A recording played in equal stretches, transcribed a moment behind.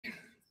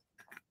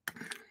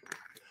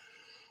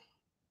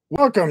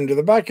Welcome to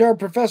the Backyard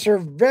Professor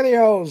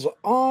videos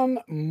on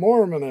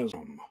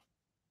Mormonism.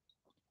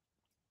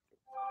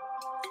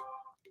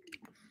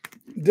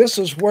 This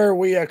is where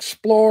we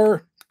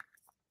explore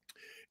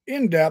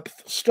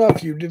in-depth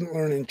stuff you didn't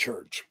learn in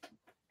church.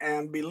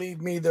 And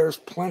believe me, there's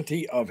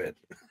plenty of it.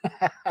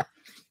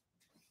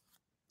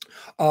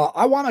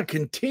 I want to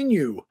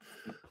continue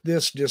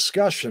this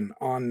discussion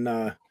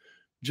on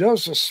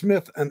Joseph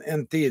Smith and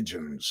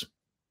entheogens.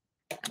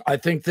 I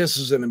think this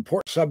is an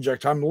important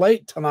subject. I'm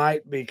late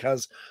tonight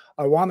because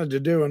I wanted to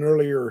do an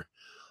earlier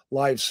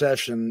live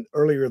session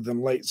earlier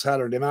than late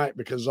Saturday night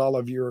because all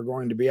of you are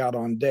going to be out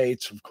on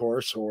dates, of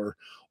course, or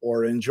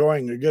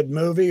enjoying a good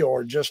movie,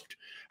 or just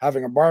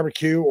having a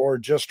barbecue, or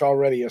just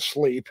already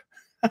asleep.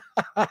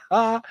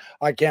 I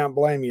can't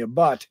blame you,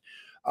 but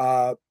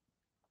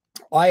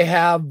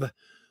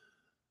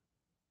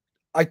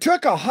I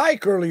took a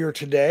hike earlier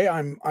today.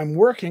 I'm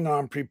working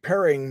on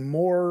preparing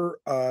more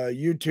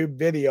YouTube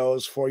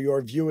videos for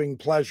your viewing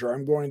pleasure.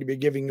 I'm going to be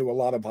giving you a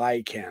lot of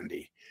eye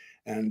candy.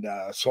 And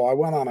so I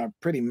went on a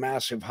pretty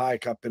massive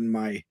hike up in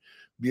my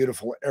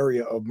beautiful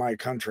area of my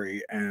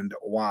country. And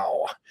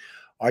wow,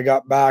 I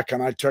got back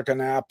and I took a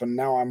nap and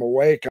now I'm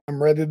awake.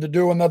 I'm ready to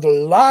do another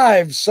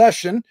live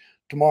session.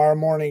 Tomorrow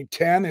morning,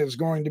 10 is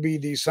going to be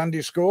the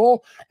Sunday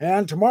school.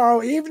 And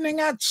tomorrow evening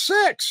at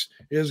 6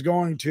 is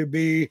going to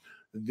be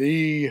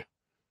the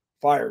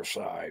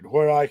fireside,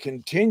 where I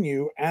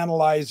continue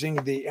analyzing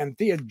the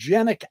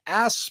entheogenic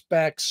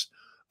aspects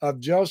of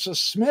Joseph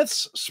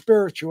Smith's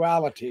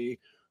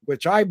spirituality,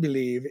 which I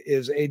believe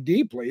is a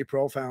deeply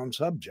profound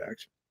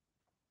subject.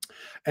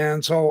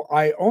 And so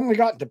I only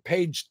got to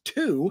page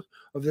 2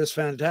 of this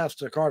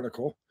fantastic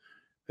article.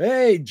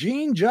 Hey,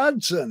 Gene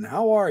Judson,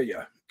 how are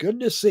you? Good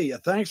to see you.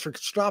 Thanks for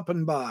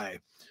stopping by.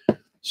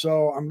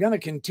 So I'm going to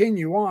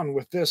continue on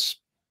with this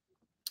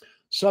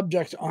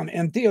subject on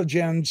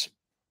entheogens.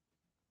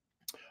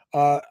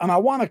 And I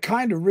want to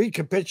kind of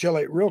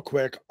recapitulate real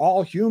quick.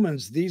 All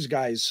humans, these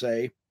guys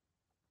say,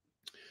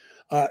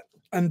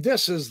 and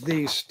this is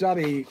the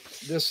study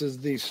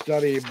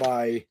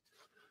by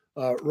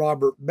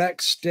Robert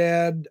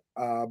Beckstead,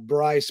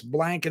 Bryce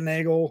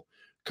Blankenagel,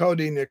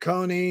 Cody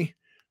Nicconi,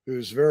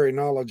 who's very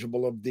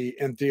knowledgeable of the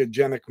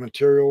entheogenic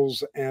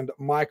materials, and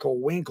Michael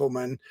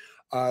Winkelman.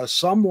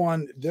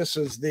 This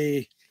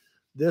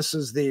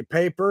is the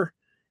paper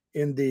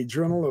in the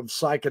Journal of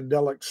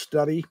Psychedelic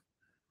Study.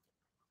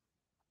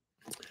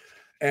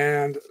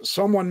 And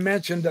someone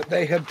mentioned that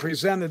they had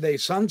presented a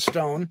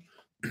sunstone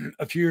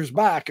a few years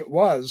back. It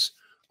was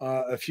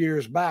a few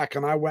years back,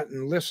 and I went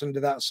and listened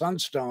to that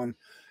sunstone.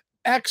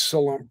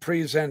 Excellent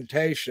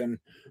presentation,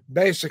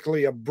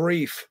 basically a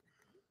brief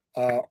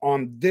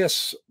on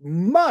this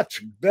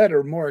much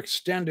better, more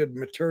extended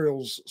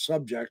materials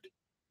subject,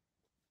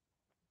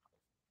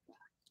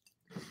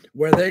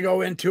 where they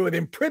go into it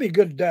in pretty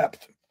good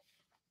depth.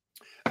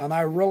 And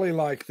I really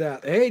like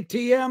that. Hey,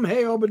 TM.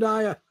 Hey,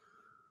 Obadiah.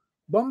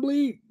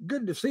 Bumbly,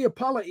 good to see you.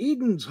 Paula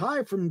Edens,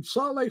 hi from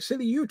Salt Lake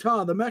City,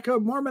 Utah, the Mecca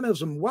of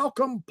Mormonism.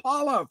 Welcome,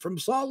 Paula, from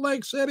Salt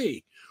Lake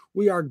City.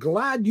 We are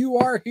glad you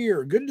are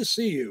here. Good to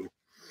see you.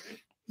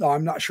 No,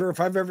 I'm not sure if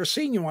I've ever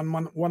seen you on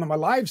one of my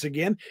lives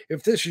again.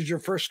 If this is your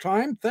first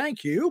time,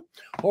 thank you.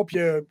 Hope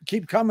you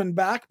keep coming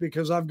back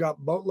because I've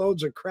got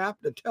boatloads of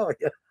crap to tell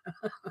you.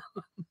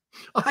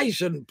 I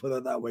shouldn't put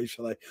it that way,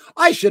 should I?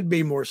 I should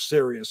be more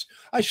serious.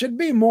 I should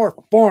be more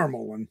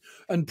formal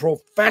and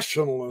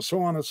professional and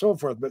so on and so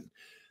forth. But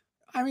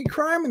I mean,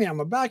 criminy, I'm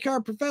a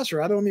backyard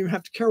professor. I don't even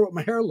have to care what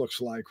my hair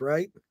looks like,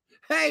 right?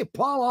 Hey,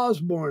 Paul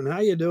Osborne, how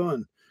you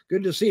doing?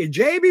 Good to see you.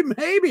 JB,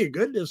 maybe.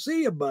 Good to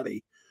see you,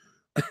 buddy.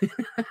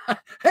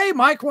 Hey,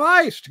 Mike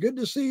Weist, good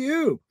to see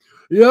you.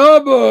 Yeah,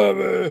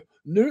 baby.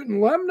 Newton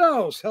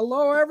Lemnos.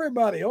 Hello,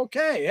 everybody.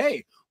 Okay,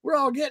 hey, we're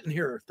all getting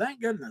here.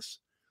 Thank goodness.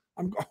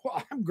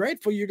 I'm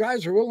grateful you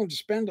guys are willing to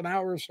spend an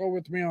hour or so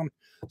with me on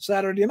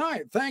Saturday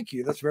night. Thank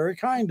you. That's very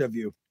kind of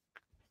you.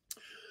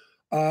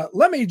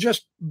 Let me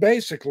just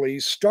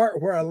basically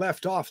start where I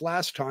left off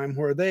last time,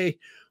 where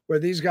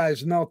these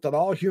guys note that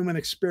all human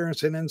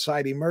experience and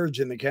insight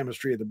emerge in the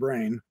chemistry of the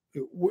brain.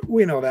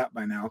 We know that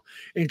by now,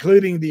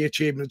 including the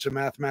achievements of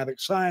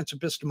mathematics, science,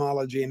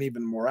 epistemology, and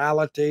even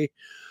morality.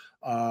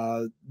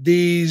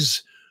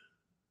 These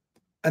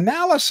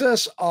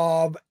analysis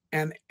of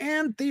an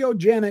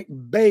entheogenic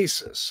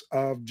basis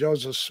of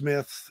Joseph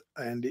Smith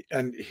and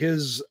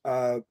his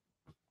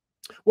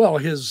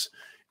his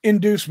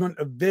inducement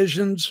of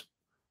visions,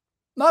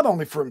 not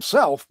only for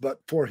himself, but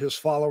for his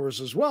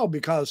followers as well,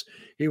 because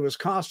he was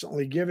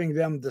constantly giving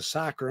them the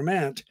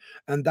sacrament,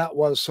 and that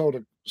was, so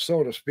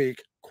to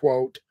speak,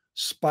 quote,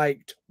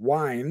 spiked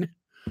wine.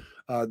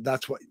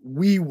 That's what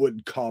we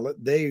would call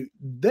it.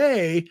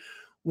 They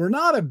were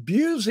not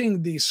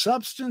abusing these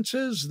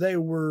substances. They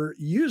were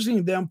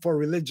using them for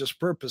religious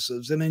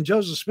purposes. And in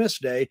Joseph Smith's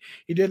day,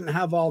 he didn't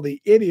have all the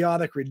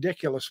idiotic,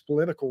 ridiculous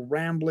political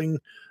rambling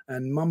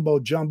and mumbo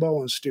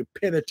jumbo and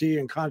stupidity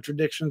and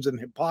contradictions and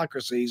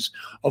hypocrisies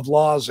of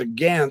laws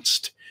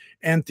against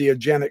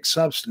entheogenic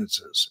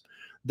substances.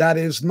 That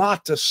is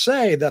not to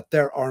say that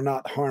there are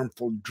not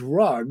harmful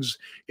drugs.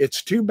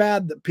 It's too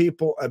bad that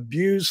people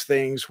abuse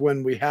things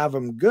when we have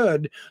them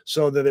good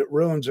so that it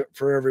ruins it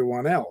for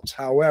everyone else.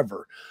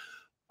 However,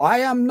 I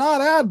am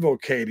not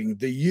advocating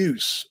the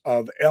use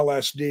of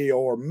LSD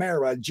or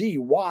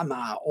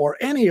marijuana or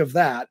any of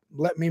that.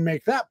 Let me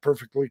make that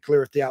perfectly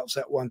clear at the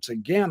outset once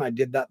again. I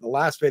did that in the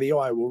last video.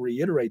 I will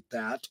reiterate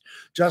that.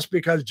 Just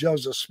because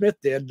Joseph Smith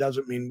did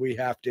doesn't mean we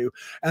have to,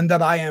 and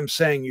that I am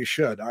saying you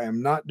should. I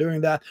am not doing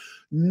that.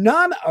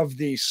 None of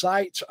the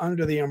sites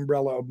under the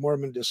umbrella of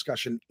Mormon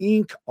Discussion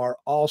Inc. are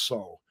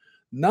also.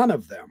 None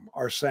of them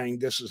are saying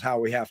this is how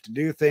we have to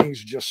do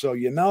things. Just so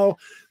you know,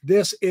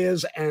 this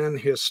is an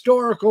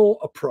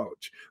historical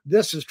approach.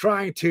 This is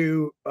trying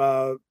to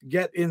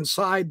get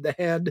inside the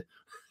head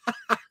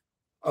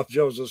of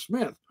Joseph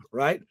Smith,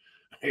 right?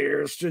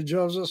 Here's to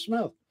Joseph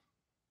Smith.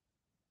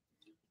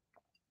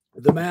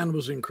 The man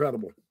was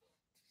incredible.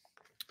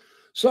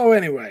 So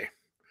anyway,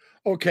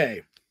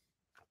 okay.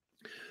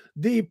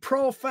 The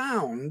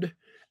profound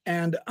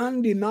and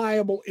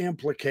undeniable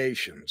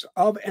implications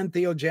of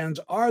entheogens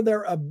are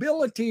their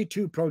ability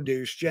to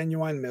produce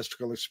genuine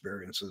mystical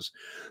experiences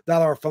that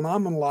are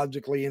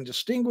phenomenologically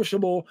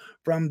indistinguishable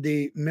from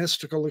the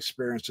mystical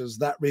experiences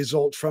that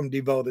result from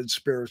devoted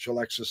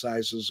spiritual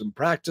exercises and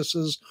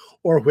practices,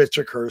 or which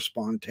occur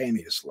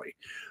spontaneously.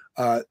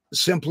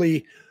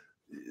 Simply,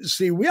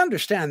 see, we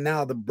understand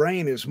now the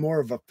brain is more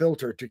of a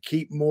filter to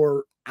keep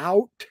more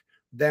out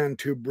than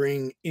to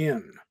bring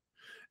in.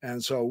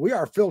 And so we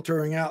are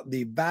filtering out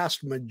the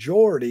vast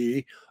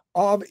majority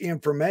of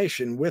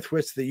information with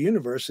which the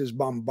universe is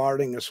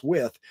bombarding us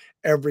with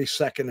every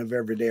second of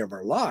every day of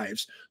our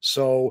lives.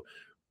 So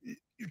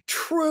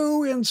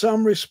true in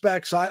some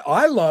respects.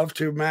 I love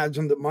to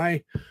imagine that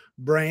my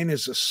brain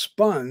is a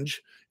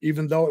sponge.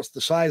 Even though it's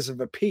the size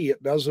of a pea,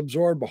 it does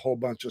absorb a whole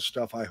bunch of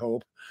stuff, I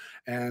hope.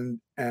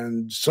 And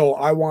so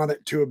I want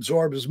it to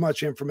absorb as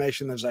much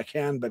information as I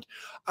can. But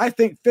I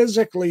think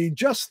physically,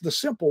 just the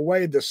simple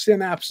way the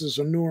synapses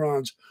and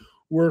neurons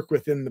work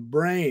within the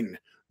brain,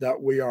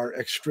 that we are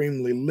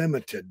extremely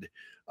limited.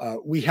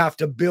 We have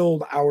to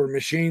build our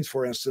machines,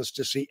 for instance,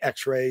 to see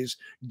X-rays,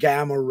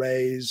 gamma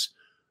rays,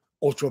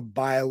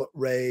 ultraviolet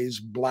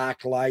rays,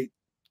 black light,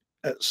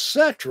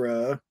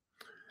 etc.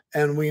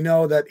 And we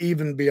know that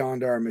even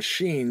beyond our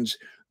machines,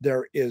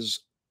 there is,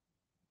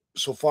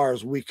 so far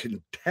as we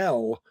can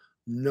tell,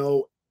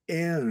 no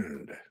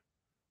end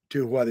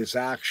to what is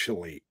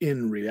actually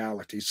in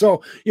reality.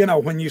 So, you know,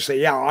 when you say,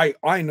 yeah,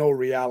 I know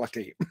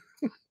reality,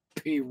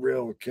 be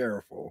real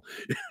careful.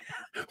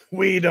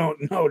 We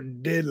don't know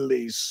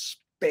diddly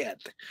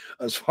spit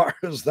as far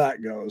as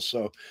that goes.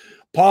 So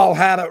Paul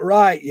had it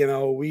right. You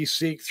know, we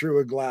seek through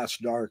a glass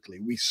darkly.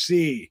 We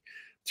see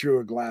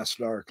through a glass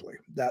darkly.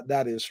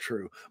 That is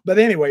true. But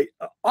anyway,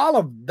 all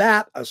of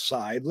that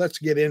aside, let's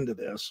get into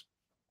this.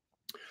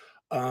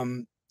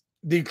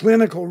 The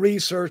clinical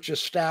research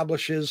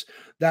establishes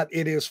that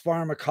it is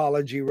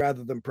pharmacology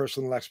rather than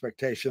personal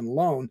expectation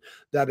alone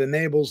that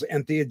enables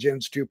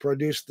entheogens to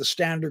produce the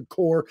standard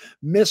core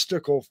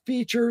mystical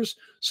features,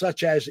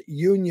 such as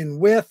union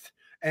with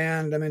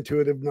and an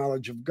intuitive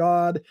knowledge of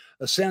God,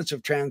 a sense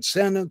of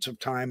transcendence of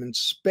time and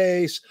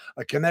space,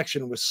 a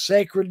connection with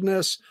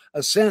sacredness,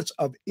 a sense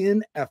of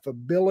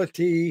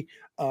ineffability,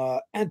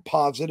 and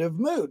positive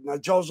mood. Now,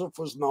 Joseph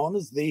was known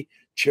as the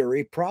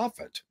cheery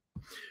prophet,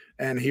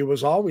 and he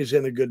was always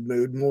in a good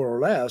mood, more or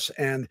less.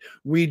 And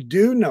we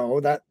do know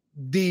that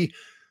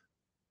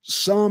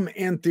some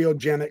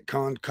entheogenic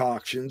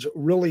concoctions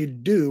really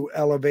do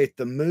elevate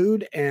the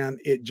mood, and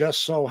it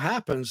just so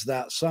happens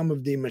that some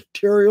of the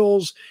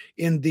materials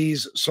in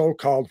these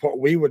so-called, what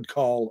we would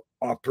call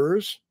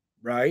uppers,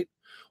 right?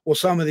 Well,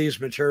 some of these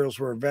materials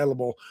were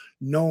available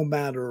no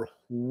matter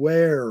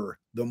where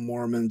the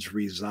Mormons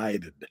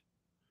resided.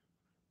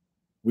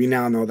 We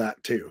now know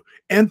that too.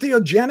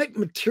 Entheogenic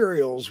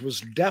materials was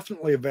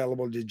definitely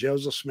available to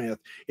Joseph Smith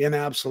in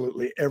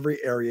absolutely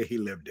every area he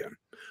lived in.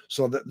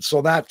 So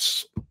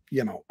that's,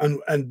 you know,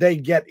 and they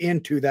get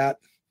into that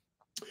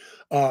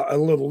a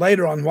little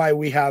later on, why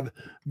we have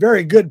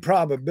very good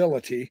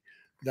probability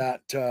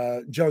that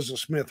Joseph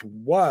Smith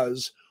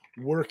was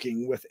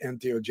working with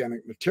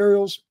entheogenic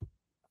materials.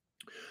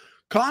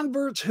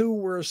 Converts who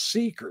were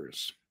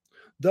seekers,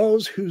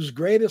 those whose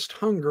greatest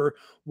hunger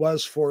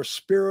was for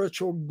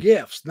spiritual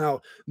gifts. Now,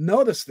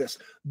 notice this,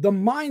 the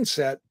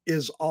mindset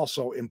is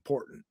also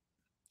important.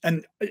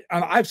 And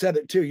I've said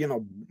it too, you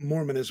know,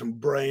 Mormonism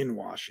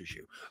brainwashes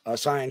you.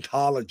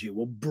 Scientology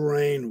will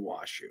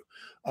brainwash you.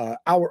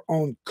 Our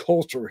own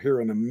culture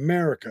here in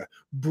America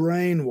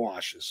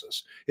brainwashes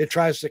us. It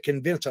tries to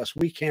convince us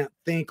we can't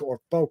think or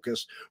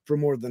focus for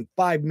more than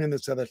 5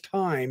 minutes at a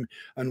time,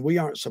 and we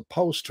aren't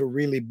supposed to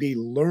really be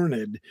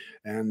learned,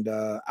 and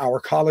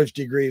our college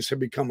degrees have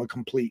become a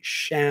complete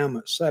sham,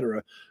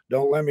 etc.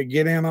 Don't let me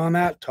get in on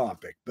that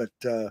topic, but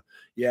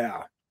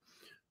yeah,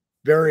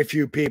 very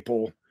few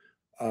people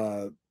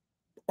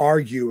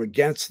argue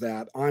against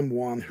that. I'm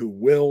one who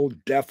will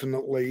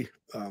definitely.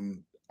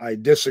 I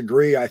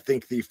disagree. I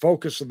think the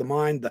focus of the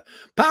mind, the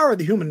power of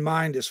the human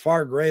mind is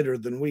far greater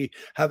than we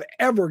have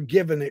ever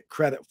given it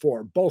credit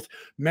for, both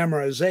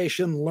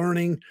memorization,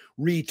 learning,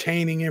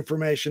 retaining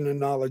information and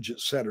knowledge,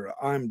 etc.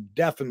 I'm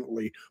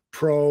definitely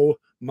pro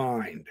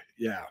mind.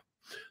 Yeah.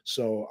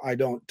 So I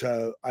don't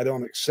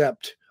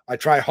accept, I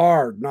try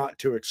hard not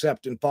to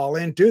accept and fall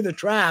into the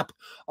trap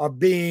of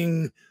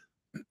being,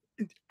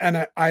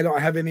 and I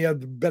don't have any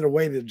other better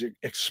way to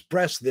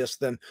express this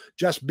than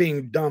just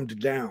being dumbed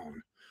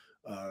down.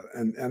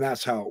 And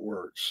that's how it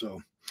works.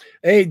 So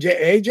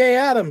AJ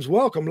Adams,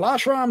 welcome.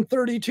 Lashram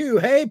 32.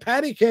 Hey,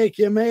 Patty Cake,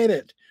 you made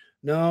it.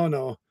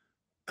 No.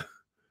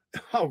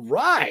 All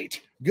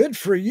right. Good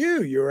for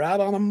you. You're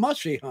out on a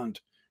mushy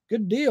hunt.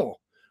 Good deal.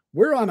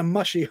 We're on a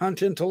mushy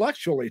hunt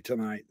intellectually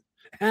tonight,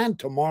 and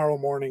tomorrow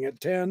morning at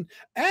 10,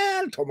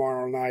 and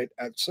tomorrow night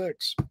at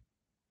 6.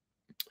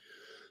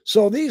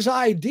 So these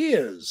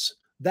ideas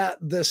that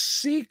the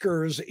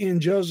seekers in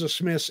Joseph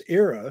Smith's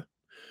era,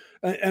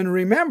 and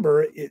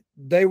remember,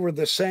 they were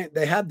the same.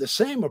 They had the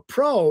same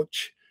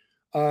approach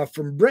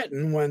from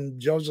Britain when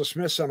Joseph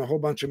Smith sent a whole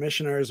bunch of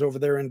missionaries over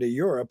there into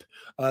Europe.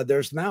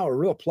 There's now a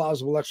real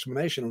plausible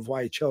explanation of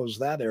why he chose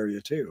that area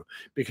too,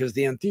 because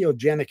the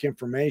entheogenic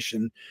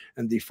information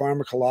and the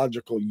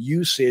pharmacological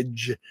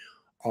usage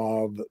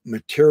of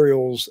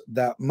materials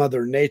that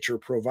Mother Nature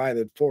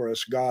provided for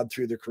us, God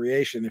through the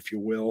creation, if you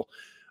will,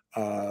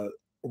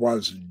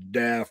 was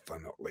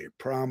definitely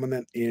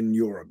prominent in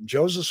Europe.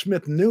 Joseph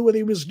Smith knew what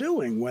he was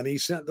doing when he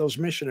sent those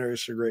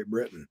missionaries to Great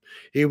Britain.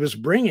 He was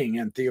bringing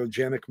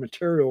entheogenic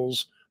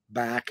materials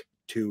back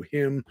to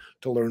him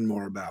to learn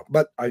more about.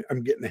 But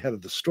I'm getting ahead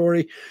of the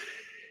story.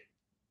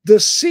 The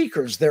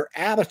seekers, their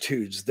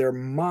attitudes, their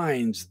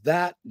minds,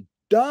 that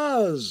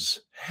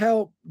does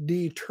help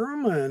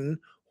determine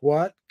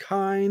what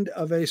kind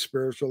of a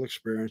spiritual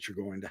experience you're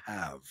going to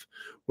have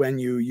when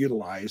you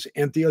utilize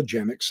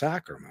entheogenic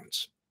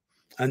sacraments.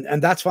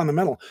 And that's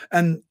fundamental.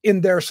 And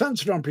in their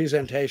Sunstone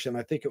presentation,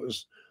 I think it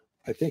was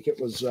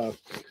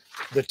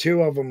the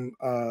two of them,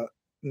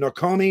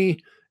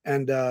 Noconi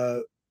and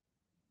I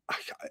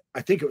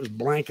think it was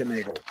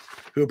Blankenagel,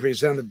 who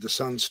presented the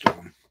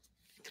Sunstone.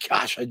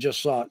 Gosh, I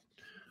just saw it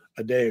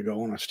a day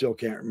ago and I still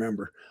can't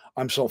remember.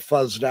 I'm so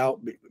fuzzed out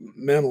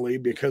mentally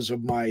because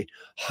of my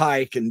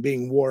hike and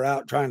being wore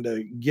out trying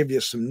to give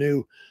you some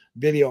new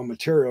video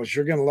materials.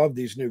 You're going to love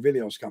these new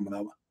videos coming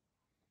up.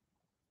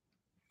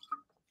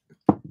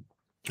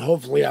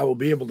 Hopefully I will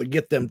be able to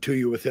get them to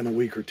you within a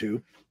week or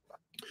two.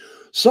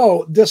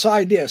 So this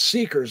idea,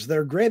 seekers,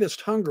 their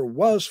greatest hunger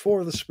was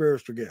for the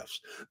spiritual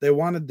gifts. They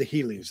wanted the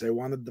healings. They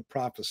wanted the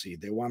prophecy.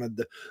 They wanted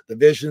the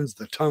visions,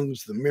 the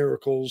tongues, the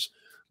miracles,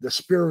 the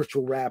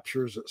spiritual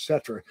raptures,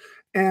 etc.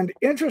 And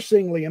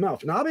interestingly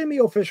enough, not in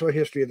the official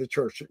history of the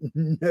church.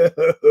 No.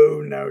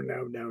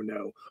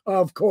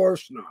 Of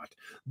course not.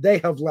 They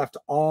have left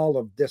all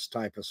of this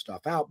type of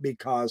stuff out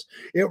because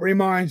it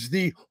reminds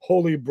the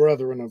holy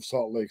brethren of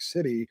Salt Lake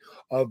City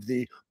of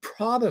the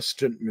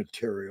Protestant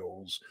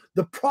materials,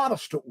 the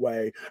Protestant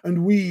way,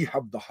 and we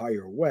have the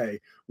higher way.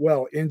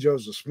 Well, in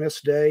Joseph Smith's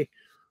day,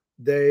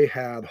 they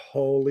had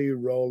holy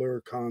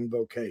roller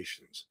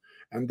convocations.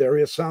 And there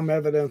is some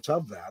evidence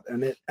of that.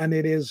 And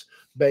it is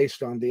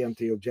based on the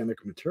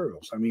entheogenic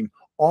materials. I mean,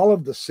 all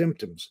of the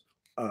symptoms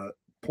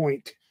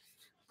point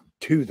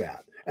to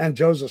that. And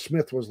Joseph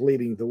Smith was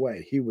leading the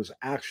way. He was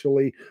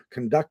actually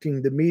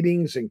conducting the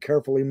meetings and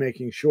carefully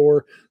making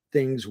sure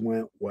things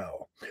went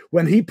well.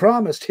 When he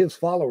promised his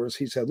followers,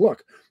 he said,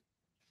 look,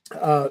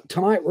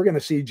 tonight we're going to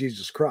see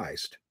Jesus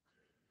Christ.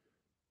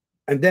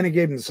 And then he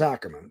gave them the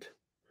sacrament.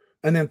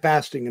 And then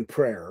fasting and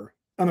prayer.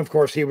 And of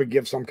course, he would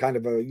give some kind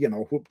of a,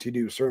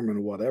 whoop-de-doo sermon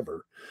or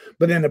whatever.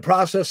 But in the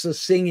process of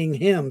singing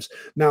hymns,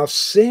 now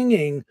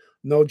singing,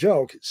 no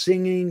joke,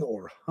 singing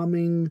or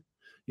humming,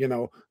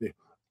 the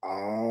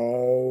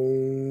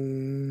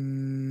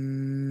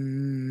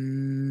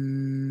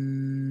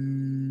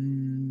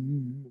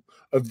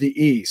of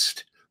the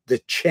East, the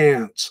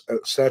chants,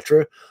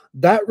 etc.,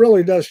 that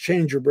really does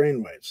change your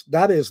brainwaves.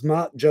 That is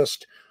not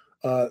just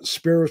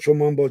spiritual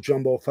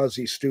mumbo-jumbo,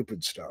 fuzzy,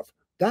 stupid stuff.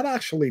 That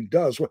actually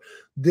does.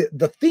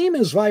 The theme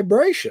is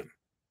vibration.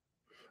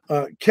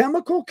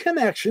 Chemical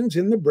connections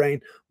in the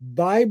brain,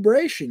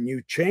 vibration.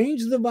 You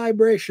change the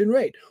vibration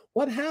rate.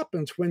 What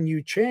happens when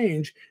you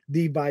change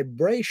the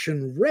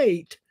vibration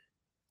rate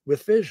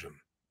with vision?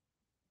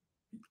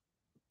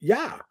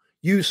 Yeah,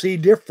 you see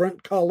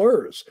different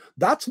colors.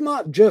 That's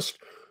not just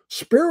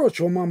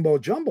spiritual mumbo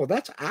jumbo,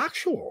 that's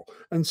actual.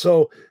 And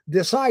so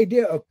this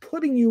idea of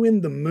putting you in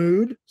the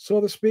mood,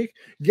 so to speak,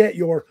 get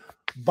your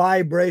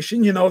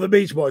vibration, the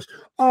Beach Boys.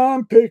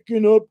 I'm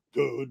picking up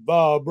good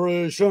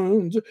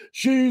vibrations.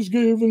 She's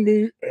giving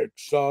me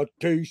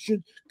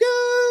excitation.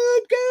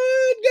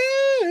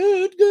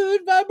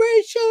 Good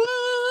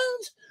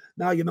vibrations.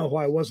 Now you know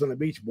why I wasn't a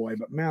Beach Boy,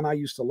 but man, I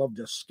used to love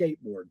to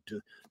skateboard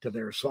to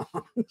their songs.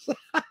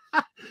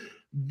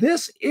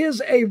 This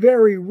is a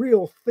very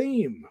real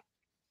theme,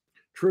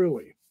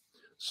 truly.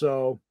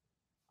 So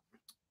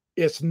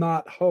It's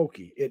not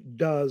hokey. It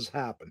does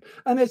happen.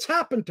 And it's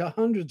happened to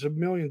hundreds of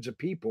millions of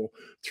people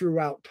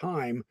throughout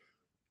time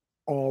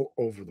all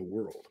over the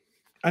world.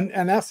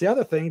 And that's the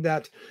other thing,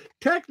 that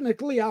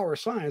technically our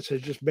science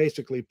has just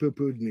basically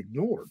poo-pooed and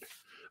ignored.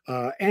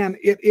 And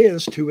it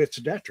is to its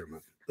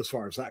detriment as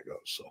far as that goes.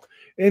 So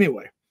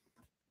anyway.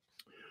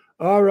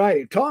 All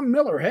right. Tom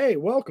Miller, hey,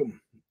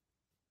 welcome.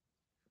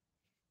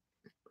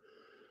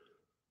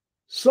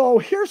 So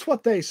here's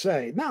what they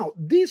say. Now,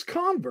 these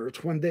converts,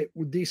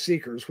 these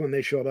seekers, when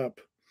they showed up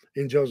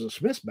in Joseph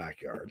Smith's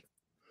backyard,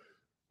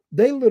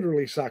 they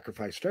literally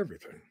sacrificed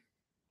everything.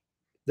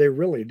 They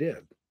really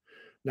did.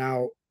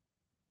 Now,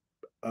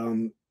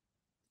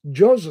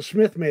 Joseph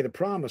Smith made a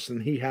promise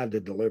and he had to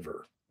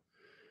deliver.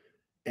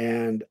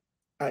 And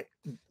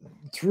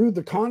through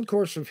the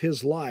concourse of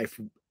his life,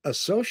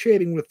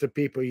 associating with the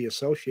people he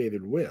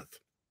associated with,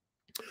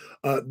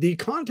 the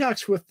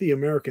contacts with the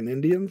American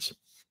Indians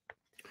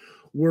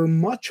were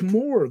much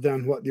more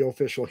than what the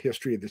official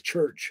history of the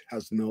church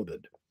has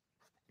noted.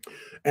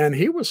 And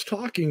he was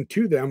talking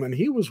to them and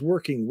he was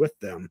working with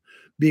them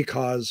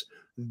because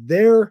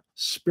their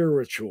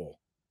spiritual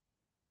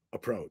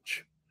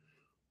approach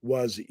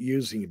was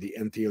using the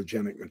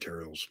entheogenic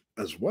materials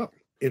as well.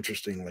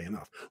 Interestingly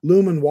enough,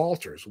 Luman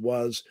Walters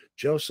was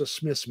Joseph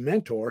Smith's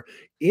mentor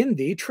in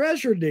the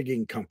treasure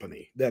digging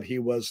company that he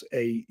was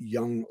a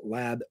young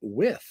lad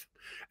with.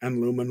 And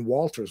Luman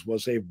Walters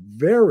was a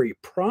very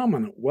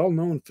prominent,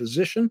 well-known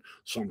physician.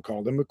 Some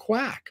called him a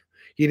quack.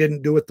 He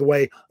didn't do it the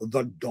way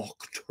the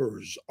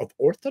doctors of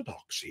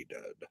orthodoxy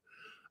did.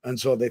 And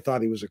so they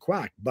thought he was a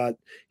quack, but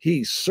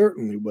he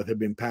certainly would have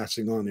been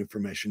passing on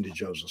information to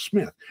Joseph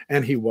Smith.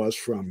 And he was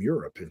from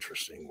Europe,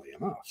 interestingly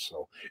enough.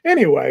 So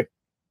anyway,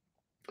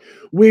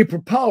 we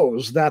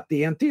propose that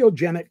the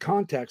entheogenic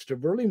context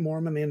of early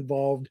Mormon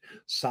involved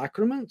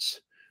sacraments,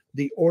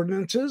 the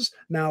ordinances.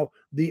 Now,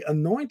 the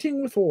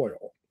anointing with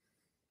oil.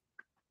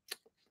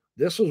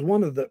 This was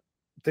one of the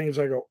things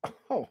I go,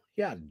 oh,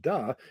 yeah,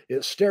 duh.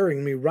 It's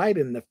staring me right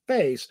in the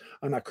face,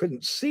 and I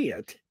couldn't see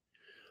it.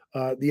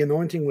 The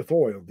anointing with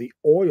oil. The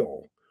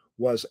oil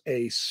was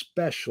a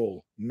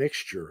special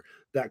mixture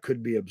that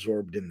could be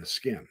absorbed in the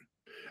skin.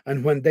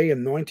 And when they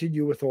anointed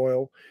you with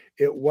oil,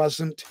 it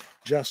wasn't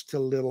just a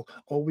little,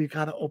 oh, we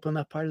got to open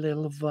up our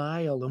little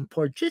vial and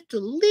pour just a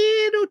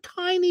little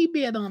tiny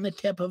bit on the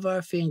tip of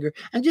our finger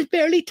and just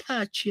barely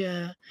touch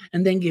you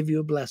and then give you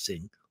a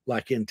blessing,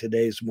 like in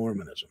today's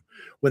Mormonism.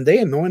 When they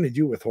anointed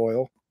you with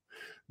oil,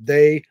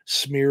 they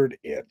smeared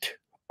it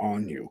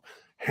on you,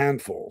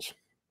 handfuls.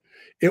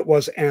 It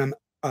was an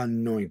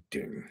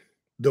anointing,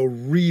 the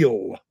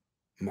real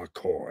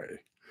McCoy.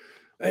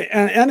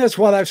 And it's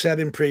what I've said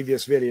in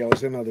previous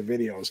videos and other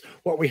videos.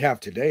 What we have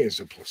today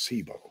is a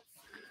placebo.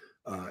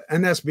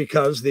 And that's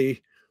because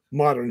the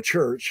modern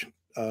church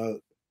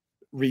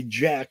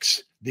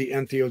rejects the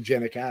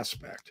entheogenic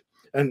aspect.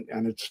 And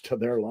it's to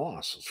their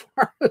loss as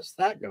far as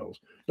that goes.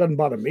 Doesn't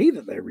bother me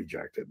that they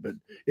reject it, but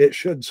it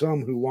should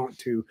some who want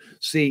to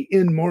see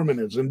in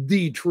Mormonism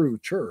the true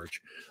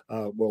church.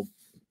 Well,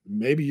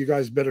 maybe you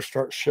guys better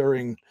start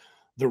sharing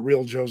the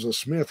real Joseph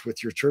Smith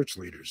with your church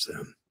leaders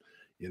then.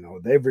 You know,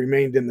 they've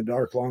remained in the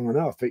dark long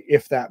enough,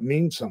 if that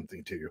means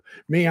something to you.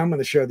 Me, I'm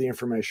going to share the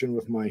information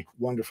with my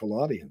wonderful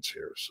audience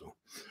here. So,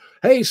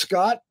 hey,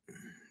 Scott,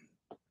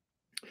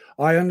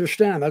 I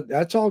understand.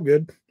 That's all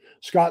good.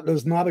 Scott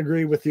does not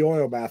agree with the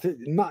oil bath.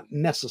 Not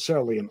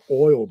necessarily an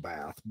oil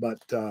bath,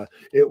 but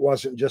it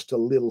wasn't just a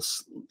little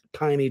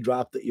tiny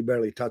drop that you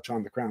barely touch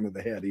on the crown of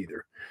the head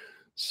either.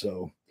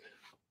 So,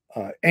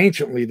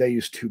 anciently, they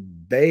used to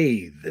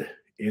bathe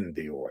in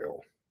the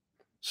oil.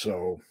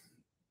 So,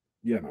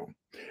 you know.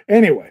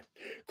 Anyway,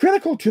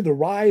 critical to the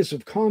rise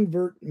of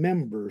convert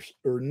members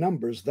or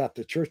numbers that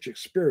the church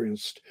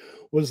experienced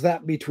was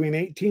that between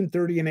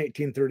 1830 and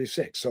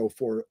 1836, so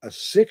for a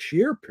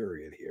 6-year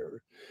period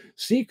here,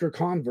 seeker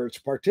converts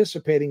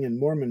participating in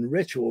Mormon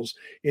rituals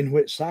in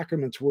which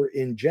sacraments were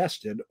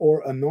ingested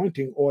or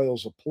anointing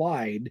oils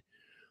applied,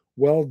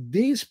 well,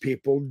 these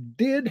people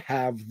did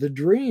have the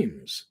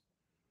dreams.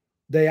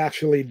 They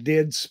actually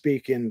did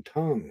speak in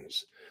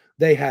tongues.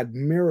 They had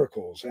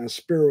miracles and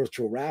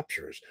spiritual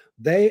raptures.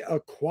 They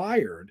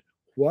acquired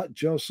what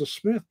Joseph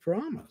Smith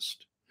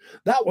promised.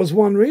 That was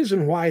one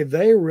reason why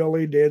they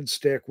really did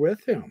stick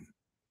with him.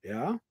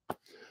 Yeah.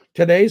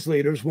 Today's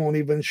leaders won't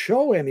even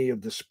show any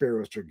of the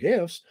spiritual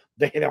gifts.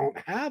 They don't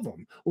have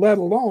them, let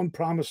alone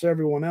promise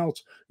everyone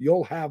else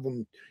you'll have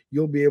them,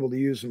 you'll be able to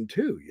use them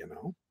too, you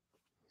know.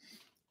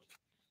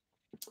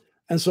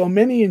 And so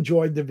many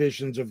enjoyed the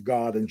visions of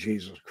God and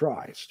Jesus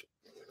Christ.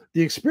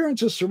 The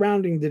experiences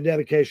surrounding the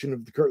dedication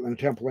of the Kirtland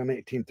Temple in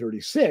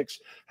 1836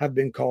 have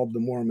been called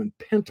the Mormon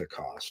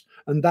Pentecost,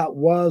 and that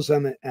was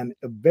a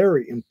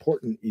very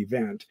important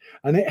event,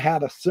 and it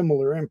had a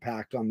similar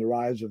impact on the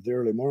rise of the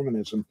early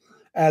Mormonism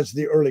as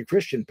the early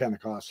Christian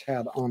Pentecost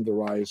had on the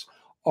rise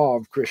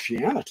of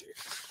Christianity.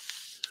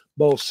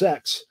 Both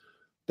sects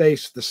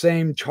faced the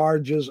same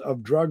charges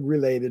of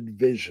drug-related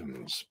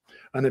visions,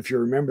 and if you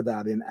remember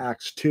that in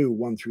Acts 2,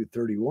 1 through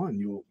 31,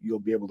 you'll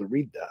be able to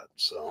read that.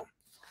 So.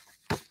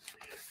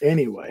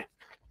 Anyway,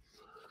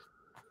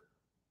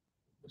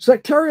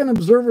 sectarian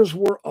observers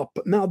were up.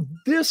 Now,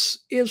 this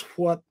is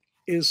what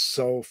is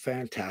so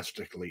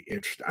fantastically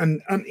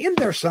interesting. And in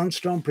their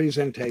Sunstone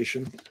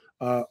presentation,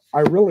 I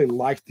really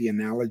liked the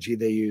analogy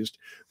they used.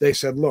 They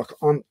said, look,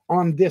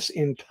 on this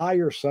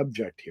entire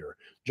subject here,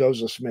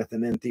 Joseph Smith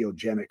and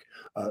entheogenic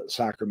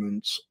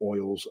sacraments,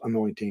 oils,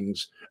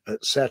 anointings,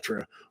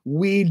 etc.,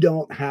 we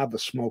don't have a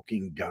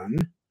smoking gun,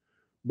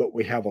 but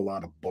we have a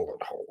lot of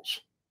bullet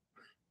holes.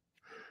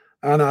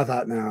 And I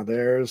thought, now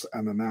there's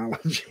an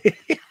analogy.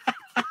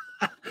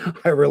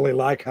 I really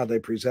like how they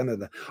presented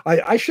that.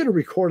 I should have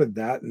recorded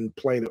that and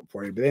played it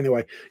for you. But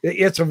anyway,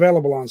 it's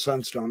available on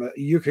Sunstone.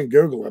 You can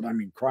Google it. I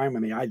mean,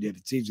 criminy, I did.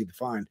 It's easy to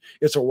find.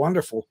 It's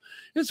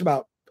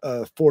about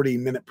a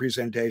 40-minute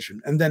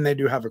presentation. And then they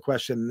do have a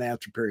question and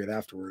answer period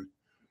afterward.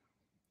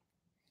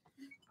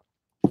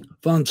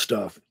 Fun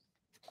stuff.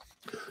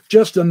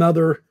 Just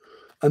another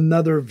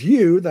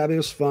view that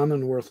is fun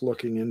and worth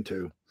looking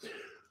into.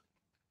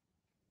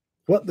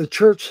 What the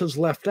church has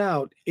left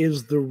out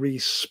is the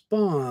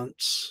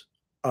response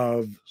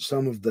of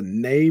some of the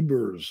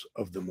neighbors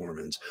of the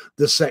Mormons,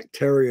 the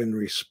sectarian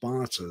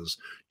responses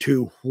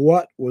to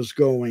what was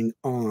going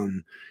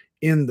on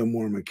in the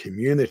Mormon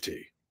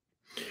community,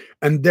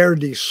 and their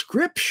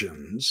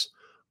descriptions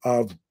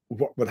of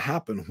what would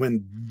happen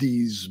when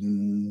these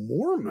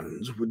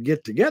Mormons would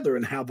get together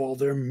and have all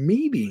their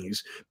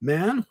meetings.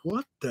 Man,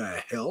 what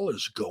the hell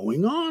is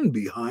going on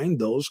behind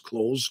those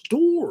closed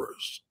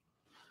doors?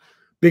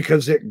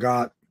 Because it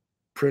got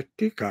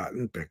pretty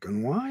cotton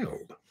picking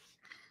wild.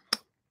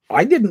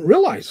 I didn't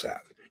realize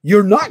that.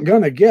 You're not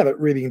going to get it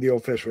reading the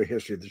official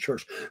history of the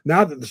church.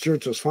 Now that the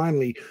church has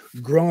finally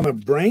grown a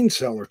brain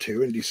cell or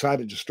two and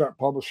decided to start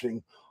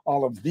publishing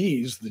all of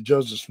these, the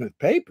Joseph Smith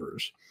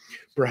papers,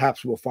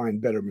 perhaps we'll find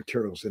better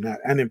materials than that.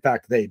 And in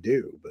fact, they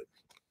do. But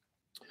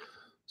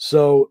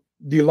so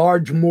the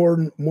large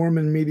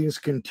Mormon meetings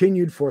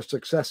continued for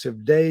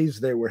successive days.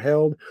 They were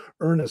held.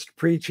 Earnest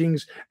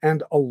preachings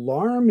and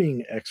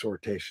alarming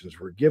exhortations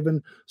were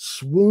given.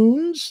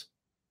 Swoons,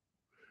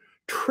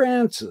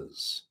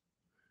 trances,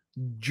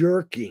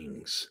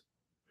 jerkings,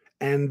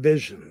 and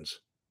visions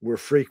were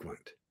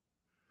frequent.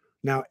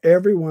 Now,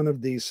 every one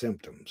of these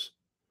symptoms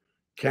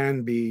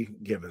can be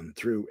given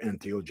through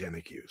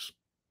entheogenic use.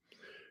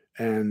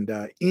 And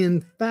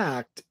in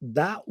fact,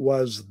 that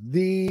was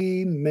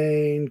the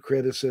main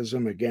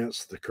criticism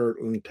against the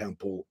Kirtland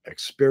Temple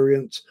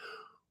experience,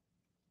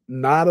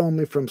 not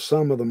only from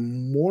some of the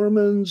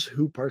Mormons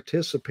who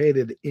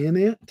participated in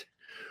it,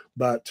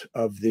 but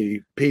of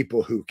the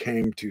people who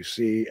came to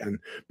see. And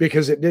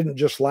because it didn't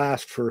just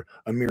last for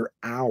a mere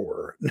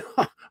hour.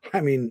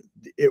 I mean,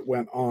 it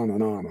went on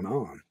and on and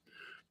on,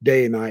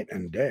 day, night,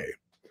 and day.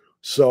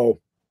 So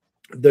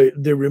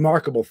the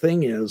remarkable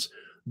thing is,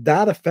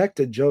 that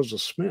affected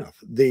Joseph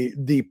Smith.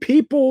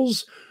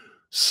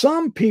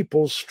 Some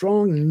people's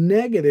strong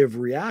negative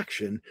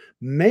reaction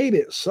made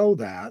it so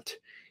that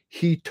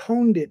he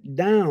toned it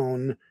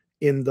down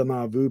in the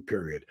Nauvoo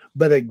period.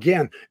 But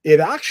again, it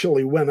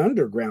actually went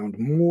underground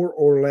more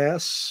or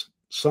less,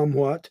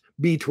 somewhat,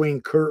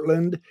 between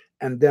Kirtland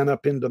and then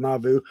up into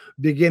Nauvoo.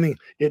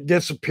 It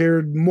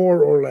disappeared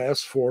more or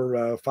less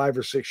for 5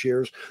 or 6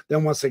 years.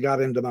 Then once they got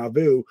into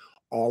Nauvoo,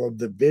 all of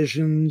the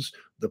visions,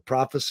 the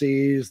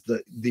prophecies,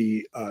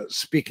 the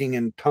speaking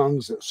in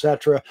tongues,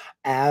 etc.,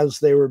 as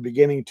they were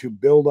beginning to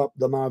build up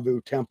the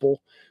Nauvoo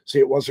temple. See,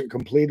 it wasn't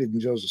completed in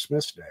Joseph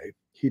Smith's day.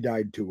 He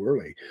died too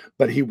early,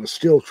 but he was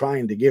still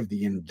trying to give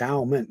the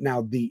endowment.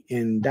 Now, the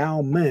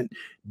endowment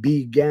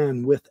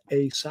began with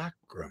a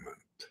sacrament.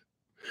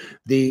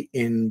 The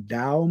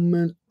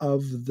endowment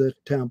of the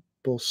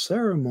temple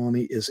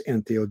ceremony is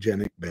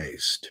entheogenic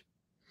based.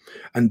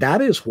 And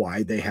that is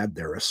why they had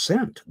their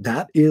ascent.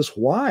 That is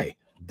why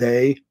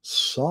they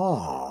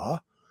saw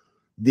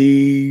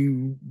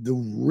the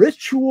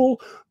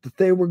ritual that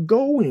they were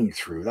going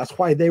through. That's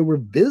why they were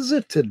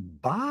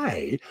visited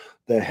by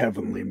the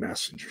heavenly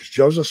messengers.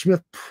 Joseph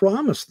Smith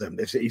promised them.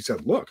 He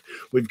said, look,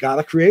 we've got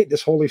to create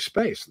this holy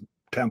space,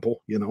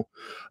 temple,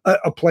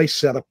 a place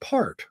set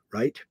apart,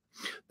 right?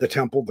 The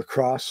temple, the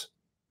cross,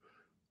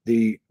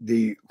 the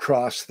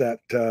cross that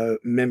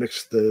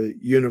mimics the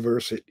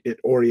universe. It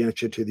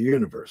orients you to the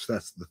universe.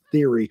 That's the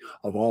theory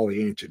of all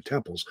the ancient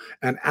temples.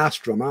 And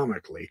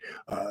astronomically,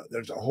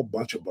 there's a whole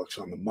bunch of books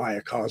on the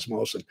Maya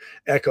cosmos and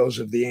Echoes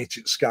of the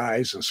Ancient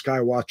Skies and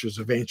Sky Watchers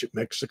of Ancient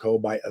Mexico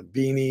by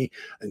Avini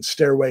and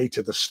Stairway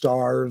to the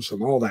Stars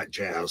and all that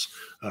jazz.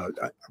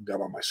 I've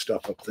got all my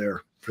stuff up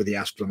there for the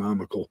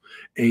astronomical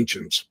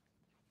ancients.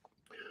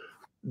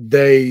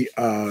 They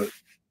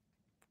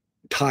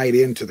tied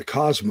into the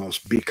cosmos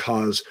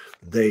because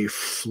they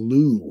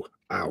flew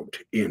out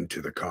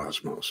into the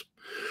cosmos.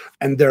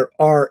 And there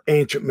are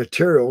ancient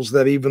materials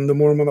that even the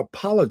Mormon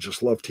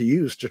apologists love to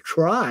use to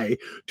try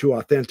to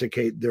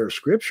authenticate their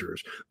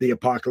scriptures. The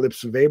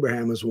Apocalypse of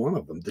Abraham is one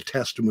of them, the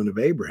Testament of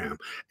Abraham.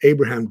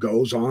 Abraham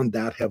goes on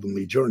that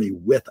heavenly journey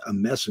with a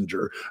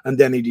messenger, and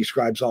then he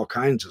describes all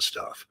kinds of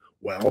stuff.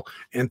 Well,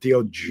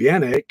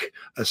 entheogenic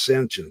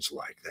ascensions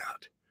like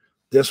that.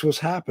 This was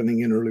happening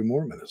in early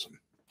Mormonism.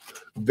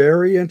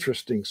 Very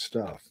interesting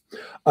stuff.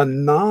 A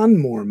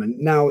non-Mormon.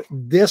 Now,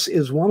 this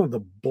is one of the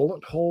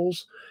bullet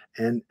holes.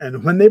 And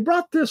when they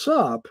brought this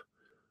up,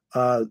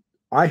 I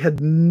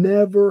had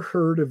never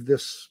heard of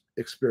this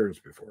experience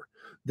before.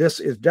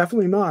 This is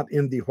definitely not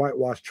in the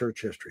whitewashed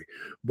church history.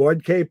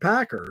 Boyd K.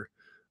 Packer,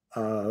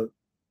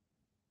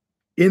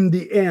 in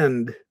the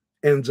end,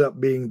 ends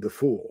up being the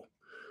fool,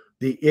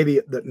 the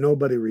idiot that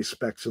nobody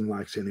respects and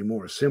likes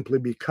anymore, simply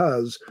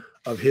because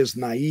of his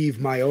naive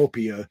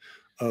myopia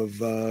of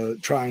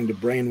trying to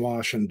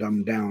brainwash and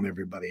dumb down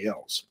everybody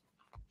else.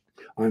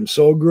 I'm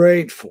so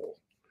grateful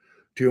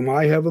to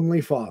my Heavenly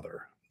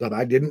Father that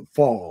I didn't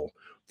fall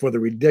for the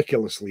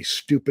ridiculously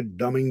stupid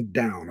dumbing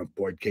down of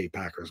Boyd K.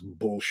 Packer's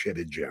bullshit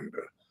agenda.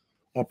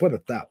 I'll put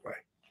it that way.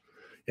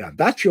 Yeah,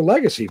 that's your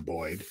legacy,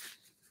 Boyd.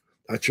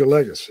 That's your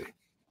legacy.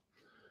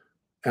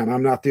 And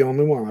I'm not the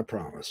only one, I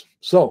promise.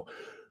 So,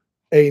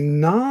 a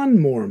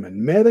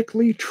non-Mormon,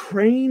 medically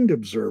trained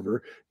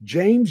observer,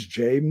 James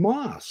J.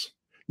 Moss.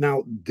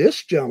 Now,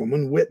 this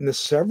gentleman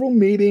witnessed several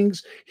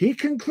meetings. He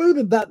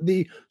concluded that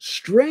the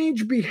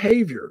strange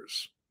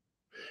behaviors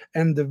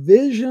and the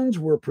visions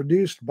were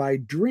produced by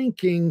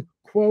drinking,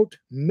 quote,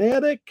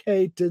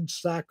 medicated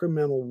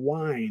sacramental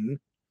wine.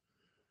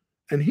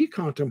 And he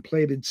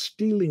contemplated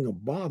stealing a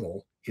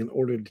bottle in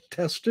order to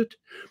test it,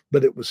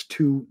 but it was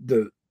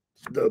the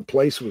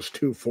place was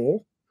too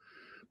full.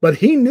 But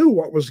he knew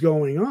what was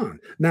going on.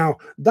 Now,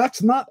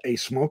 that's not a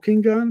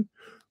smoking gun,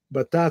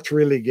 but that's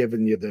really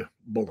giving you the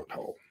bullet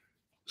hole,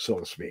 so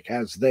to speak,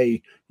 as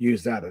they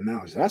use that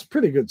analogy. That's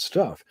pretty good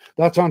stuff.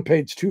 That's on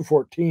page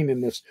 214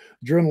 in this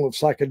Journal of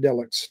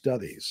Psychedelic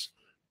Studies,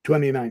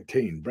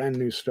 2019, brand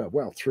new stuff.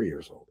 Well, 3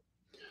 years old.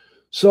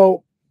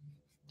 So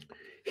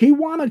he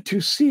wanted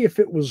to see if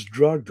it was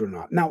drugged or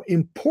not. Now,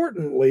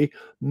 importantly,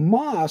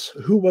 Moss,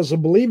 who was a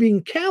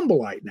believing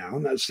Campbellite now,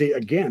 and see,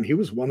 again, he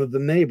was one of the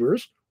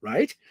neighbors,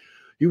 right?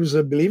 He was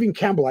a believing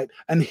Campbellite,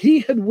 and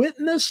he had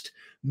witnessed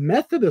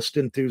Methodist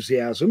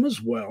enthusiasm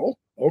as well.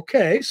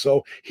 Okay,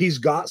 so he's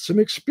got some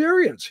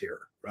experience here,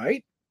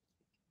 right?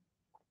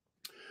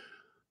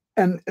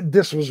 And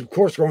this was, of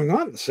course, going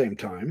on at the same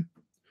time.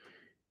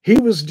 He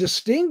was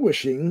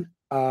distinguishing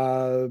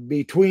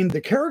between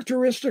the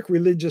characteristic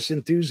religious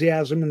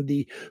enthusiasm and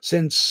the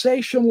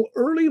sensational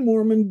early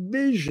Mormon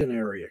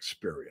visionary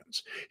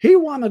experience. He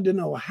wanted to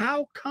know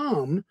how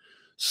come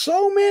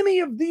so many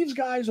of these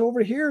guys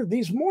over here,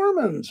 these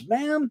Mormons,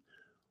 man,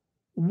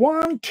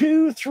 1,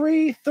 2,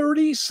 3,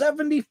 30,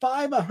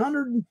 75,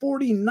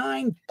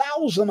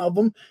 149,000 of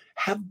them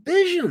have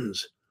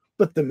visions,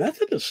 but the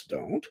Methodists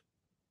don't.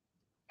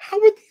 How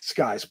are these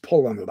guys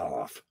pulling it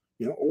off?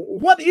 You know,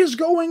 what is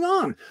going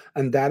on?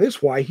 And that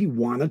is why he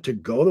wanted to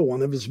go to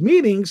one of his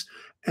meetings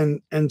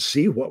and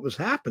see what was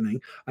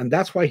happening. And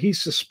that's why he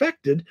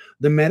suspected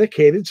the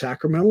medicated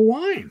sacramental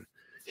wine.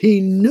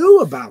 He knew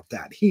about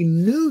that. He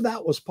knew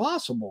that was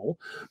possible.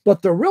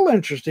 But the real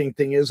interesting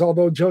thing is,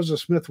 although Joseph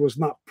Smith was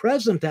not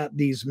present at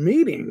these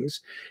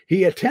meetings,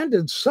 he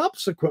attended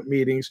subsequent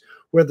meetings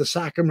where the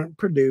sacrament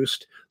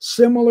produced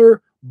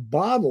similar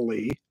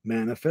bodily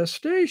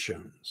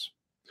manifestations.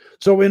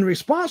 So in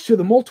response to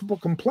the multiple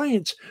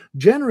complaints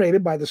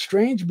generated by the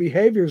strange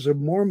behaviors of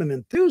Mormon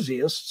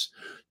enthusiasts,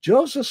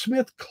 Joseph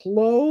Smith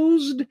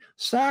closed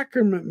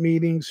sacrament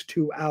meetings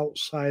to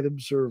outside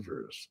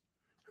observers.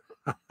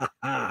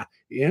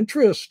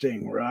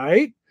 Interesting,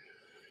 right?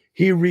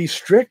 He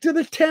restricted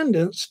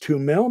attendance to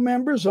male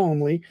members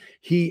only.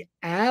 He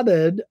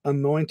added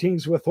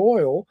anointings with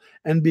oil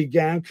and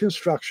began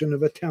construction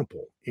of a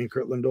temple in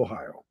Kirtland,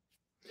 Ohio.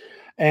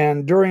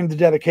 And during the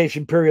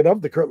dedication period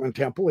of the Kirtland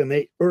Temple in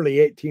early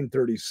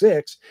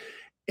 1836,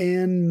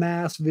 en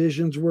masse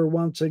visions were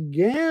once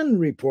again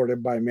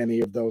reported by many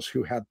of those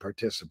who had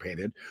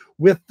participated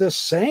with the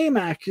same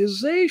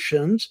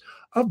accusations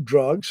of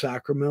drug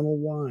sacramental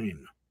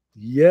wine.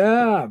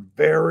 Yeah,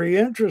 very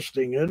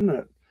interesting, isn't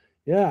it?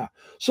 Yeah.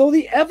 So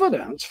the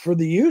evidence for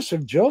the use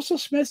of Joseph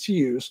Smith's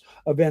use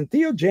of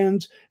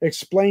entheogens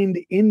explained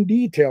in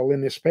detail in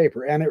this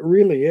paper, and it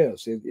really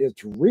is.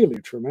 It's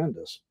really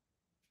tremendous.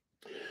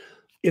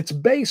 It's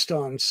based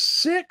on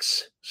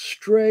 6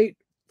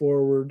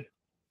 straightforward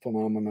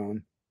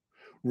phenomenon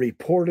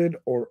reported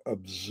or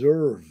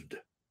observed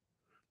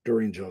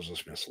during Joseph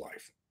Smith's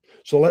life.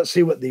 So let's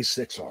see what these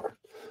 6 are.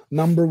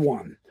 Number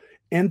 1,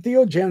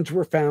 entheogens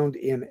were found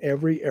in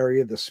every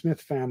area the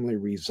Smith family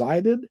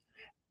resided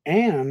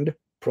and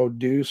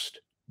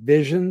produced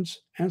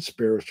visions and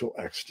spiritual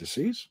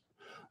ecstasies.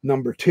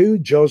 Number 2,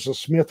 Joseph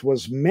Smith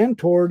was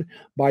mentored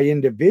by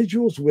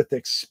individuals with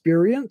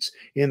experience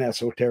in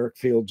esoteric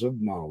fields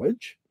of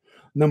knowledge.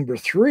 Number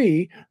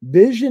 3,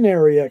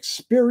 visionary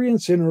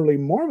experience in early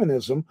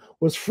Mormonism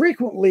was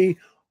frequently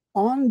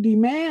on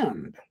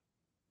demand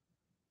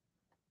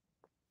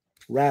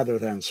rather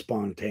than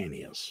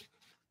spontaneous.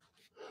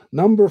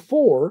 Number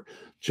 4,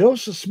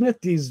 Joseph Smith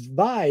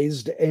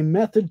devised a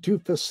method to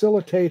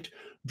facilitate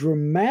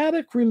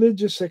dramatic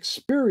religious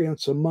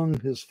experience among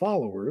his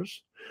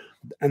followers.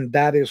 And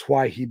that is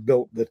why he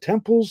built the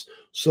temples,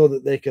 so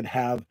that they could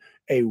have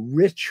a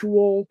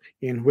ritual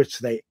in which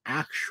they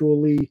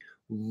actually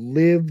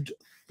lived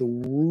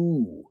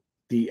through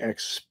the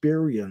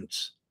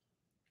experience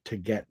to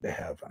get to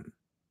heaven,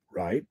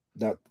 right?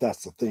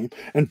 That's the theme.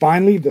 And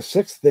finally, the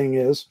fifth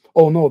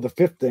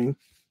thing,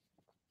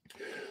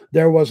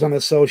 there was an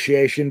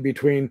association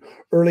between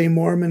early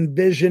Mormon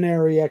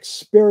visionary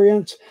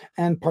experience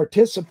and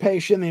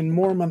participation in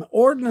Mormon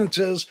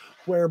ordinances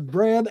where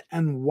bread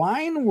and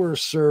wine were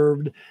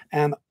served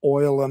and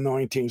oil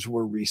anointings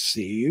were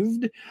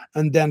received.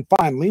 And then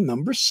finally,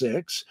 number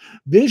 6,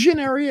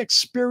 visionary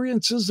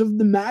experiences of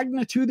the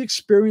magnitude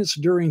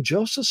experienced during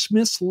Joseph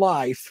Smith's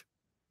life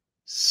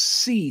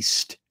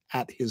ceased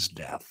at his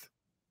death.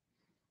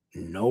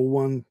 No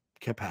one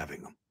kept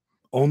having them.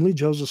 Only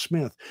Joseph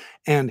Smith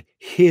and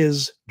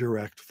his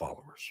direct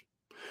followers.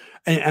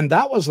 And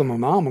that was an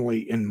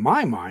anomaly in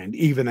my mind,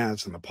 even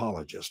as an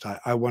apologist.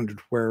 I wondered,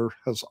 where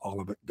has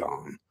all of it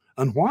gone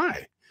and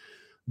why?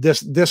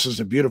 This is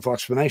a beautiful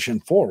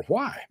explanation for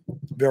why.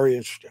 Very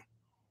interesting.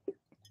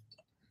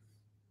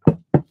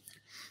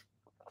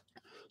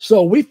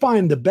 So we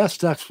find the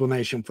best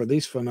explanation for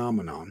these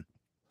phenomenon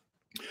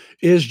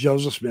is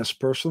Joseph Smith's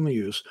personal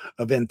use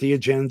of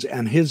entheogens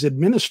and his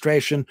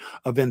administration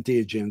of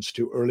entheogens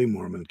to early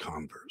Mormon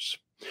converts.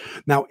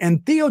 Now,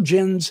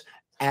 entheogens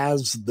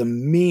as the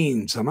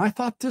means, and I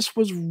thought this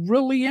was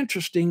really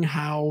interesting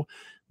how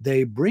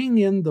they bring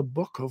in the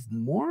Book of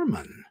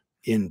Mormon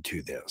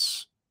into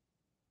this.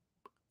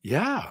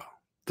 Yeah,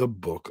 the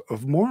Book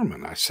of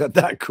Mormon. I said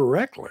that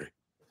correctly.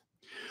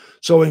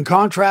 So in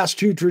contrast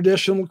to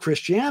traditional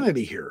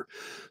Christianity here,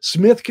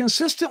 Smith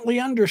consistently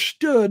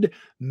understood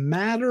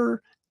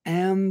matter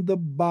and the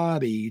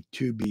body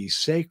to be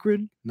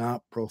sacred,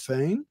 not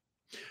profane.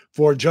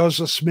 For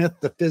Joseph Smith,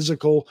 the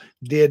physical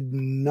did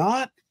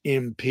not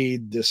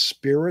impede the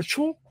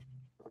spiritual,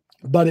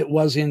 but it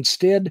was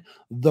instead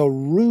the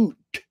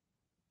route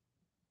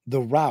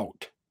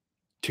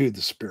to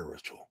the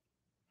spiritual.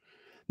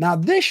 Now,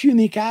 this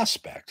unique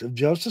aspect of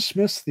Joseph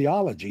Smith's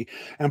theology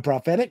and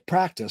prophetic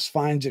practice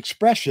finds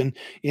expression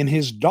in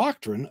his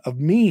doctrine of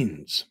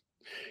means.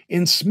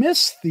 In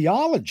Smith's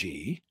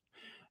theology,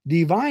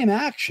 divine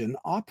action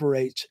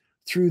operates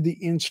through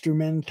the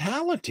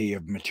instrumentality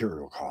of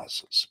material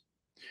causes,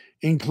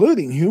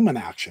 including human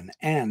action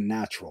and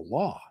natural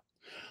law.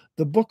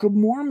 The Book of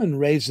Mormon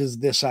raises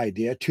this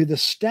idea to the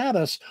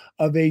status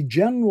of a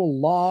general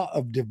law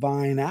of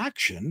divine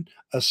action,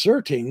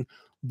 asserting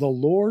the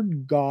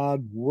Lord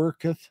God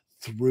worketh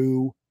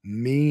through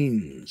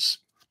means.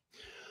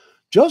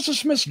 Joseph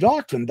Smith's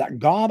doctrine that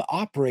God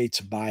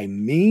operates by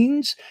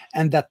means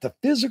and that the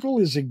physical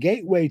is a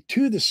gateway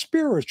to the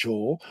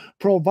spiritual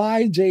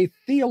provides a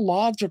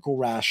theological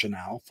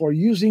rationale for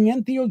using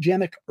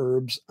entheogenic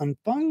herbs and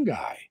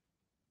fungi.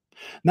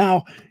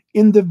 Now,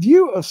 in the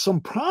view of some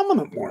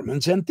prominent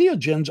Mormons,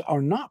 entheogens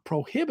are not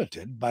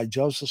prohibited by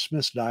Joseph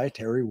Smith's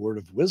dietary word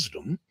of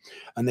wisdom,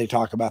 and they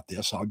talk about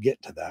this. I'll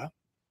get to that.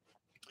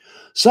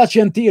 Such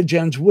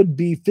entheogens would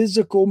be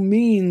physical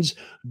means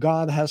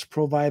God has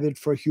provided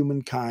for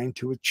humankind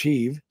to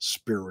achieve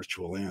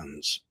spiritual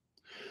ends.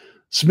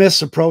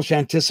 Smith's approach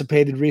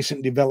anticipated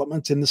recent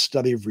developments in the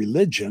study of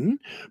religion,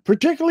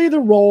 particularly the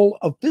role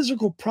of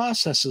physical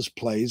processes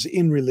plays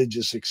in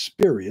religious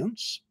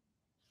experience.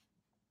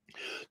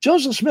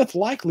 Joseph Smith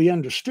likely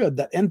understood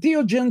that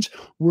entheogens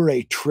were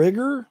a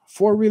trigger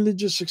for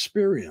religious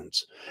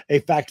experience, a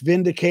fact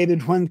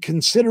vindicated when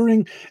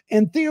considering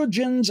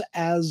entheogens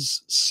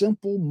as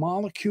simple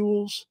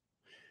molecules.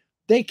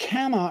 They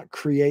cannot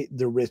create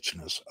the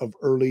richness of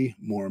early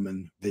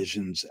Mormon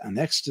visions and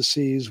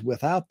ecstasies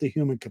without the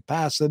human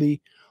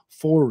capacity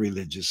for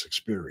religious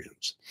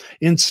experience.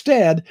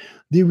 Instead,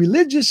 the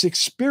religious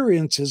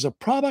experience is a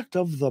product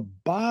of the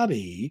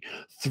body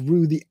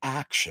through the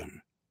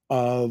action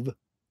of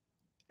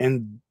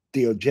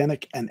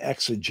entheogenic and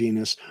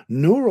exogenous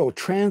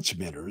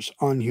neurotransmitters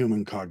on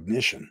human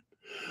cognition.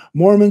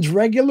 Mormons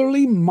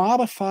regularly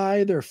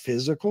modify their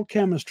physical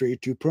chemistry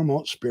to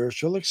promote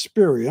spiritual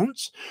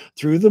experience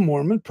through the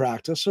Mormon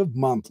practice of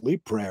monthly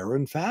prayer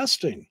and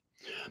fasting.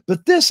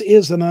 But this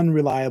is an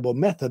unreliable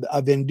method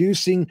of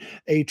inducing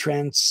a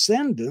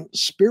transcendent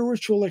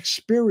spiritual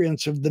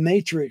experience of the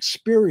nature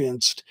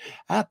experienced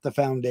at the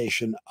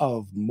foundation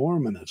of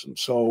Mormonism.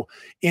 So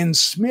in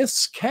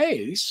Smith's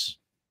case,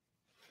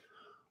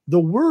 the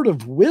word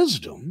of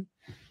wisdom,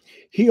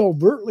 he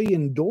overtly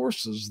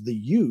endorses the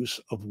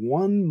use of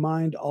one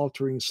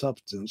mind-altering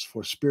substance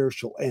for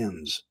spiritual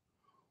ends,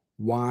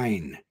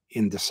 wine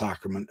in the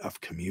sacrament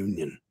of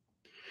communion.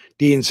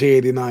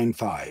 D&C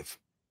 89.5.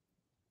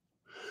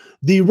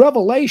 The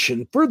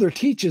revelation further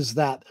teaches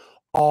that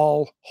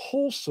all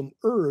wholesome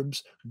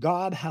herbs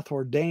God hath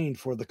ordained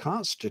for the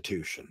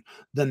constitution,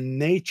 the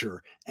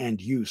nature and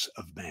use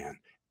of man,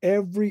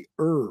 every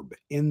herb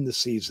in the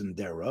season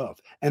thereof,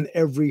 and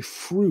every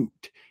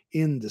fruit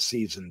in the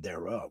season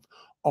thereof,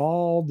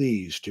 all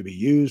these to be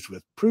used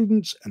with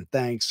prudence and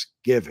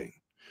thanksgiving.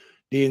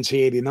 D&C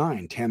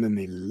 89, 10 and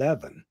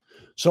 11.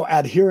 So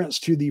adherence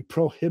to the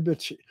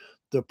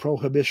the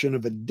prohibition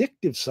of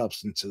addictive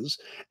substances,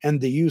 and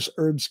the use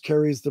herbs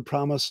carries the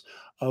promise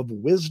of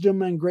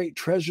wisdom and great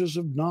treasures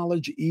of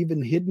knowledge,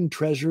 even hidden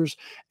treasures,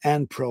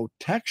 and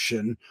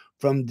protection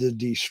from the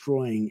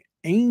destroying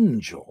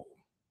angel.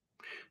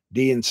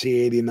 D&C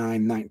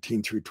 89,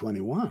 19 through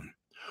 21.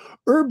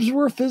 Herbs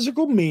were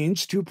physical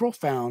means to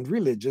profound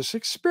religious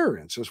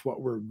experience, is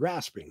what we're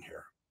grasping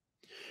here.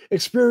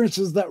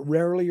 Experiences that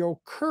rarely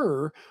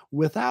occur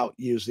without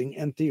using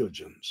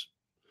entheogens.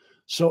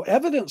 So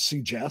evidence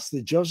suggests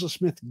that Joseph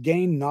Smith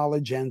gained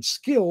knowledge and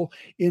skill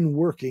in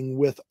working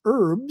with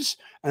herbs,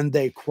 and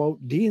they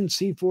quote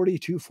D&C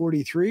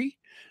 42:43,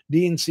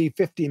 D&C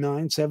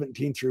 59,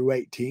 17 through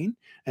 18,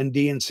 and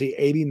D&C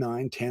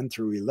 89, 10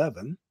 through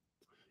 11,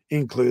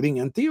 including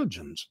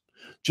entheogens.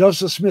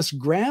 Joseph Smith's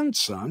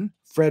grandson,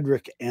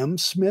 Frederick M.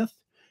 Smith,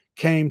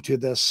 came to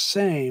the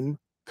same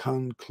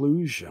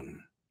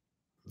conclusion.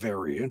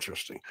 Very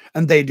interesting.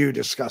 And they do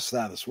discuss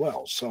that as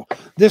well. So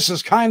this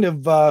is kind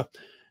of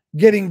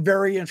getting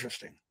very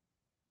interesting.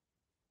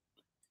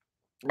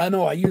 I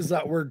know I use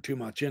that word too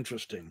much,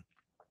 interesting,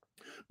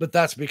 but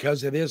that's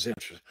because it is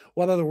interesting.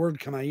 What other word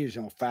can I use?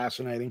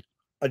 Fascinating,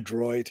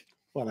 adroit,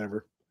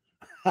 whatever.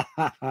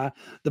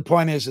 The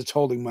point is, it's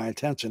holding my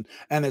attention,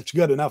 and it's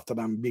good enough that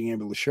I'm being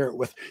able to share it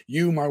with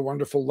you, my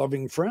wonderful,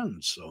 loving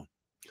friends. So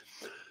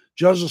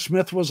Joseph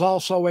Smith was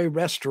also a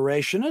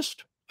restorationist,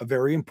 a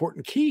very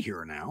important key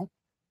here now.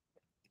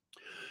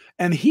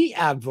 And he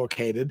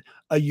advocated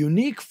a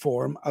unique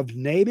form of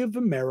Native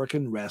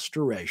American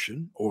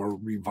restoration or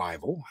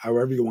revival,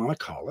 however you want to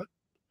call it.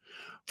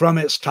 From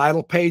its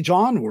title page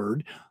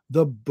onward,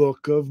 the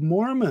Book of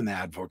Mormon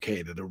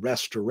advocated a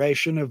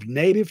restoration of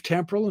native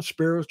temporal and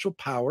spiritual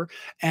power,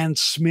 and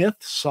Smith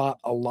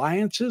sought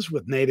alliances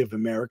with Native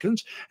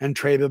Americans and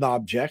traded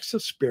objects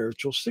of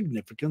spiritual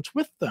significance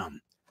with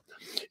them.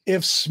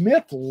 If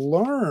Smith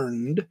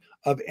learned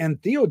of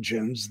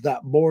entheogens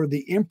that bore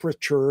the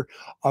imprimatur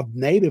of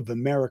Native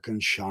American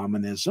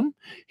shamanism,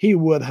 he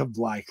would have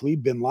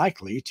been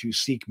likely to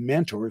seek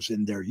mentors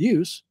in their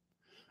use,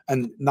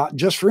 and not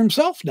just for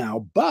himself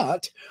now,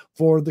 but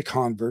for the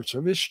converts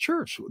of his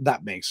church.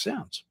 That makes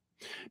sense.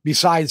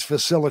 Besides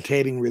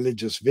facilitating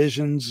religious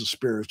visions,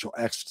 spiritual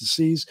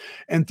ecstasies,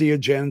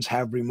 entheogens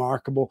have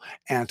remarkable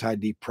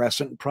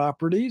antidepressant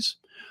properties,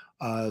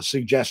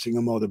 suggesting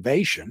a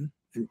motivation.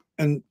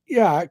 And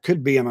yeah, it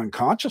could be an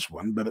unconscious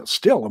one, but it's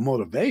still a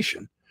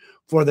motivation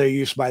for their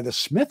use by the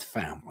Smith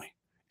family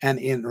and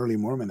in early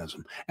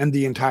Mormonism. And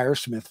the entire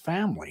Smith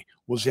family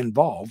was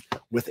involved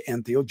with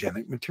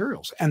entheogenic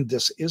materials. And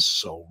this is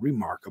so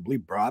remarkably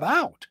brought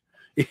out.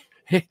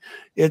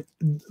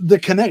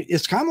 It's kind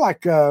of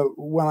like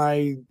when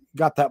I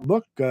got that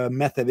book,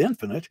 Method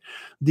Infinite,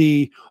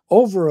 the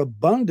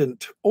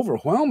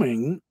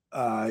overwhelming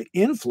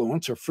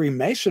influence of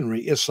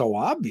Freemasonry is so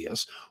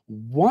obvious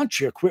once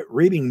you quit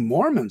reading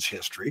Mormon's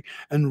history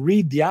and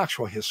read the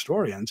actual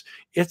historians.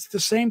 It's the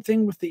same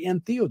thing with the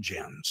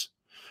entheogens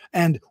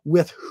and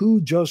with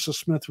who Joseph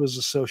Smith was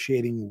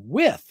associating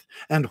with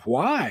and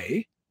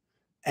why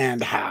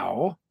and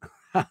how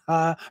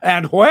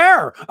and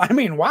where. I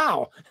mean,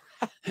 wow,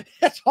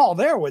 it's all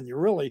there when you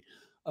really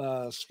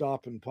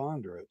stop and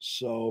ponder it.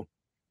 So,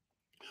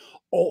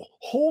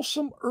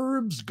 wholesome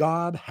herbs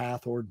God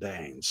hath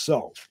ordained.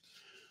 So,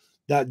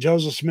 that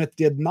Joseph Smith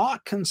did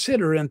not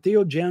consider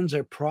entheogens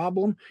a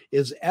problem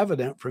is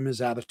evident from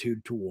his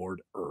attitude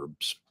toward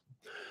herbs.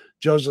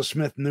 Joseph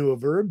Smith knew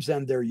of herbs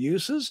and their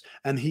uses,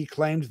 and he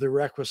claimed the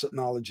requisite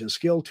knowledge and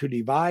skill to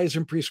devise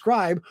and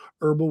prescribe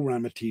herbal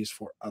remedies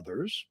for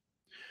others.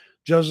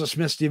 Joseph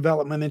Smith's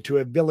development into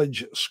a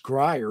village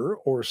scryer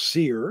or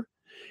seer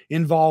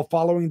involved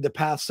following the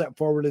path set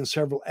forward in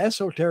several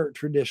esoteric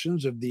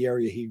traditions of the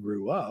area he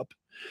grew up,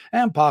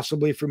 and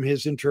possibly from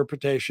his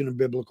interpretation of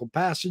biblical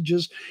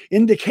passages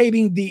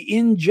indicating the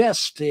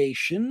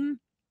ingestion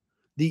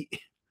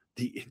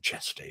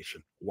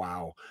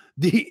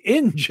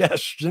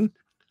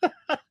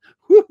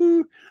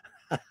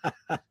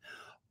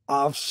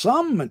of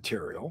some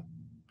material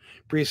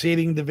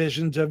preceding the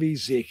visions of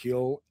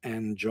Ezekiel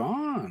and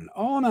John.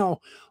 Oh,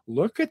 now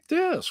look at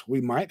this.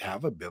 We might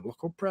have a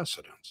biblical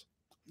precedence.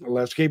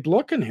 Let's keep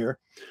looking here.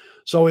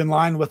 So, in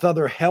line with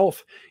other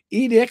health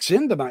edicts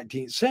in the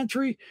 19th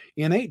century,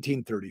 in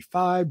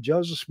 1835,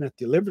 Joseph Smith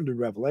delivered a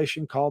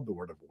revelation called the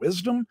Word of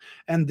Wisdom,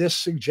 and this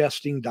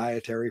suggesting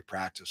dietary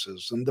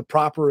practices and the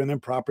proper and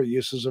improper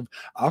uses of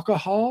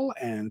alcohol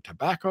and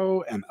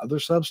tobacco and other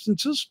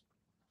substances.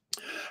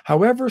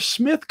 However,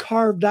 Smith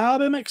carved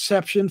out an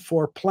exception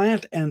for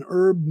plant and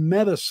herb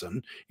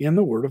medicine in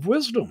the Word of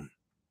Wisdom.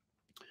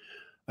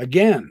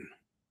 Again,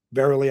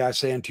 verily I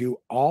say unto you,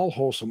 all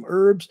wholesome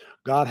herbs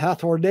God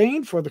hath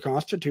ordained for the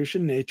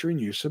constitution, nature, and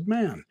use of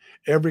man.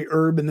 Every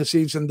herb in the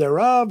season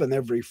thereof, and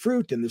every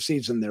fruit in the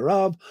season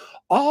thereof,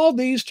 all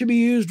these to be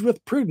used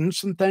with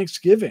prudence and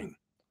thanksgiving.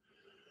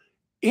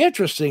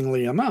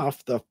 Interestingly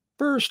enough, the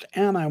first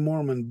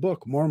anti-Mormon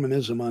book,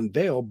 Mormonism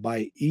Unveiled,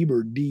 by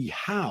Eber D.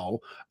 Howe,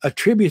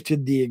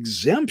 attributed the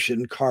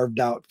exemption carved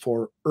out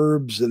for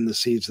herbs in the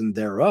season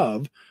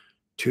thereof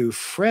to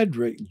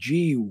Frederick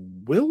G.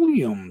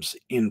 Williams'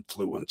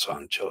 influence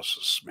on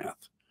Joseph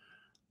Smith.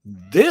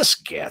 This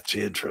gets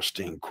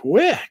interesting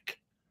quick.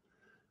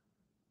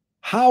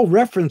 Howe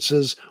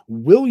references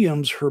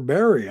Williams'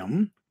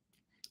 herbarium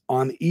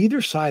on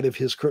either side of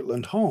his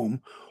Kirtland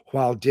home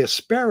while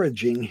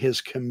disparaging his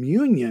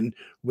communion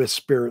with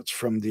spirits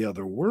from the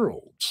other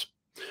worlds.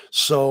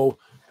 So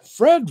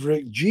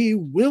Frederick G.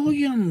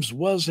 Williams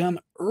was an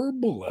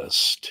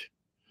herbalist,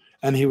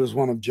 and he was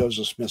one of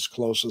Joseph Smith's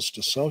closest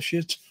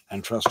associates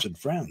and trusted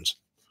friends.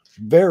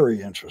 Very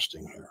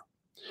interesting here.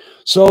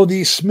 So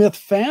the Smith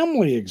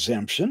family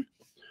exemption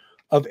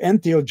of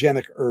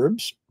entheogenic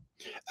herbs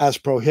as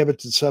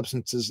prohibited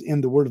substances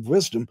in the Word of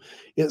Wisdom,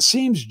 it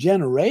seems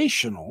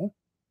generational,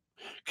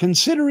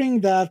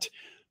 considering that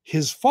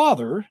his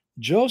father,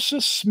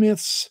 Joseph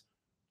Smith's,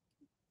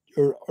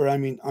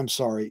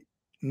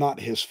 not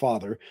his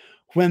father,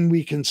 when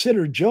we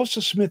consider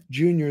Joseph Smith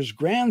Jr.'s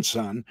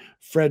grandson,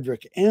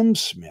 Frederick M.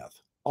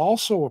 Smith,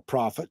 also a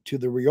prophet to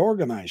the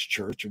reorganized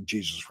Church of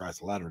Jesus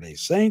Christ of Latter-day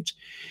Saints,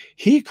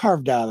 he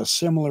carved out a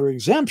similar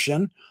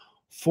exemption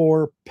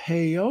for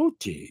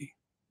peyote.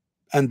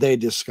 And they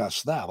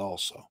discuss that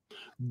also.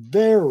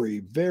 Very,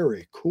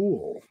 very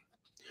cool.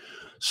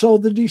 So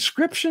the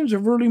descriptions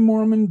of early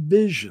Mormon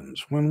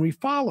visions, when we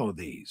follow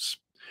these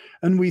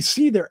and we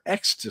see their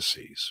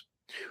ecstasies,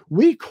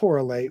 we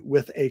correlate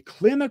with a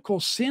clinical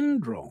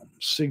syndrome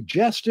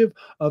suggestive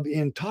of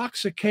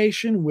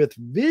intoxication with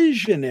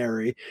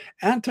visionary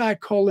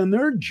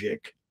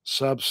anticholinergic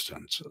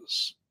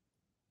substances.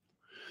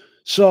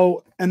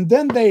 So, and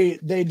then they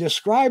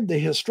describe the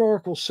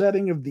historical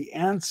setting of the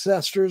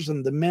ancestors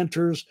and the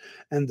mentors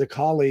and the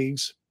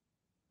colleagues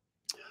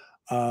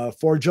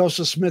for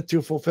Joseph Smith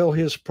to fulfill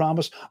his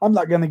promise. I'm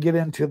not going to get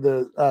into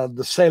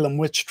the Salem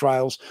witch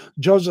trials.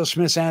 Joseph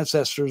Smith's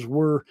ancestors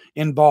were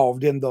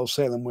involved in those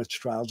Salem witch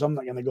trials. I'm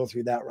not going to go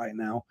through that right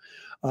now.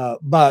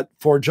 But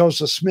for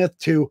Joseph Smith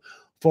to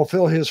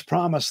fulfill his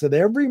promise that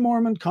every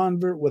Mormon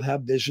convert would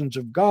have visions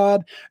of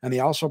God, and he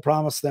also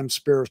promised them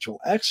spiritual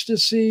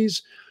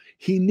ecstasies,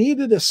 he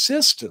needed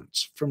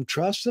assistance from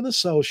trusted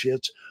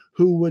associates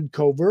who would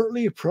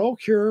covertly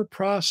procure,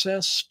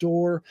 process,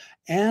 store,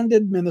 and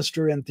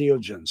administer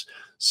entheogens.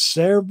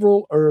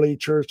 Several early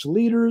church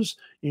leaders,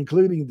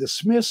 including the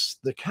Smiths,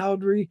 the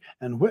Cowdery,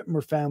 and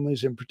Whitmer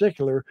families in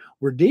particular,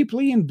 were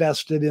deeply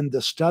invested in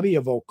the study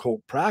of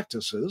occult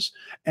practices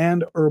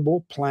and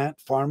herbal, plant,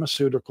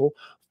 pharmaceutical,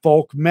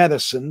 folk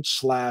medicine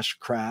 /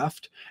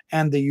 craft,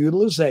 and the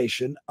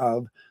utilization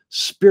of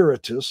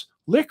spirituous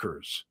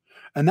liquors.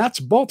 And that's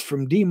both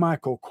from D.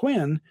 Michael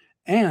Quinn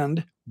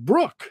and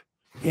Brooke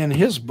in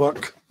his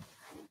book.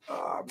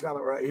 I've got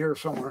it right here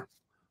somewhere.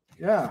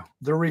 Yeah,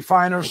 The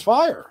Refiner's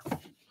Fire.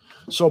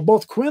 So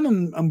both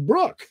Quinn and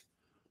Brooke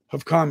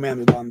have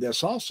commented on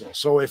this also.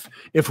 So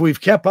if we've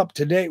kept up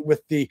to date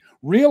with the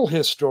real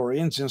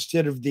historians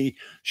instead of the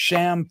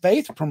sham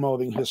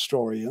faith-promoting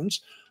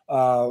historians,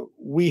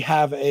 we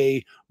have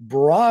a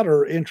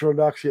broader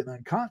introduction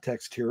and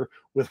context here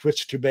with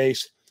which to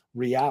base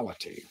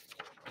reality.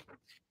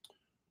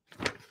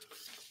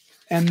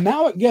 And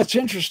now it gets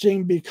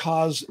interesting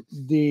because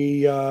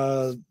the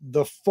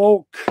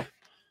folk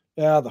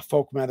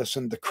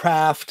medicine, the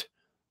craft,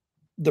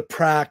 the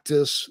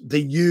practice, the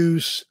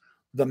use,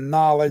 the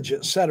knowledge,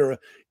 etc.,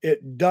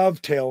 it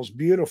dovetails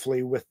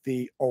beautifully with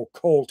the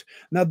occult.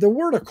 Now, the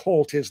word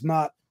occult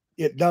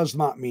does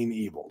not mean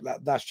evil.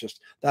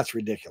 That's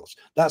ridiculous.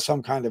 That's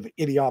some kind of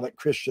idiotic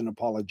Christian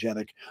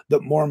apologetic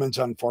that Mormons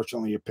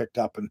unfortunately have picked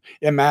up and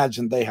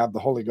imagine they have the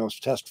Holy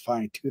Ghost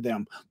testifying to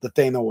them that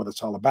they know what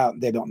it's all about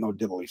and they don't know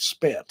diddly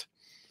spit.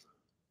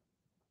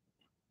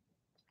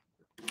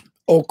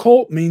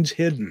 Occult means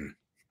hidden.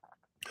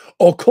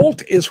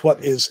 Occult is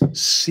what is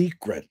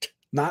secret,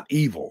 not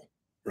evil,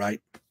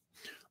 right?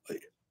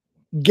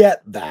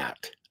 Get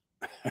that.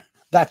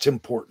 That's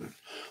important.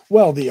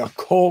 Well, the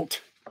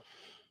occult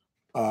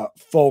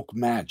folk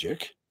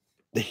magic,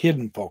 the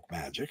hidden folk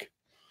magic,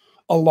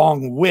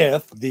 along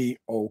with the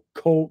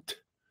occult,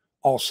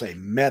 I'll say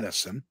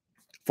medicine,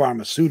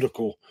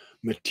 pharmaceutical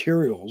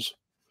materials,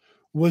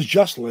 was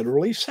just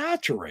literally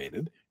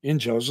saturated in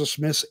Joseph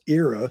Smith's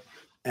era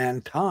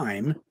and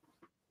time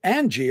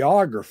and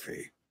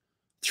geography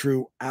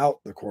throughout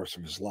the course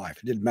of his life.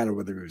 It didn't matter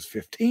whether he was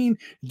 15,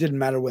 it didn't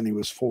matter when he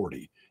was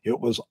 40. It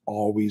was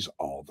always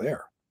all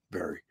there.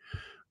 Very,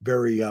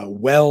 very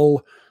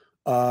well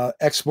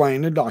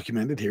explained and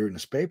documented here in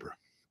this paper.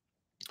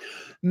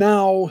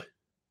 Now,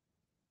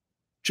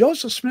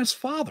 Joseph Smith's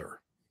father.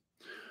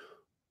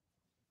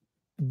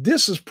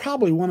 This is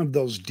probably one of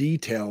those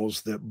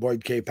details that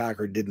Boyd K.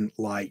 Packer didn't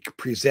like,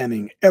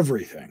 presenting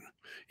everything.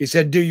 He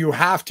said, do you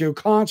have to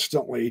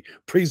constantly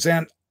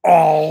present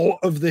all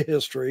of the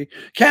history?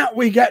 Can't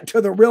we get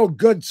to the real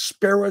good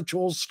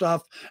spiritual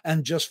stuff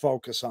and just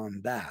focus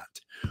on that?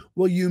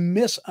 Well, you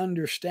miss and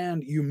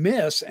you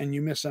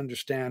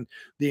misunderstand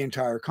the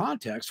entire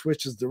context,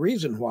 which is the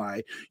reason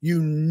why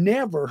you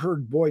never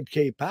heard Boyd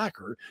K.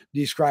 Packer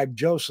describe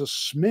Joseph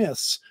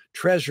Smith's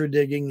treasure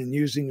digging and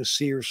using a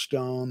seer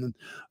stone,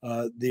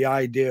 the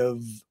idea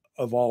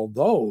of all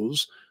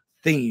those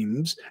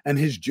themes and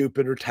his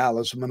Jupiter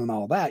talisman and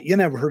all that. You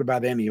never heard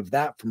about any of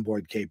that from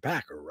Boyd K.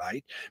 Packer,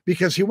 right?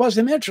 Because he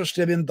wasn't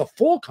interested in the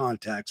full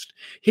context.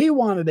 He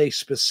wanted a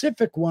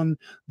specific one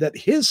that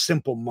his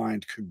simple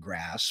mind could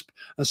grasp.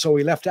 And so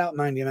he left out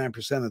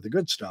 99% of the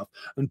good stuff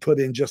and put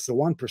in just the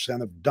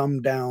 1% of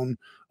dumbed down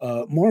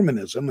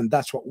Mormonism. And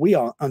that's what we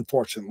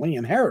unfortunately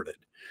inherited.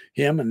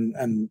 Him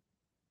and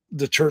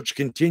the church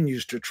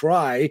continues to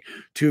try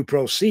to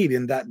proceed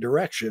in that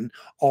direction,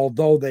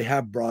 although they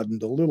have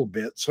broadened a little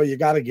bit. So you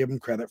got to give them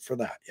credit for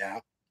that. Yeah.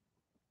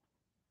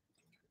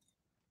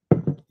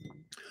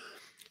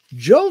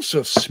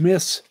 Joseph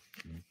Smith's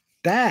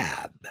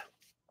dad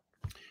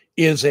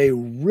is a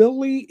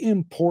really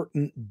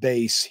important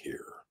base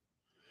here.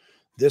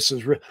 This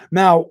is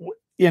now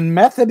in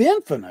Method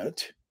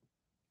Infinite,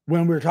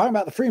 when we were talking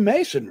about the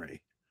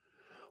Freemasonry,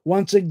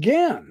 once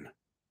again,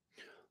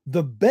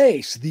 the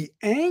base, the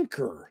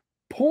anchor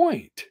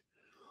point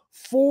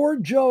for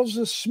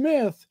Joseph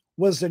Smith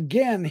was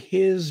again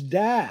his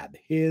dad,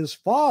 his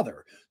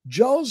father.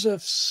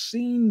 Joseph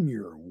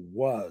Sr.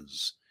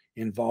 was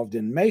involved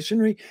in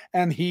Masonry,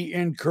 and he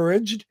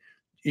encouraged,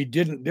 he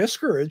didn't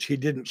discourage, he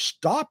didn't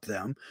stop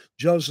them.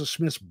 Joseph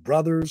Smith's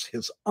brothers,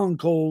 his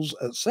uncles,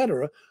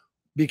 etc.,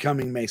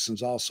 becoming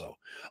Masons also.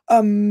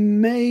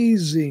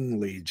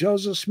 Amazingly,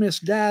 Joseph Smith's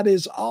dad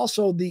is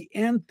also the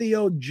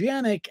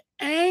entheogenic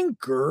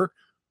anchor.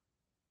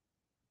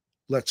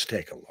 Let's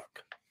take a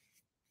look.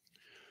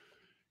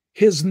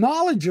 His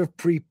knowledge of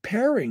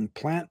preparing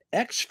plant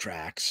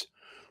extracts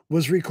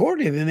was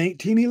recorded in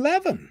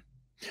 1811.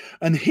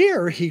 And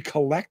here he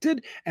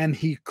collected and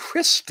he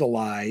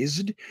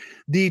crystallized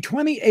the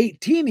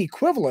 2018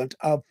 equivalent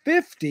of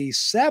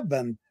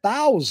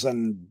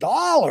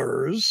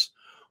 $57,000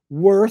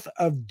 worth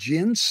of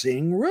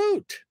ginseng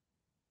root.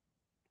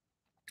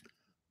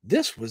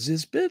 This was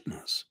his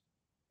business.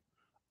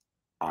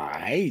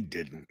 I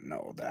didn't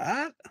know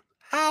that.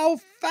 How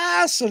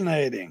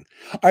fascinating.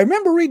 I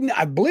remember reading,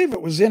 I believe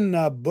it was in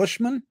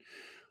Bushman,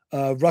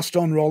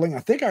 Ruststone Rolling. I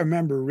think I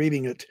remember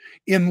reading it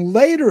in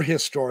later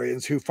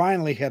historians who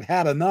finally had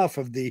had enough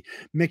of the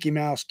Mickey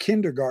Mouse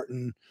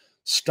kindergarten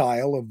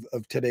style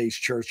of today's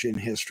church in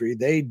history.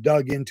 They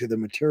dug into the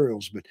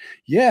materials, but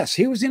yes,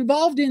 he was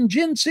involved in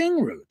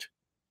ginseng root,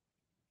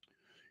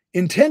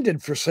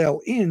 intended for sale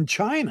in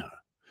China.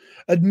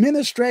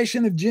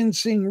 Administration of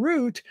ginseng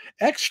root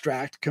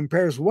extract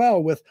compares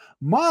well with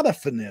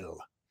modafinil,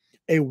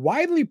 a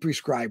widely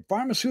prescribed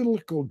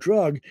pharmaceutical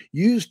drug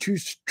used to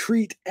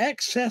treat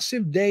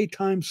excessive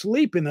daytime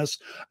sleepiness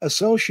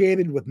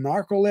associated with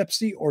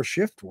narcolepsy or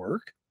shift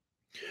work.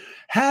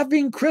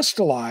 Having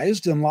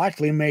crystallized and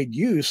likely made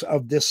use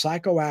of this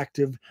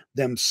psychoactive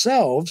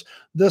themselves,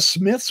 the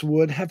Smiths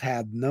would have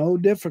had no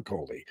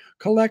difficulty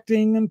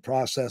collecting and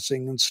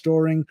processing and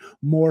storing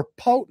more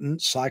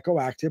potent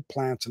psychoactive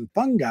plants and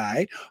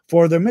fungi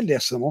for their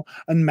medicinal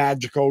and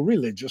magical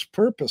religious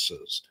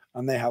purposes.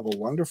 And they have a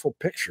wonderful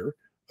picture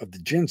of the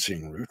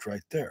ginseng root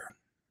right there.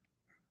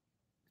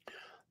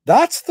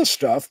 That's the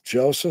stuff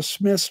Joseph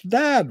Smith's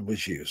dad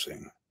was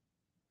using.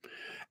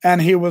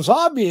 And he was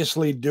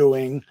obviously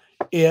doing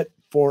it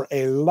for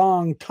a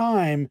long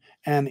time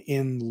and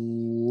in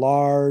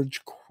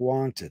large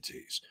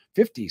quantities.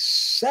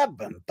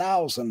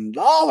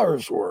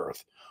 $57,000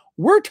 worth.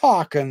 We're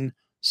talking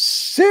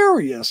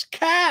serious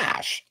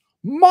cash,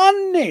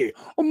 money,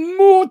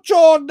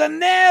 mucho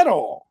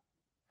dinero,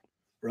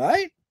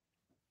 right?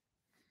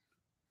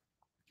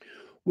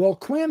 Well,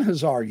 Quinn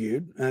has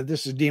argued,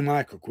 this is D.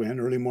 Michael Quinn,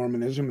 Early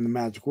Mormonism and the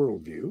Magic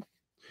Worldview.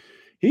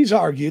 He's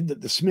argued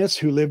that the Smiths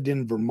who lived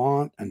in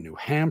Vermont and New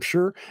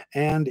Hampshire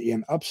and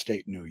in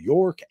upstate New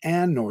York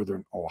and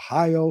northern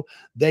Ohio,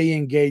 they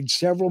engaged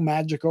several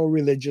magical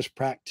religious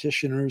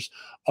practitioners,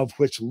 of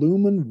which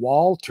Lumen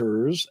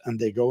Walters, and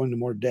they go into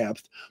more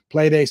depth,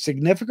 played a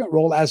significant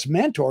role as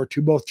mentor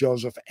to both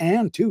Joseph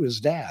and to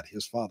his dad,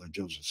 his father,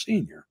 Joseph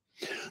Sr.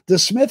 The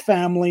Smith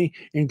family,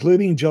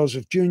 including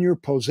Joseph Jr.,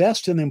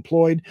 possessed and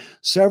employed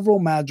several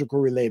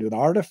magical-related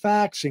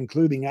artifacts,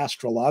 including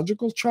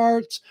astrological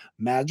charts,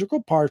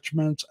 magical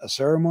parchments, a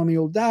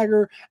ceremonial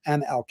dagger,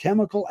 an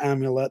alchemical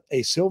amulet,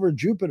 a silver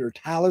Jupiter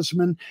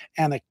talisman,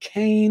 and a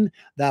cane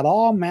that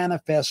all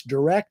manifest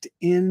direct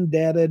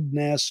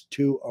indebtedness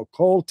to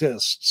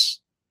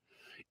occultists,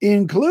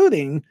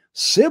 including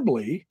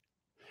Sibley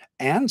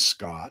and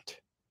Scott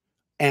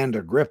and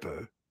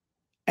Agrippa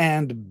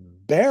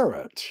and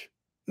Barrett.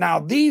 Now,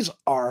 these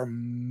are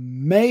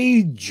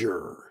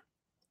major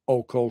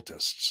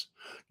occultists.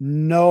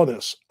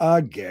 Notice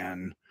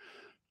again,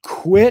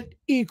 quit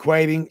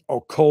equating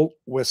occult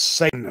with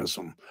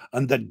Satanism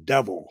and the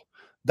devil.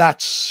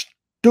 That's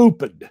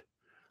stupid.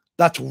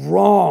 That's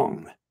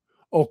wrong.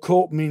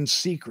 Occult means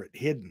secret,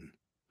 hidden.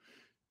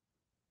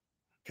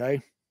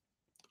 Okay.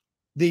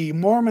 The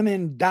Mormon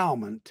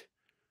endowment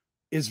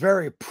is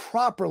very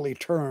properly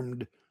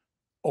termed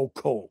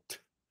occult.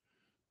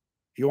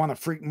 You want to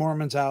freak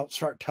Mormons out?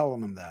 Start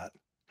telling them that.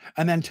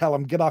 And then tell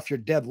them, get off your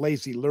dead,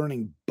 lazy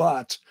learning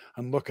butts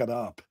and look it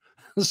up.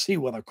 See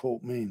what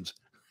occult means.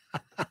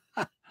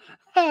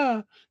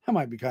 That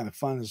might be kind of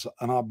fun as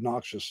an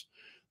obnoxious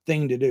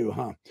thing to do,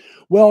 huh?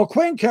 Well,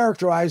 Quinn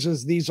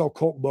characterizes these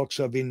occult books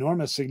of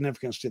enormous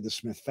significance to the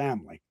Smith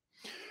family,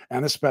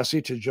 and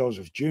especially to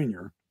Joseph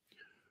Jr.,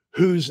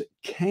 whose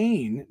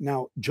cane,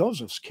 now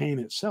Joseph's cane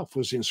itself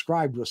was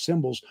inscribed with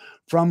symbols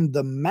from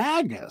the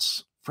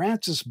Magus,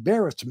 Francis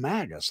Barrett's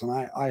Magus, and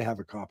I have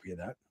a copy of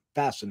that.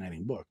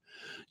 Fascinating book.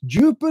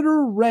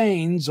 Jupiter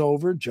reigns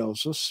over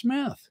Joseph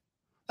Smith.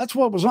 That's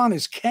what was on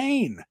his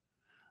cane,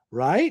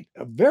 right?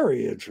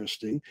 Very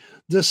interesting.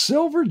 The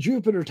silver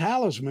Jupiter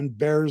talisman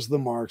bears the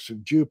marks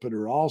of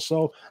Jupiter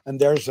also, and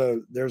there's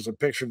a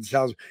picture of the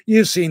talisman.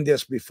 You've seen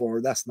this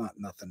before. That's not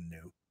nothing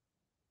new.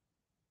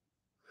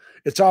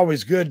 It's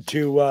always good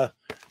to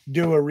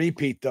do a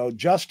repeat, though,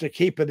 just to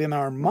keep it in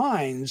our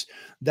minds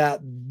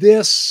that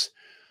this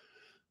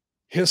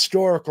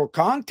historical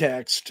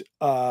context,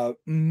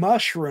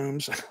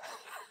 mushrooms,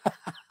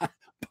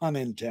 pun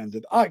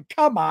intended.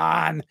 Come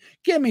on,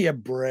 give me a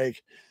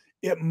break.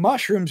 It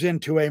mushrooms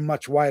into a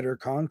much wider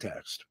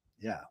context,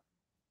 yeah,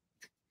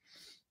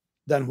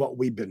 than what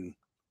we've been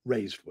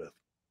raised with.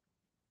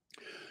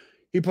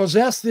 He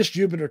possessed this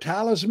Jupiter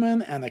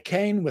talisman and a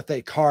cane with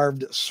a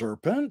carved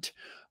serpent,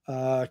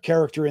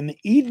 character in the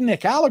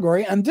Edenic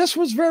allegory, and this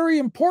was very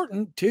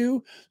important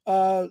to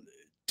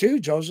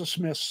Joseph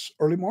Smith's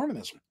early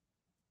Mormonism.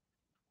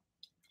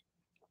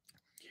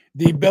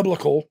 The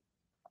biblical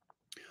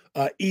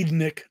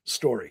Edenic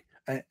story,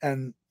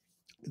 and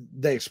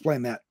they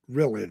explain that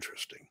real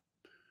interesting,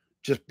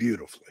 just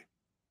beautifully,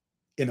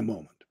 in a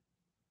moment.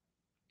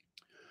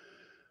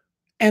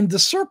 And the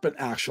serpent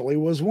actually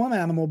was one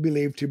animal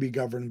believed to be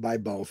governed by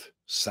both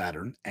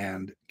Saturn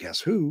and,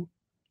 guess who?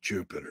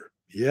 Jupiter.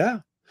 Yeah.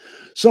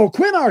 So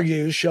Quinn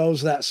argues,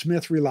 shows that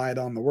Smith relied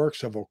on the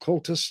works of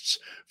occultists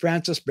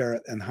Francis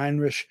Barrett and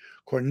Heinrich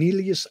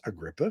Cornelius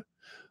Agrippa.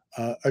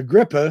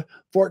 Agrippa,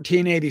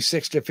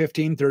 1486 to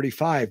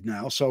 1535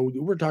 now, so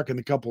we're talking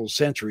a couple of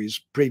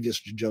centuries previous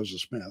to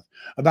Joseph Smith,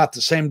 about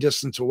the same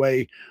distance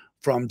away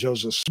from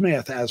Joseph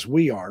Smith as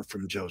we are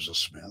from Joseph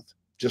Smith,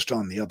 just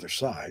on the other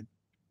side.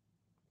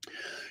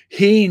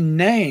 He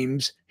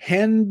names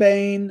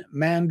henbane,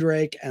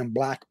 mandrake, and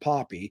black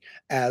poppy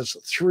as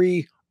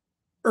 3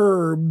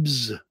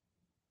 herbs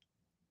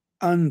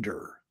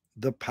under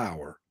the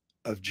power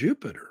of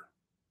Jupiter.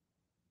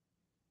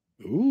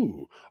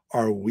 Ooh,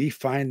 are we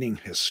finding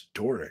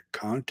historic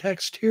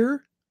context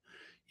here?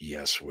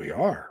 Yes, we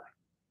are.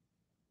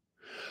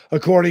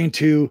 According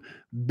to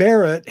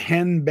Barrett,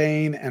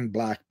 henbane and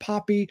black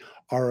poppy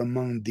are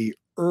among the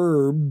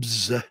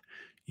herbs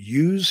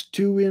used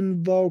to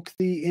invoke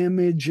the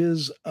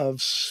images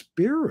of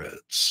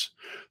spirits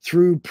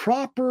through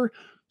proper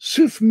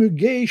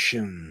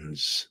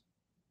suffumgations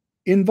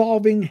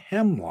involving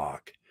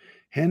hemlock,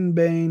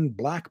 henbane,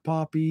 black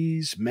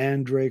poppies,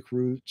 mandrake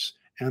roots,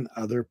 and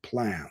other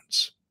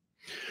plants.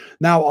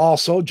 Now,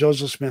 also,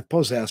 Joseph Smith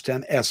possessed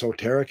an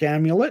esoteric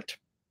amulet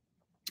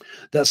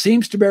that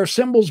seems to bear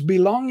symbols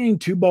belonging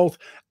to both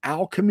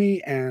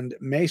alchemy and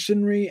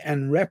masonry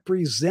and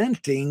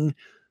representing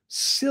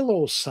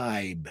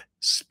psilocybe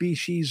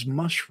species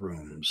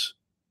mushrooms.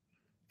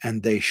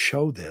 And they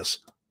show this.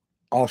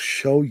 I'll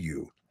show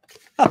you.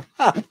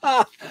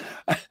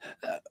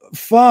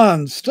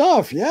 Fun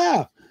stuff,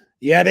 yeah.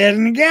 You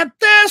didn't get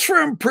this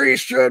from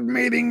priesthood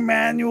meeting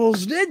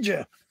manuals, did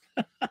you?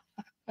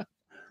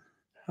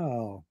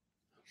 Oh.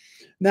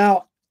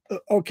 Now,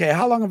 okay,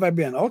 how long have I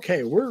been?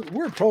 Okay,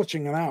 we're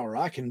approaching an hour.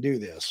 I can do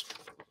this.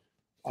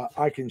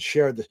 I can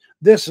share this.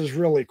 This is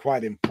really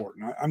quite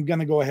important. I'm going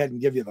to go ahead and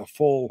give you the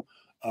full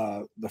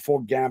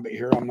gambit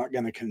here. I'm not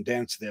going to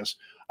condense this.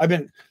 I've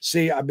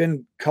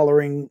been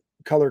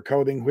color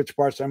coding which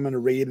parts I'm going to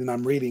read, and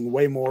I'm reading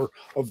way more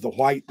of the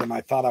white than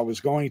I thought I was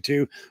going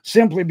to,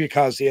 simply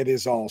because it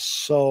is all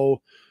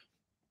so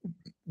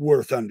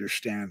worth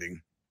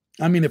understanding.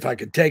 I mean, if I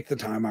could take the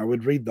time, I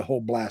would read the whole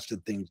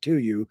blasted thing to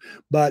you,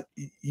 but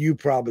you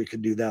probably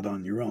could do that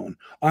on your own.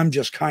 I'm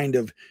just kind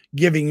of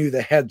giving you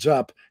the heads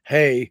up.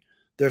 Hey,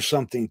 there's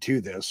something to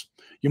this.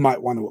 You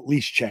might want to at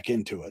least check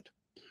into it.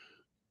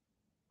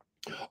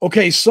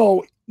 Okay,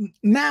 so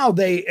now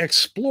they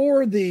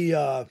explore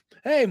the,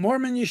 hey,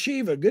 Mormon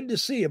Yeshiva, good to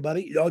see you,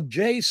 buddy. Oh,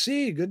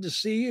 JC, good to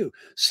see you.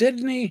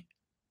 Sydney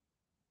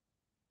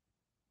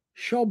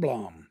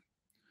Schoblom,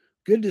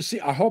 good to see.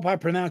 I hope I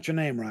pronounce your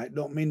name right.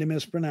 Don't mean to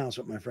mispronounce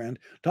it, my friend.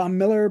 Tom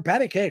Miller,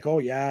 Patty Cake. Oh,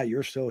 yeah,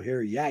 you're still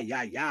here.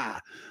 Yeah.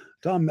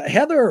 Tom,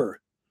 Heather,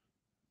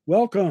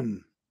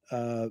 welcome.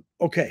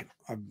 Okay,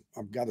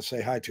 I've got to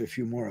say hi to a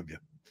few more of you.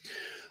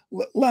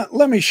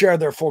 Let me share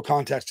their full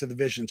context of the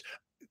visions.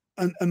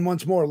 And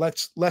once more,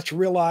 let's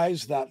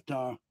realize that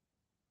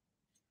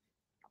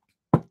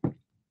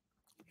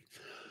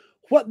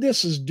what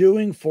this is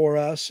doing for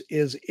us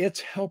is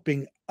it's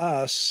helping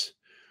us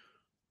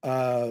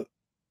uh,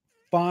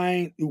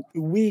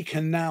 we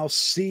can now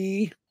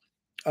see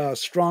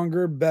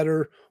stronger,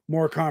 better,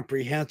 more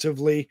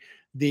comprehensively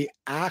the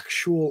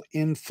actual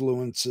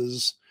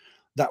influences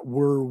that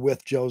were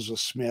with Joseph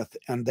Smith,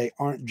 and they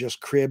aren't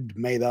just cribbed,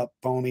 made up,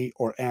 phony,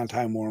 or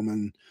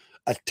anti-Mormon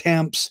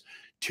attempts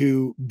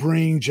to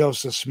bring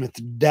Joseph Smith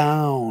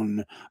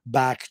down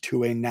back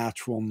to a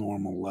natural,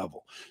 normal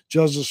level.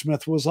 Joseph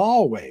Smith was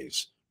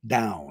always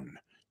down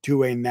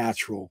to a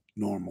natural,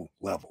 normal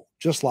level,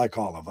 just like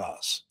all of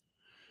us.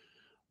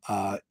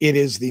 It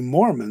is the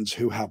Mormons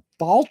who have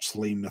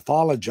falsely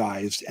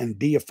mythologized and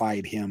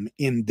deified him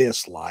in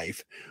this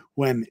life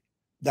when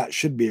that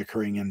should be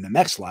occurring in the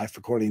next life,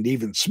 according to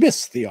even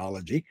Smith's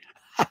theology.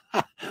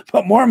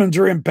 But Mormons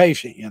are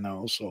impatient,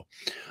 so.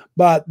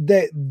 But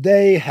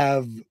they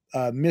have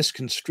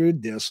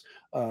misconstrued this.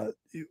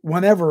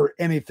 Whenever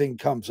anything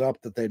comes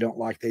up that they don't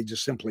like, they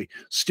just simply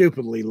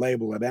stupidly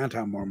label it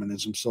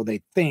anti-Mormonism. So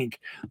they think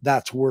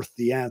that's worth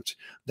the answer,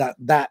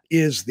 that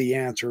is the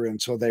answer,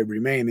 and so they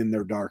remain in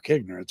their dark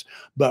ignorance.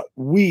 But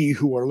we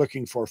who are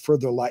looking for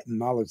further light and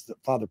knowledge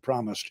that Father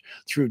promised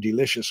through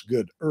delicious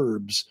good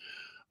herbs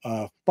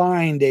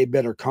find a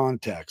better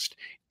context.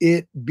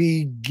 It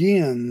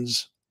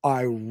begins,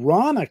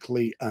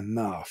 ironically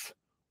enough,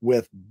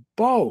 with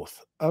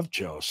both of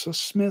Joseph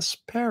Smith's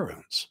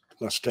parents.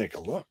 Let's take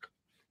a look.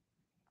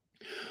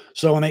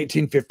 So in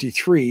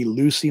 1853,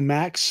 Lucy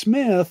Mack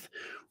Smith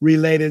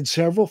related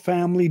several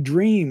family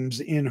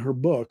dreams in her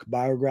book,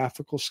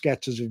 Biographical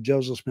Sketches of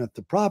Joseph Smith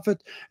the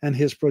Prophet and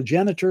His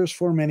Progenitors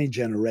for Many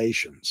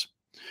Generations.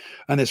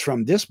 And it's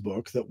from this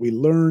book that we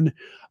learn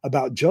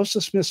about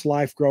Joseph Smith's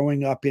life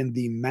growing up in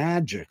the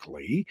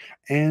magically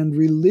and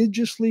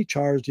religiously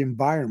charged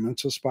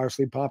environments of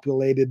sparsely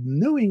populated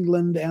New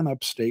England and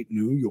upstate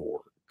New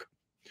York.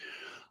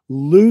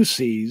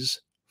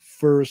 Lucy's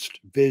first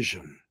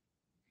vision.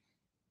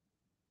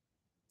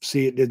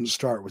 See, it didn't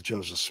start with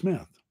Joseph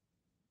Smith.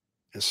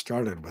 It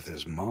started with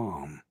his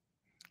mom.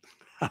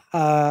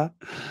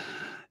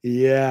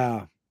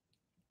 Yeah.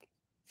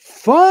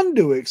 Fun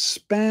to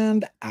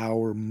expand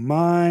our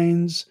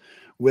minds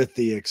with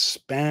the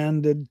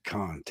expanded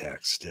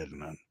context,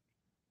 isn't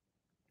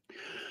it?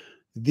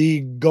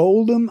 The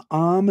golden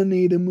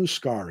Amanita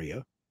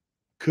muscaria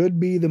could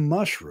be the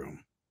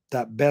mushroom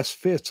that best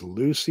fits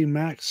Lucy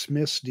Mack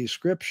Smith's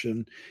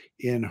description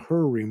in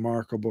her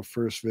remarkable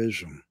first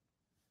vision.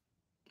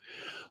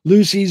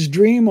 Lucy's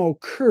dream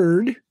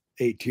occurred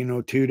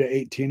 1802 to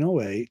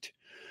 1808,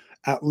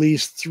 at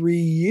least 3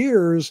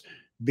 years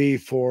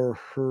before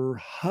her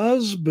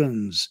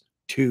husband's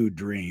two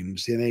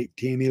dreams in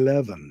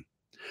 1811,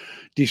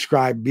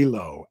 described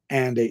below,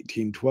 and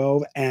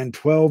 1812, and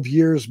 12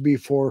 years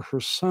before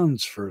her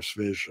son's first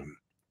vision.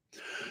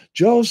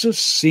 Joseph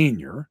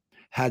Sr.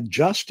 had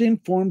just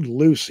informed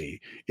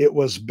Lucy it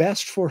was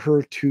best for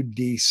her to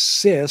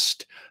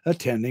desist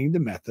attending the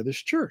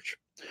Methodist Church.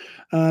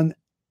 And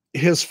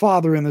his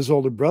father and his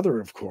older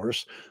brother, of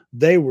course,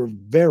 they were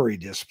very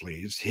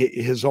displeased.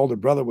 His older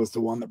brother was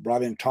the one that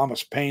brought in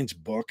Thomas Paine's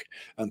book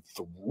and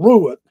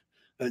threw it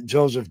at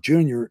Joseph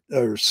Jr.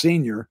 or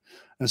Sr.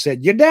 and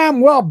said, "You damn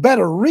well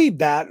better read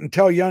that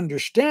until you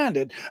understand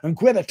it and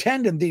quit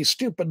attending these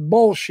stupid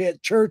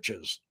bullshit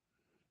churches."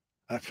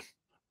 A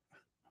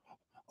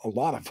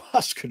lot of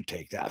us could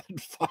take that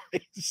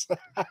advice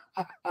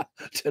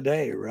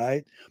today,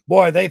 right?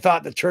 Boy, they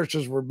thought the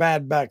churches were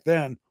bad back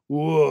then.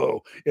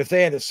 Whoa, if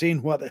they had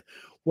seen what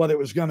it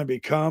was going to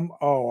become,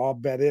 I'll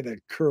bet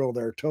it'd curl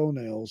their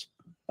toenails.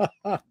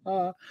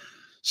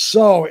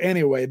 So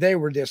anyway, they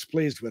were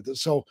displeased with it.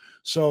 So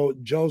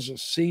Joseph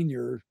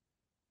Sr.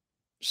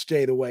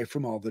 stayed away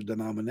from all the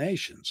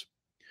denominations.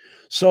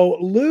 So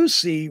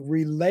Lucy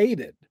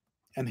related,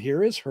 and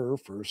here is her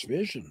first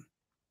vision.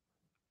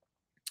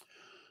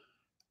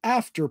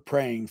 After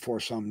praying for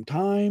some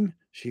time,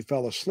 she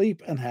fell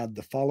asleep and had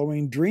the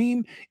following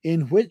dream,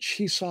 in which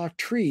she saw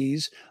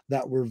trees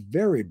that were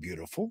very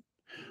beautiful.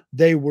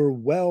 They were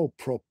well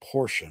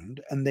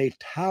proportioned, and they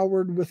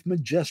towered with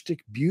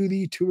majestic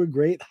beauty to a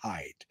great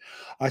height.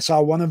 I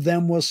saw one of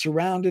them was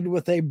surrounded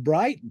with a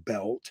bright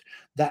belt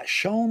that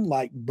shone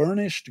like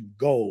burnished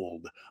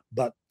gold,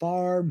 but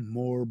far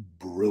more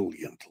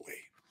brilliantly.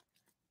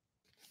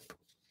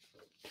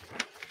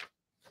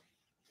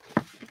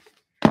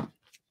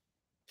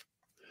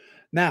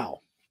 Now,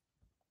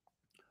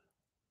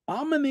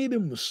 Amanita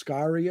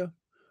muscaria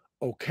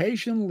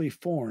occasionally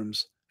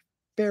forms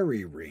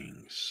fairy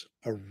rings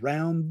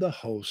around the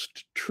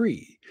host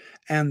tree,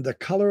 and the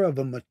color of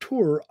a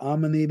mature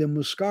Amanita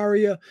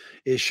muscaria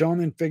is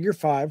shown in figure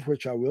 5,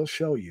 which I will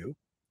show you.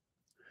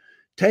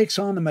 Takes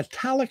on a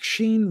metallic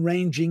sheen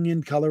ranging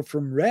in color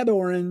from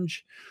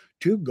red-orange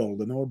to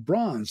golden or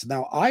bronze.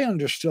 Now, I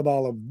understood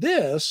all of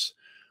this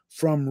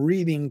from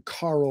reading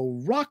Carl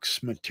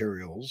Ruck's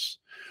materials,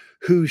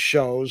 who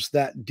shows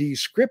that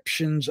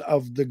descriptions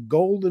of the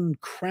golden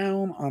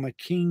crown on a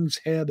king's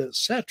head,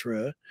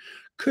 etc.,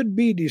 could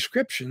be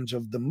descriptions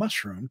of the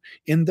mushroom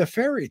in the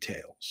fairy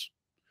tales.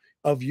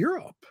 of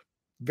Europe,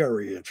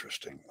 very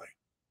interestingly.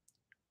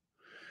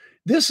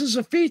 This is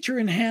a feature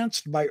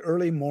enhanced by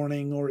early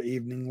morning or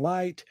evening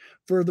light.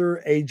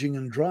 Further aging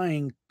and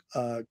drying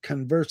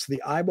converts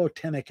the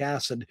ibotenic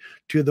acid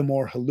to the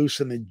more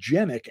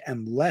hallucinogenic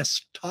and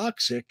less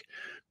toxic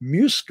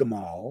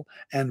muscimol,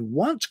 and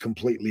once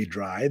completely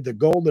dried, the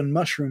golden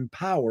mushroom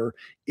power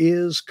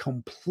is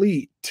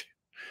complete.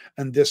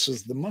 And this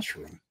is the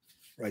mushroom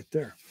right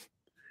there,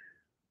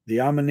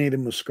 the Amanita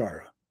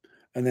muscara.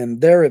 And then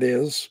there it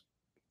is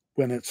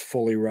when it's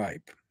fully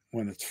ripe,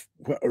 when it's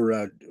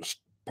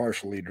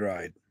partially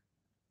dried.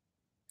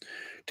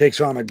 Takes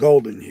on a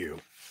golden hue.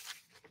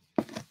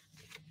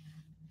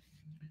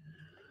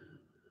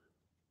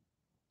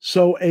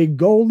 So a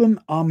golden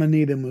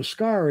Amanita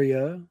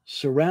muscaria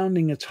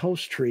surrounding its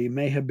host tree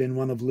may have been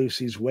one of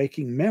Lucy's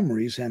waking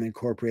memories and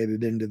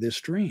incorporated into this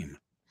dream,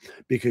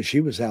 because she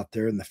was out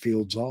there in the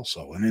fields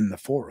also and in the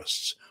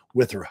forests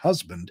with her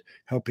husband,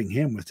 helping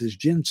him with his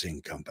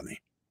ginseng company.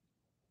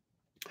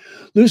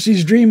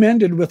 Lucy's dream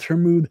ended with her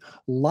mood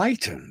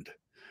lightened,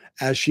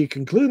 as she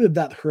concluded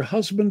that her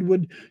husband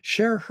would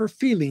share her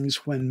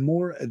feelings when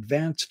more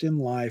advanced in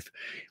life,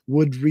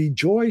 would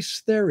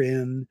rejoice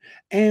therein,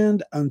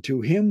 and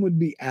unto him would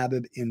be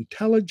added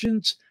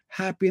intelligence,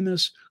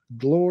 happiness,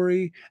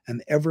 glory,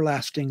 and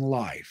everlasting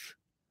life.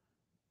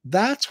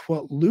 That's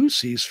what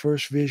Lucy's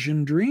first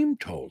vision dream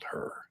told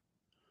her.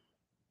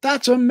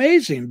 That's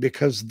amazing,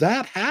 because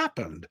that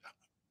happened,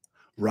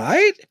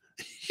 right?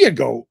 You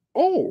go,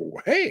 oh,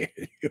 hey,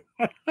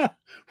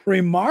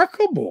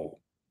 remarkable.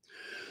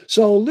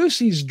 So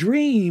Lucy's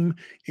dream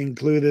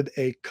included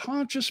a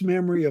conscious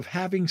memory of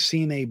having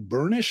seen a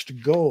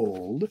burnished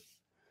gold.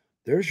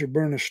 There's your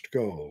burnished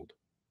gold.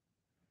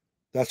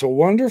 That's a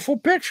wonderful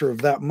picture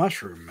of that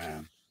mushroom,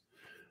 man.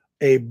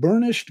 A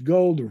burnished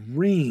gold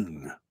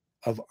ring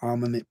of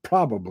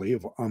probably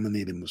of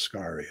Amanita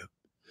muscaria.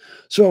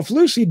 So if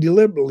Lucy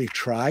deliberately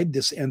tried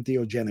this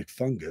entheogenic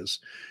fungus,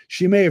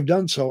 she may have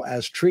done so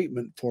as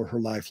treatment for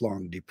her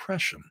lifelong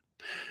depression.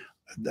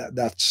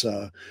 That's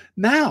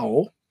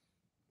now.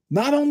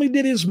 Not only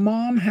did his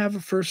mom have a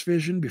first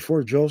vision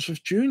before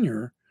Joseph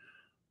Jr.,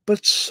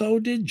 but so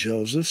did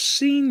Joseph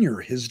Sr.,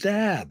 his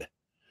dad.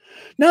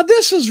 Now,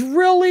 this is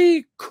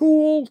really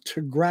cool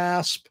to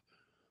grasp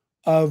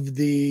of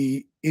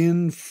the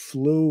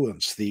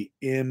influence, the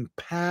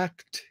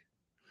impact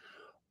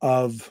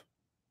of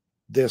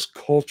this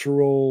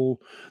cultural,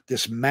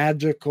 this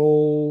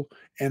magical,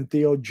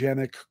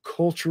 entheogenic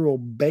cultural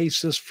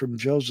basis from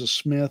Joseph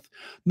Smith,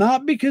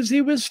 not because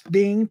he was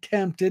being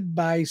tempted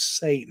by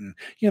Satan.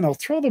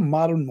 Throw the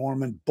modern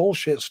Mormon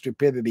bullshit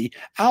stupidity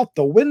out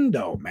the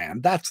window, man.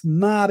 That's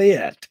not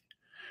it.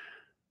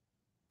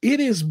 It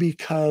is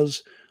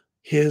because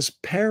his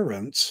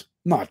parents,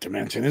 not to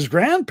mention his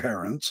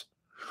grandparents,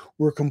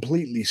 were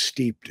completely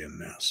steeped in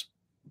this.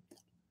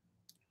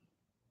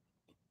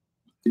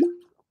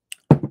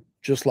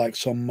 Just like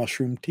some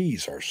mushroom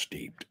teas are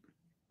steeped.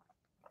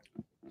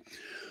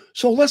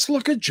 So let's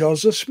look at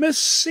Joseph Smith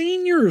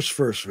Sr.'s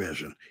first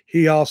vision.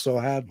 He also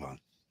had one.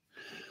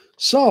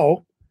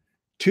 So,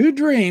 2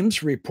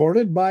 dreams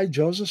reported by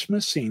Joseph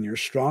Smith Sr.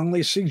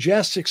 strongly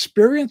suggest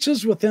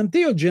experiences with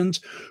entheogens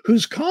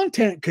whose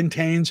content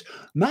contains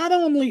not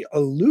only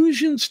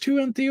allusions to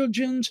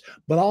entheogens,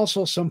 but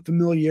also some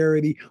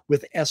familiarity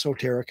with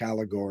esoteric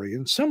allegory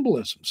and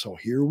symbolism. So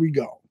here we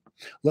go.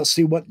 Let's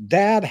see what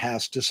Dad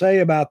has to say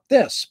about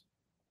this.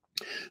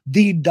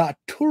 The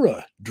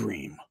Datura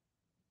dream.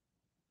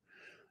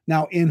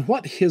 Now, in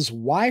what his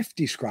wife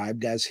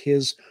described as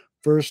his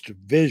first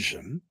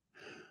vision,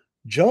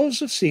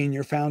 Joseph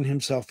Sr. found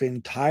himself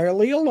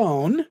entirely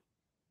alone.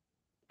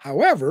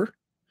 However,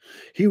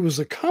 he was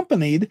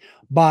accompanied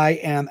by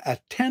an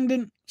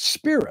attendant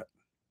spirit.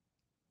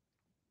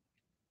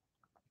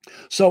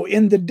 So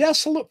in the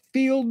desolate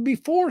field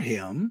before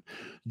him,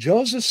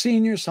 Joseph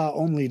Sr. saw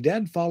only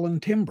dead fallen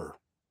timber,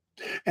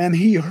 and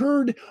he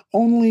heard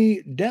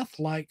only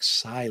death-like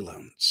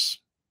silence.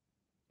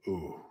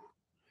 Ooh,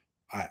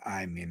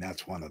 I mean,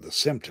 that's one of the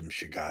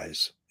symptoms, you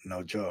guys.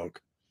 No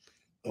joke.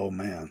 Oh,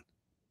 man.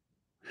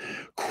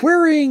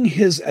 Querying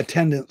his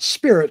attendant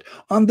spirit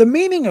on the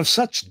meaning of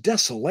such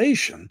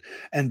desolation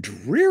and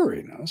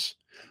dreariness,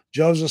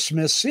 Joseph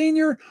Smith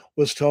Sr.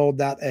 was told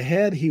that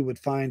ahead he would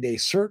find a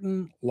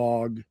certain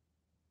log,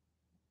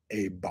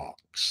 a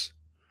box,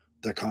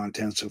 the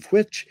contents of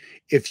which,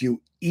 if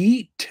you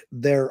eat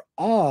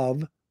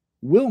thereof,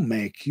 will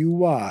make you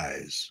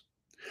wise.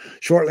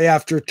 Shortly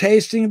after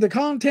tasting the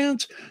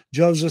contents,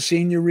 Joseph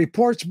Sr.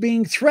 reports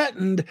being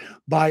threatened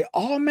by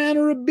all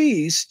manner of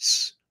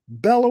beasts,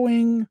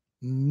 bellowing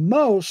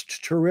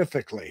most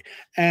terrifically.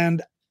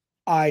 And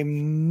I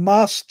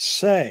must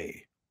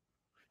say,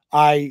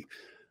 I've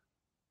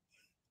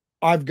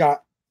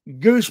got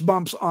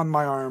goosebumps on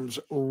my arms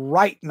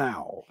right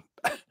now,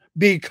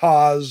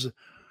 because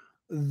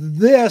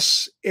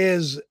this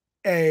is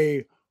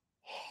a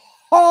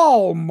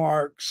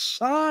hallmark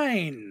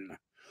sign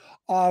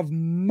of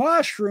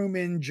mushroom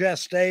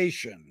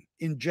ingestion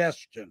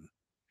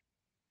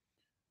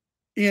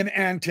in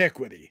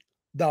antiquity.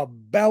 the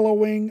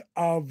bellowing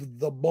of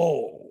the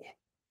bull.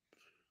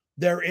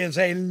 There is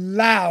a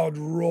loud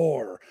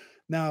roar.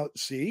 Now,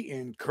 see,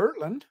 in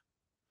Kirtland,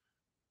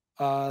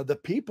 the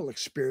people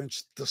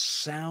experienced the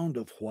sound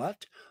of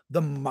what?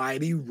 The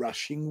mighty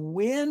rushing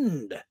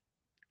wind.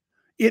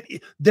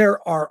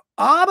 There are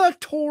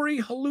auditory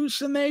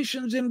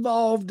hallucinations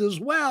involved as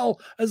well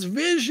as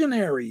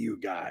visionary, you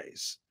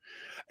guys.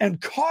 And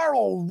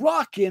Carl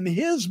Ruck, in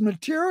his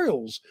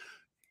materials,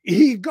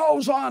 he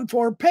goes on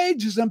for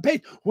pages and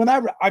pages.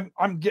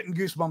 I'm getting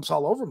goosebumps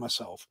all over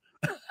myself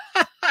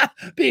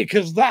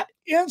because that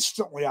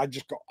instantly I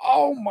just go,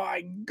 oh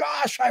my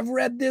gosh, I've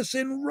read this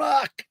in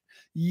Ruck.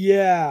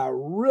 Yeah,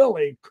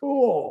 really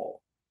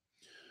cool.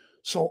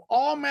 So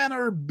all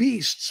manner of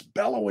beasts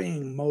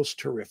bellowing most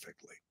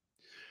terrifically.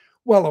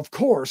 Well, of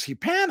course, he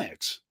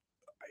panics.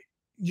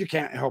 You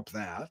can't help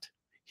that.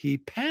 He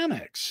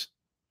panics.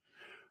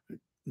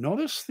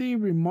 Notice the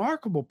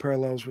remarkable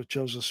parallels with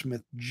Joseph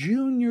Smith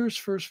Jr.'s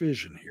first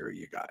vision here,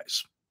 you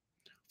guys.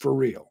 For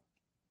real.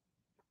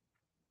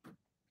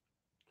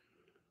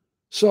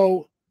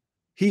 So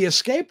he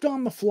escaped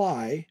on the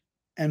fly,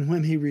 and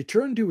when he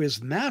returned to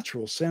his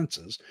natural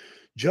senses,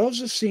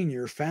 Joseph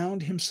Sr.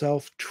 found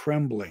himself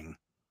trembling.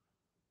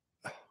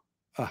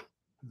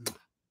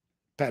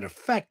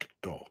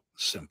 Perfecto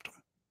symptom.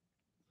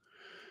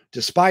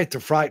 Despite the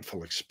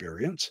frightful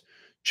experience,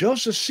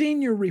 Joseph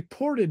Sr.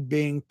 reported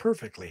being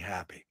perfectly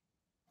happy.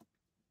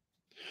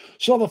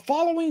 So the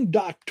following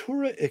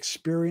Datura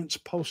experience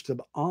posted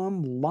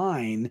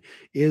online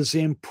is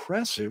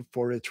impressive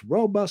for its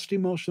robust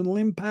emotional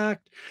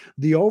impact,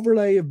 the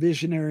overlay of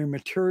visionary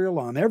material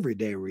on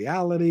everyday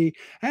reality,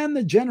 and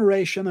the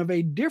generation of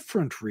a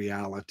different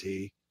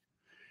reality.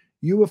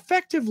 You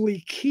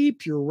effectively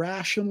keep your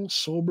rational,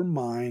 sober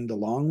mind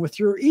along with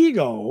your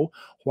ego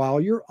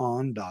while you're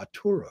on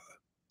Datura.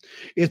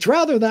 It's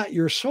rather that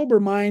your sober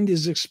mind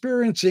is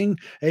experiencing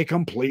a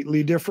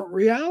completely different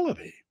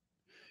reality.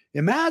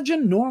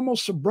 Imagine normal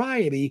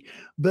sobriety,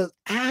 but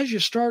as you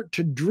start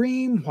to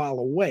dream while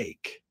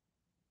awake.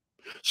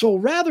 So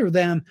rather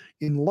than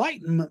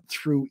enlightenment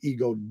through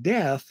ego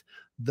death,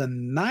 the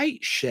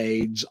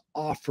nightshades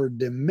offer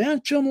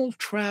dimensional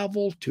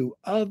travel to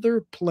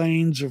other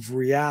planes of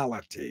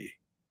reality.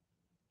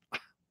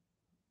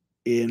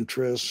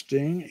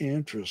 Interesting,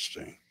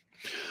 interesting.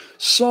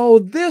 So,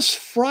 this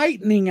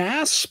frightening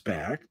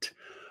aspect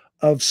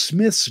of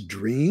Smith's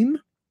dream,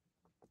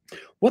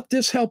 what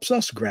this helps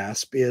us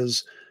grasp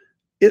is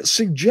it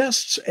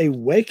suggests a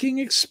waking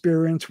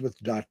experience with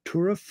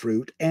Datura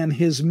fruit and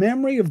his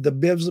memory of the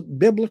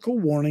biblical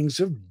warnings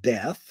of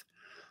death,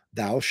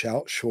 thou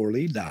shalt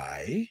surely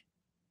die,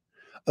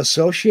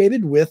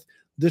 associated with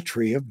the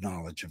tree of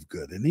knowledge of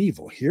good and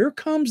evil. Here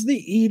comes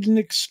the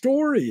Edenic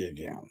story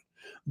again.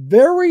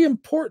 Very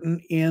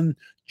important in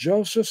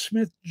Joseph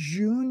Smith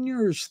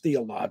Jr.'s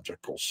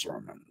theological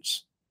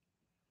sermons.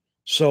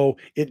 So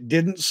it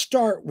didn't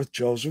start with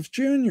Joseph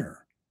Jr.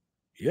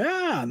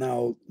 Yeah,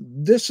 now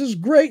this is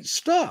great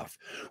stuff.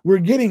 We're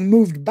getting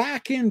moved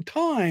back in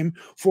time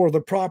for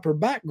the proper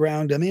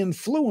background and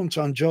influence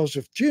on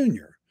Joseph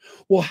Jr.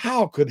 Well,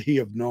 how could he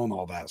have known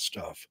all that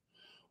stuff?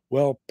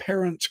 Well,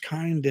 parents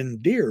kind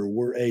and dear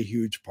were a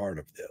huge part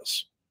of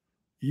this.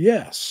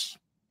 Yes,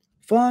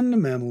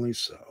 fundamentally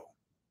so.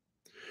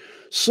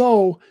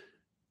 So,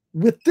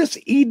 with this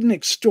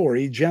Edenic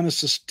story,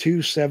 Genesis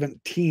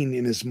 2:17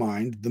 in his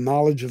mind, the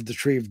knowledge of the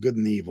tree of good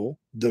and evil,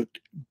 the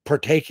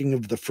partaking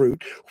of the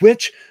fruit,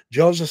 which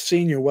Joseph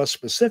Sr. was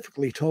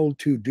specifically told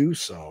to do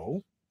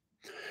so,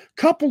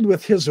 coupled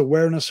with his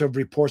awareness of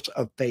reports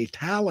of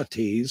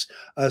fatalities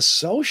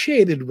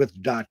associated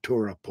with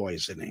Datura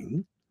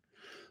poisoning,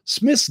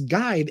 Smith's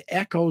guide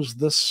echoes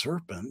the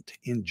serpent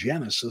in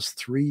Genesis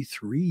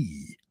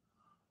 3:3.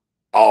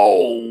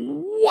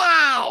 Oh,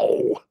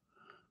 wow!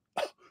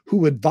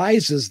 Who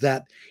advises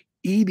that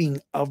eating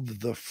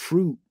of the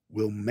fruit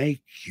will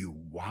make you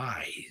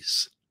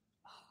wise.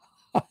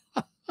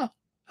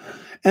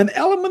 An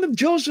element of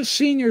Joseph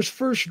Sr.'s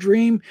first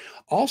dream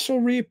also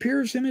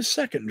reappears in his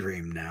second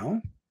dream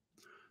now.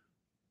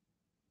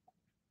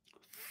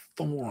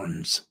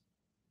 Thorns.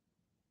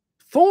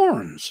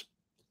 Thorns.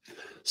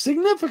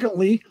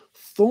 Significantly,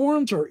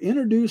 thorns are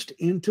introduced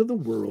into the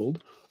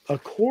world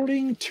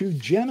according to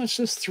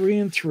Genesis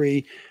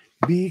 3:3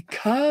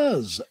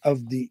 because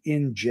of the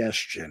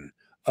ingestion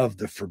of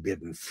the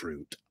forbidden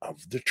fruit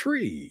of the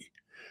tree,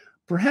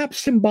 perhaps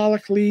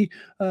symbolically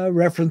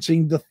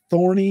referencing the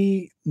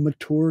thorny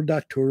mature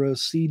Datura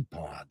seed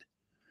pod.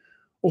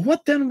 Well,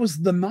 what then was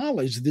the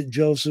knowledge that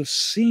Joseph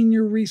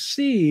Sr.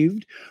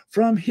 received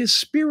from his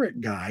spirit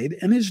guide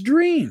and his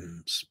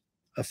dreams?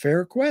 A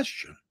fair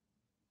question.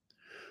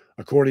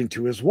 According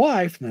to his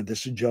wife, now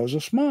this is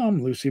Joseph's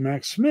mom, Lucy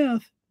Mack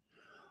Smith,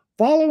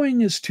 following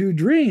his two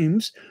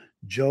dreams,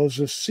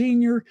 Joseph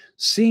Sr.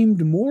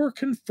 seemed more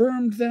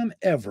confirmed than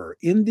ever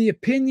in the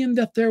opinion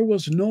that there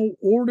was no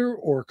order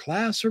or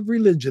class of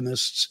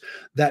religionists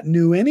that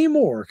knew any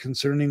more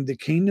concerning the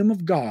kingdom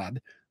of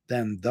God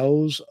than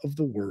those of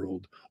the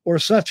world, or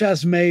such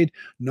as made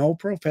no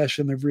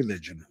profession of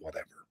religion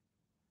whatever.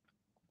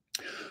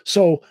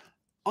 So,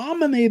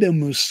 Amanita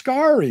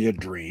muscaria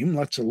dream,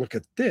 let's look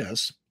at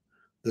this.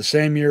 The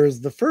same year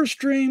as the first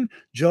dream,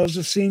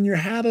 Joseph Sr.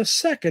 had a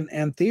second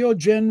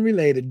entheogen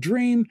related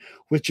dream,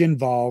 which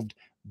involved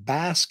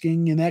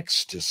basking in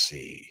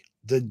ecstasy,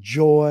 the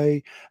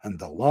joy and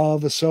the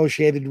love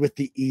associated with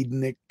the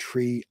Edenic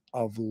tree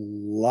of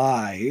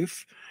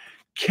life.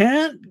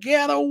 Can't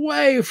get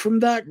away from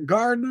that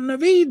Garden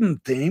of Eden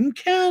theme,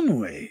 can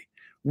we?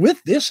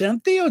 With this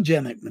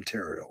entheogenic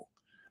material.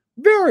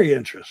 Very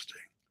interesting.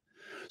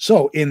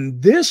 So,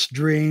 in this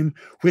dream,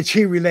 which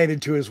he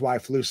related to his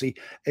wife Lucy,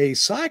 a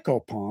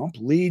psychopomp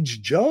leads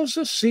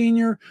Joseph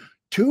Sr.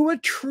 to a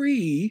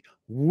tree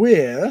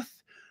with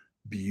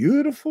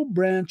beautiful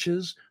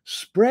branches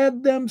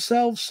spread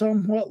themselves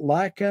somewhat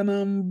like an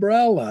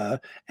umbrella,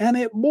 and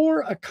it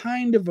bore a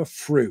kind of a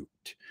fruit.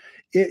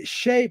 Its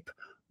shape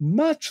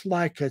much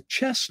like a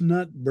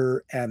chestnut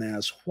burr and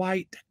as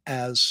white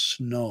as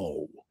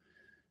snow,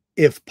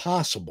 if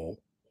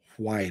possible,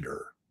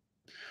 whiter.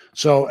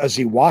 So, as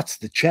he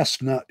watched the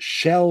chestnut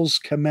shells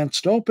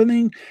commenced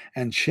opening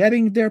and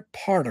shedding their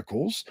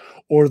particles,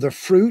 or the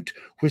fruit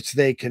which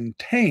they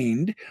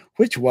contained,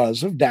 which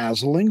was of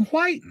dazzling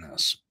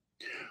whiteness.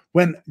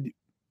 When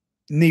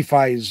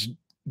Nephi's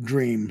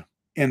dream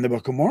in the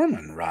Book of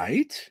Mormon,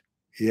 right?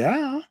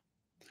 Yeah.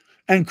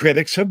 And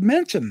critics have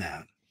mentioned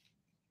that.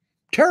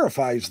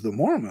 Terrifies the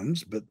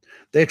Mormons, but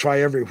they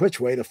try every which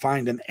way to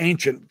find an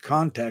ancient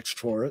context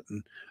for it,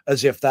 and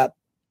as if that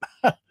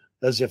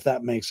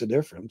makes a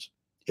difference.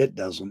 It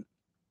doesn't.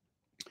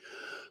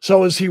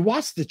 So as he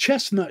watched the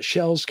chestnut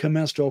shells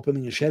commenced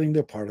opening and shedding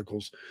their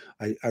particles,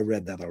 I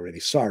read that already,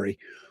 sorry.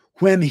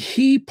 When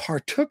he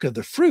partook of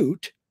the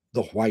fruit,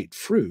 the white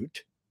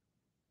fruit,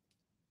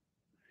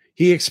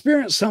 he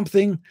experienced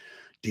something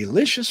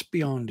delicious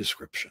beyond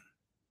description.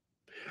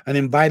 And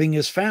inviting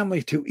his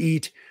family to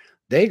eat,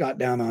 they got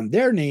down on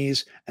their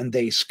knees and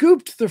they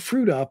scooped the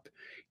fruit up,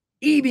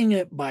 eating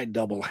it by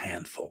double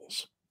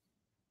handfuls.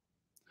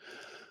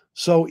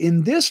 So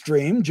in this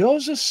dream,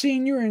 Joseph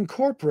Sr.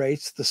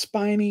 incorporates the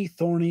spiny,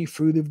 thorny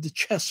fruit of the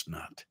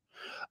chestnut,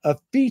 a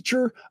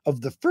feature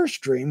of the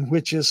first dream,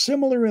 which is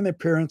similar in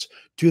appearance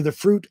to the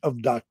fruit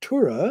of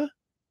datura.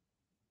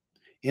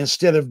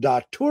 Instead of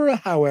datura,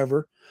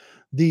 however,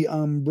 the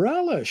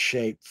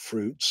umbrella-shaped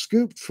fruit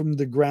scooped from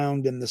the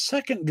ground in the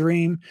second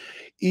dream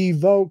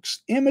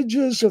evokes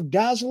images of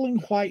dazzling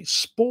white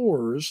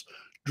spores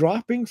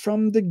dropping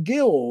from the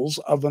gills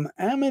of an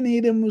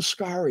Amanita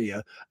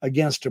muscaria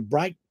against a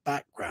bright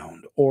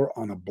background or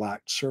on a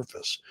black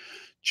surface.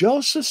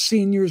 Joseph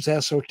Sr.'s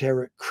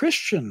esoteric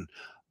Christian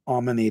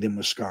Amanita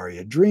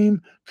muscaria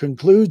dream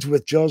concludes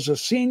with Joseph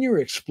Sr.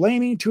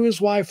 explaining to his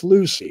wife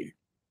Lucy.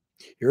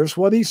 Here's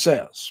what he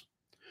says.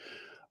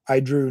 I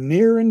drew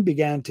near and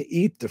began to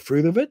eat the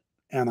fruit of it,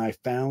 and I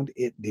found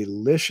it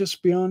delicious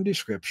beyond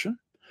description.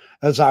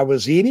 As I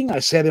was eating, I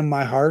said in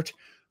my heart,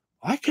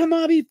 I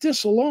cannot eat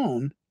this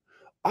alone.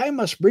 I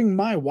must bring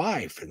my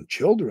wife and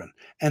children,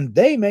 and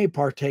they may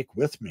partake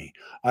with me.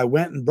 I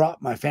went and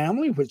brought my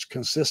family, which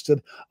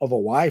consisted of a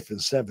wife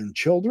and 7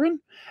 children,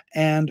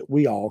 and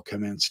we all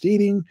commenced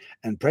eating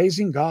and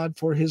praising God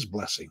for his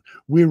blessing.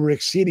 We were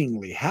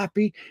exceedingly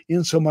happy,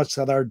 insomuch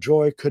that our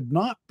joy could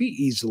not be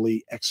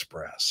easily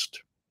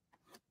expressed.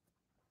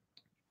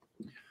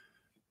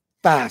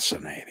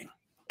 Fascinating.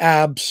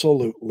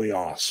 Absolutely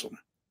awesome.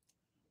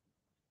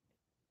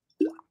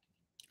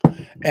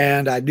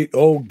 And I do,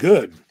 oh,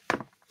 good.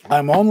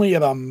 I'm only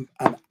at an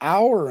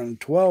hour and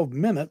 12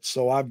 minutes,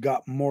 so I've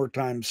got more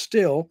time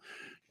still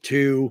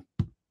to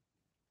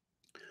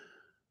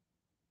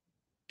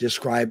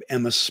describe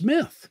Emma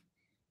Smith.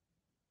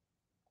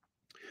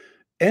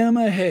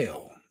 Emma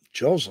Hale,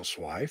 Joseph's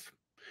wife,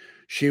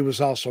 she was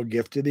also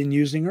gifted in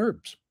using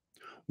herbs.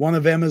 One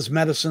of Emma's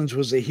medicines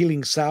was a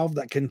healing salve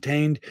that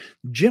contained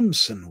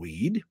Jimson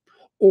weed,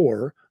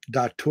 or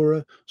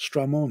Datura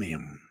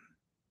stramonium.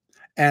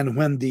 And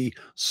when the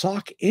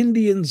Sauk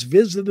Indians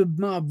visited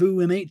Nauvoo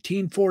in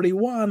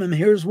 1841, and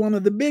here's one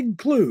of the big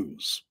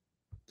clues.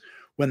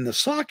 When the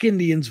Sauk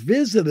Indians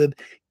visited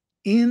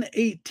in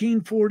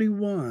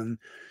 1841,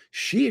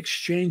 she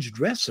exchanged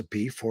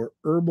recipe for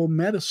herbal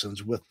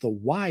medicines with the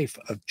wife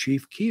of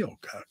Chief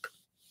Keokuk.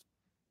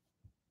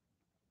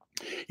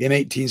 In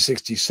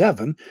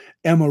 1867,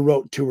 Emma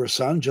wrote to her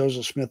son,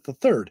 Joseph Smith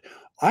III,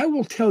 I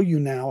will tell you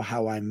now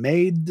how I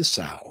made the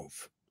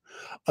salve.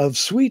 Of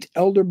sweet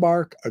elder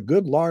bark, a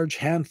good large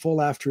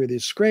handful after it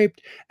is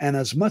scraped, and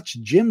as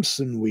much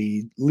Jimson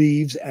weed,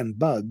 leaves and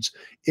buds,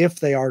 if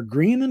they are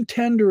green and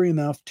tender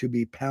enough to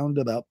be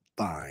pounded up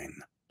fine.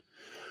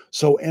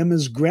 So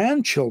Emma's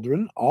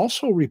grandchildren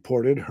also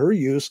reported her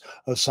use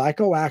of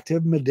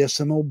psychoactive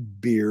medicinal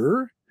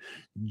beer,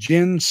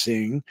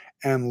 ginseng,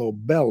 and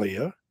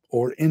lobelia,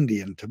 or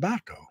Indian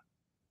tobacco.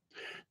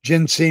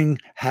 Ginseng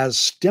has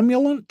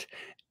stimulant,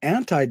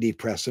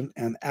 antidepressant,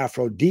 and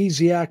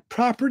aphrodisiac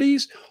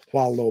properties,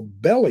 while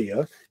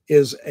lobelia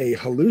is a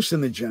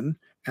hallucinogen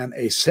and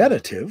a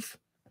sedative.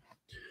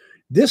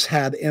 This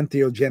had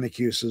entheogenic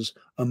uses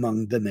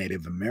among the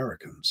Native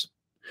Americans.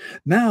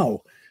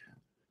 Now,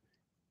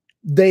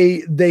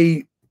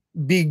 they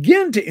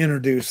begin to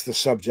introduce the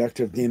subject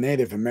of the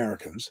Native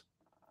Americans.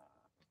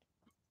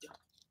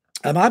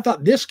 And I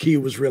thought this key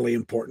was really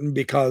important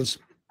because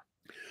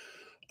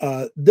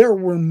there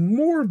were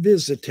more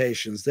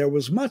visitations. There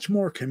was much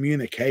more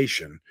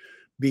communication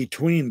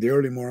between the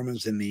early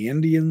Mormons and the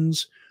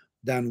Indians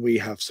than we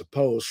have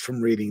supposed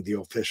from reading the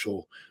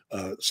official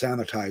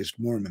sanitized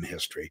Mormon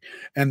history.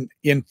 And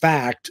in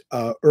fact,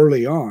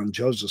 early on,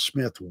 Joseph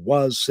Smith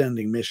was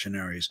sending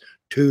missionaries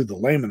to the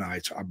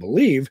Lamanites. I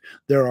believe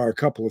there are a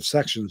couple of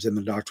sections in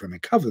the Doctrine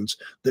and Covenants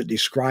that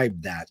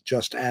describe that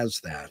just as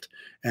that.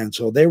 And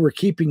so they were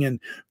keeping in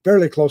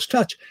fairly close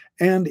touch.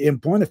 And in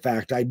point of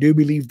fact, I do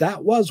believe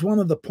that was one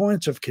of the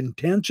points of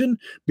contention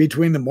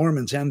between the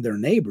Mormons and their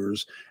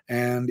neighbors,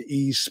 and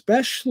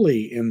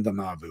especially in the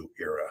Nauvoo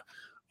era.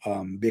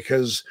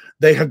 Because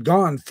they had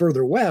gone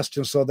further west,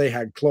 and so they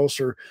had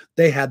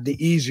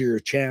the easier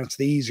chance,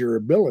 the easier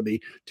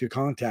ability to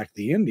contact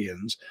the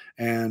Indians,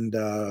 and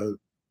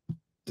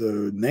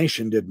the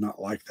nation did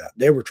not like that.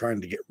 They were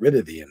trying to get rid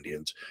of the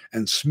Indians,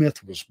 and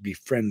Smith was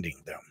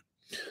befriending them.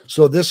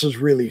 So this is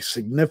really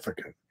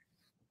significant.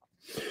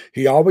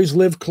 He always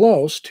lived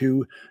close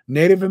to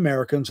Native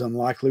Americans and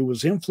likely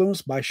was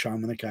influenced by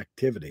shamanic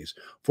activities.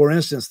 For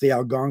instance, the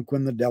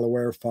Algonquin, the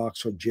Delaware,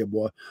 Fox,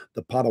 Ojibwa,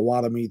 the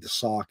Potawatomi, the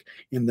Sauk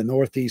in the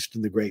Northeast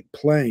and the Great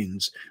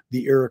Plains,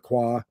 the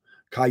Iroquois,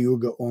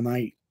 Cayuga,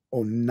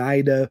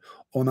 Oneida,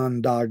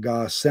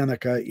 Onondaga,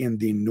 Seneca in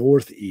the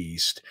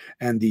Northeast,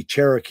 and the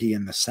Cherokee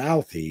in the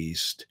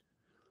Southeast,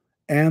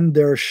 and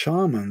their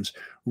shamans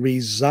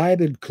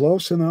resided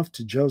close enough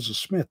to Joseph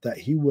Smith that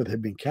he would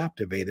have been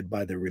captivated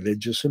by their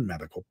religious and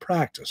medical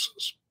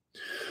practices.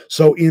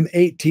 So in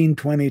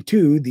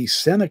 1822, the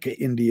Seneca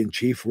Indian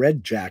chief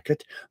Red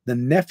Jacket, the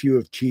nephew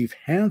of Chief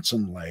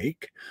Handsome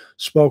Lake,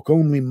 spoke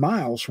only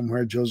miles from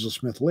where Joseph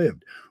Smith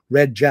lived.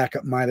 Red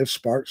Jacket might have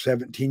sparked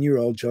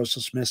 17-year-old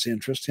Joseph Smith's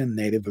interest in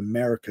Native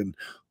American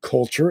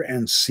culture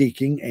and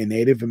seeking a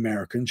Native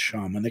American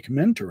shamanic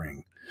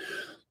mentoring.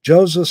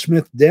 Joseph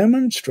Smith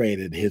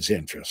demonstrated his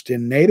interest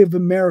in Native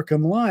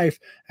American life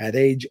at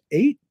age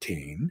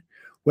 18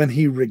 when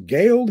he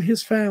regaled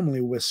his family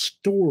with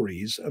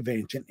stories of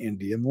ancient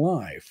Indian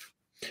life.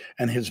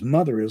 And his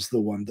mother is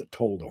the one that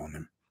told on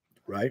him,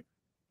 right?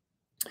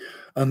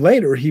 And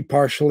later, he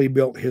partially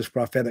built his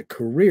prophetic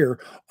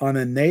career on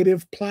a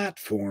native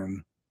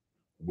platform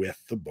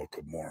with the Book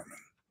of Mormon.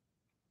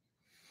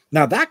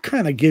 Now, that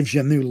kind of gives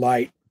you a new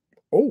light,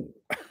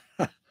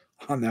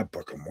 on that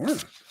Book of Mormon.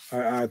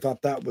 I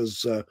thought that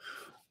was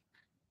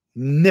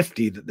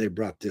nifty that they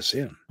brought this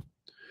in.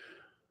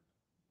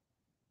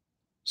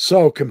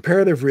 So,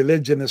 comparative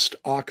religionist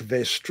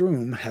Octave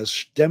Strum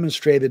has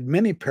demonstrated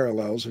many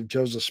parallels of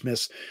Joseph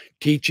Smith's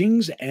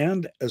teachings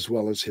and as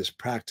well as his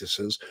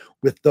practices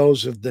with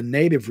those of the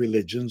native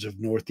religions of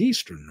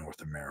northeastern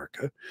North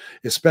America,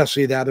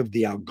 especially that of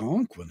the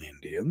Algonquin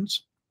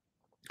Indians.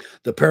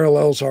 The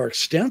parallels are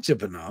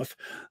extensive enough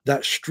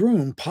that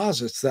Strum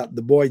posits that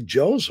the boy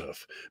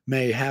Joseph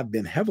may have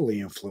been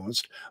heavily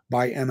influenced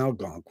by an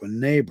Algonquin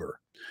neighbor.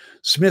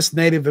 Smith's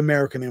Native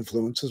American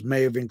influences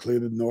may have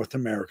included North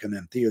American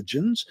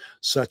entheogens,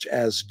 such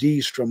as D.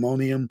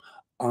 stramonium,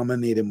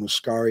 Amanita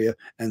muscaria,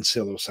 and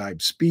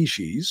psilocybe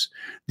species.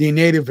 The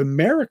Native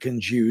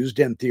Americans used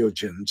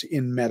entheogens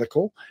in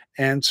medical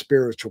and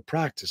spiritual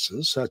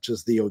practices, such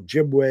as the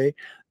Ojibwe,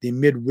 the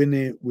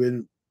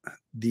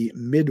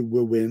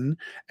Midwewin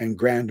and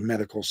Grand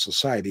Medical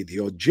Society. The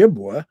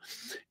Ojibwa,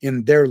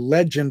 in their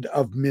legend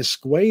of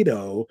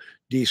Misquedo,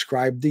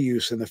 described the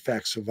use and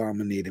effects of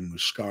Amanita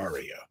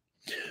muscaria.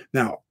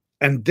 Now,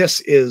 and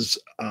this is,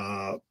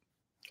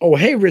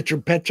 hey,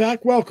 Richard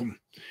Petchak, welcome.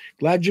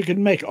 Glad you could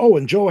make. Oh,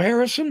 and Joe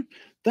Harrison,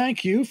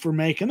 thank you for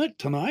making it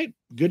tonight.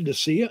 Good to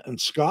see you. And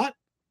Scott,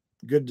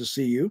 good to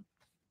see you.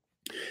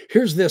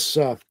 Here's this.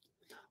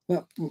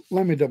 Let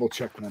me double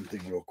check one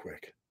thing real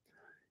quick.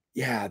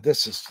 Yeah,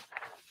 this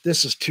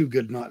is too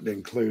good not to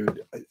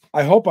include.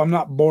 I hope I'm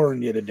not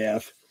boring you to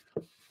death.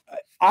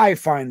 I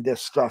find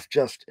this stuff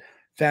just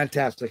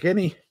fantastic.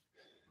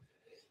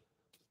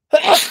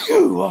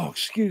 Oh,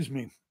 excuse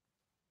me.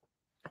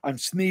 I'm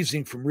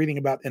sneezing from reading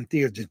about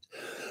entheogens.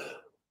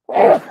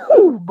 I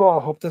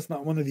hope that's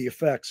not one of the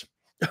effects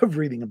of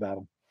reading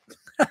about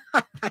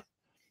them.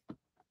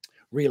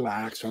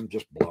 Relax, I'm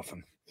just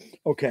bluffing.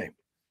 Okay.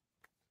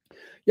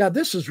 Yeah,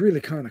 this is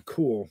really kind of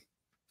cool.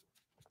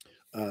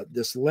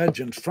 This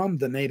legend from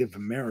the Native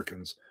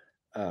Americans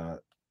and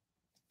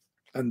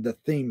the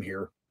theme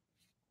here.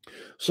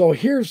 So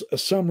here's a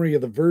summary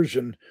of the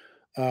version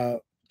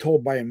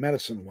told by a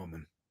medicine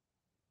woman,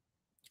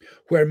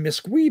 where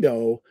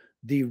Misquedo,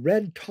 the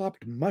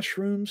red-topped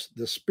mushrooms,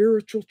 the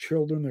spiritual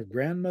children of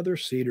grandmother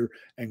cedar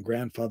and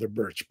grandfather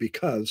birch,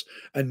 because,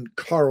 and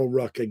Carl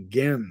Ruck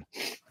again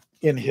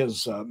in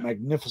his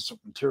magnificent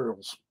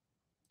materials.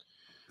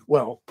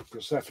 Well,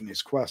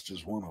 Persephone's Quest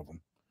is one of them.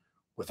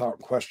 Without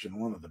question,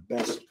 one of the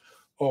best.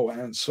 Oh,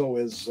 and so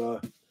is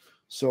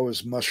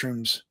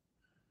Mushrooms,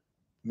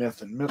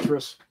 Myth and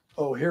Mithras.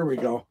 Oh, here we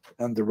go.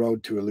 And The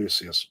Road to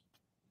Eleusis.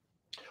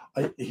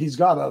 He's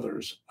got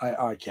others.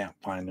 I can't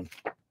find them.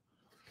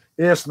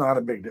 It's not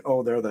a big deal.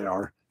 Oh, there they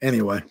are.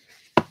 Anyway,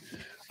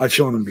 I've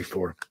shown them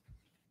before.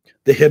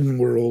 The Hidden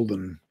World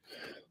and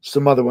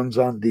some other ones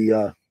on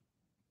the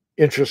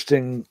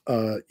interesting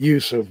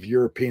use of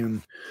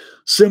European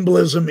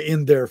symbolism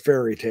in their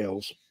fairy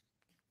tales.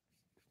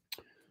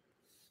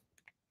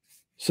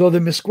 So the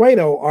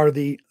Misquedo are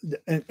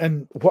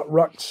and what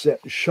Ruck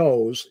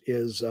shows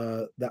is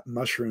that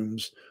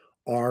mushrooms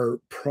are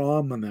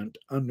prominent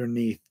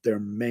underneath their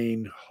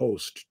main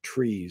host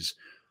trees,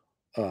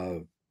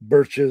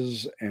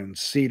 birches and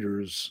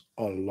cedars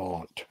a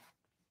lot.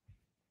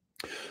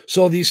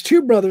 So these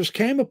two brothers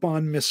came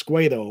upon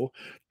Misquedo,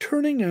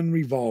 turning and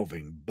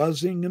revolving,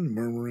 buzzing and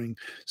murmuring,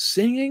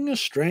 singing a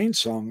strange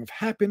song of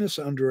happiness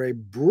under a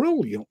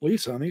brilliantly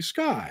sunny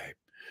sky.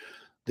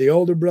 The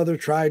older brother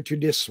tried to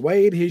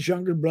dissuade his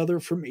younger brother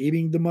from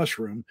eating the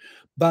mushroom,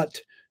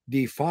 but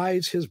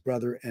defies his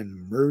brother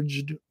and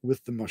merged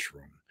with the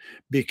mushroom,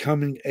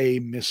 becoming a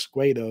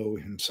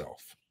Misquedo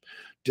himself.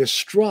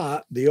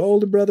 Distraught, the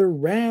older brother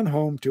ran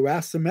home to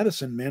ask the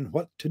medicine men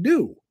what to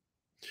do.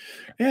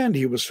 And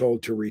he was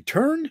told to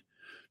return,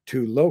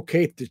 to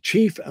locate the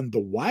chief and the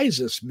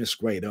wisest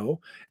Misquedo,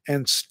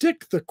 and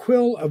stick the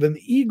quill of an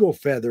eagle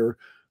feather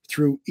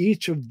through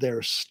each of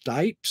their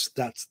stipes,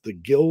 that's the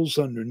gills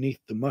underneath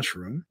the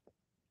mushroom,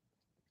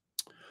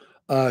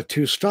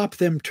 to stop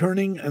them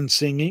turning and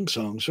singing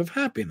songs of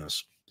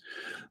happiness.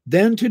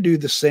 Then to do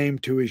the same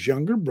to his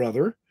younger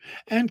brother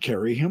and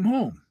carry him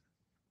home.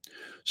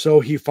 So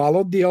he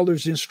followed the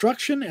elder's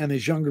instruction, and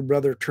his younger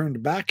brother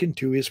turned back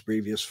into his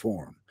previous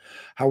form.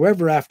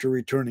 However, after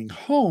returning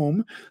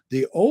home,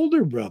 the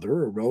older brother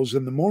arose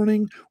in the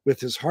morning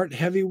with his heart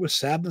heavy with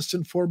sadness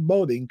and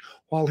foreboding,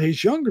 while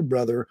his younger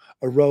brother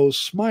arose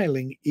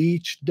smiling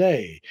each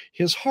day.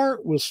 His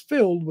heart was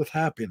filled with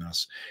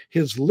happiness,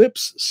 his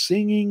lips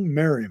singing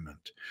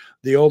merriment.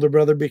 The older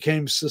brother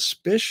became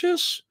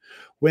suspicious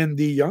when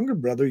the younger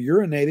brother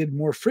urinated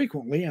more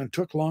frequently and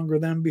took longer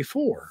than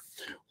before.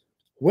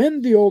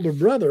 When the older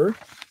brother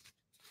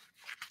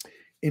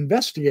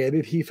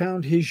investigated, he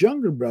found his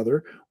younger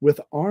brother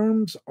with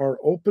arms are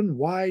open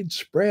wide,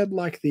 spread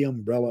like the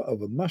umbrella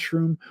of a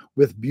mushroom,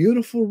 with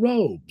beautiful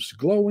robes,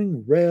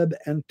 glowing red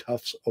and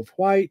tufts of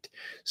white,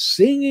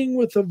 singing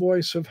with a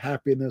voice of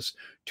happiness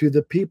to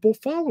the people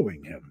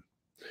following him.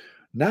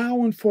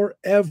 Now and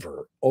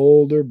forever,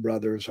 older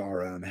brothers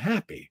are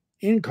unhappy,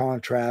 in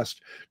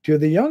contrast to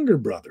the younger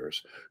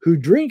brothers, who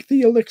drink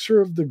the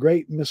elixir of the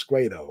great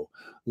Misquedo,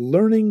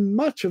 learning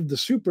much of the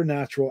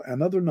supernatural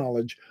and other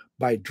knowledge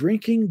by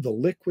drinking the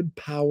liquid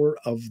power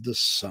of the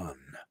sun.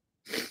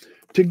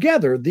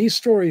 Together, these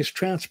stories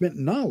transmit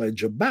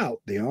knowledge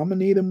about the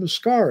Amanita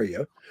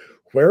muscaria,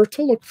 where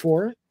to look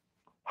for it,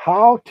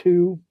 how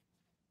to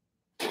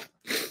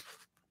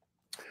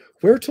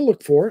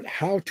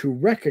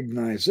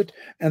recognize it,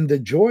 and the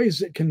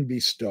joys it can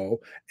bestow,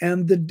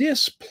 and the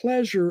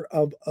displeasure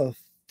of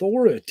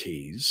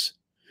authorities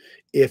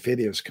if it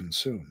is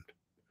consumed.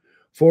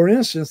 For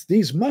instance,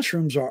 these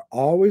mushrooms are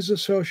always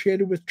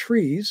associated with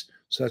trees,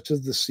 such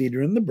as the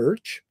cedar and the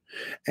birch,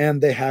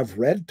 and they have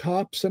red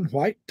tops and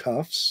white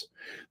tufts.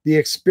 The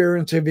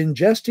experience of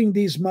ingesting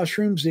these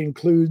mushrooms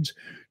includes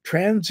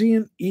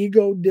transient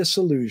ego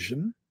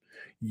disillusion,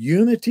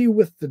 unity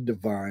with the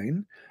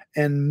divine,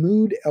 and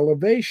mood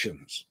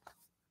elevations.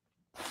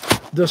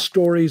 The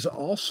stories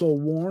also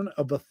warn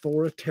of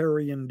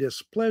authoritarian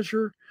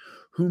displeasure,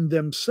 whom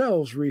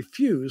themselves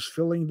refuse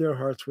filling their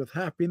hearts with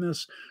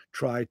happiness,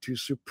 try to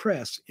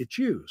suppress its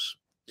use.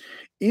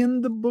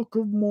 In the Book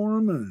of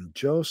Mormon,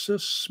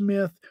 Joseph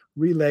Smith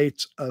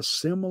relates a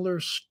similar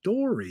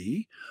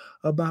story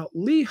about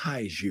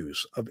Lehi's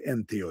use of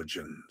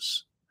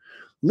entheogens.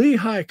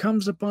 Lehi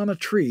comes upon a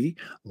tree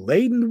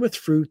laden with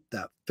fruit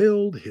that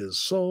filled his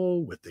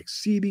soul with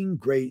exceeding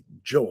great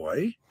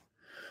joy.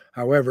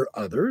 However,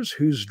 others,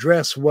 whose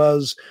dress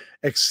was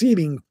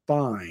exceeding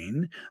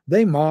fine,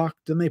 they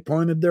mocked and they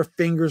pointed their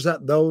fingers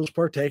at those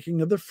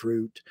partaking of the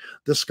fruit.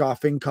 The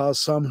scoffing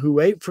caused some who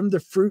ate from the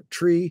fruit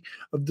tree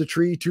of the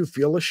tree to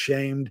feel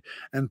ashamed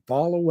and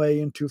fall away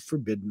into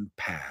forbidden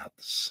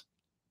paths.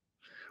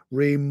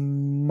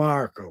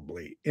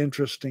 Remarkably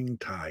interesting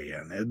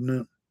tie-in,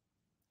 isn't it?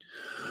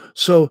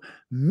 So,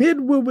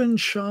 Midwewin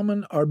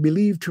shaman are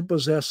believed to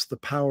possess the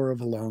power of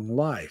a long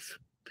life,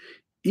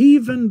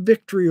 even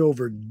victory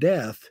over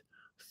death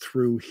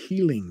through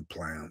healing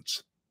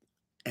plants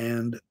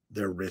and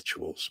their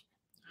rituals.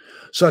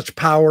 Such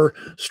power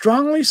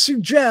strongly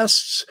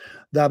suggests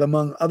that,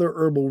 among other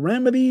herbal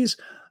remedies,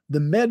 the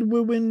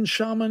Medwewin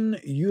shaman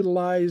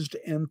utilized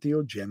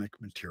entheogenic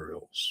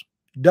materials.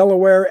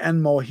 Delaware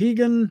and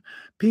Mohegan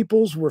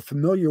peoples were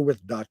familiar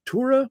with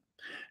Datura.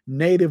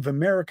 Native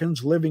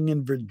Americans living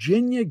in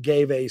Virginia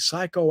gave a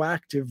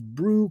psychoactive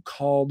brew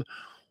called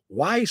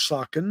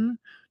Wysocken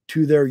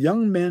to their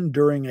young men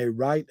during a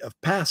rite of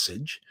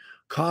passage,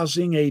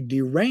 causing a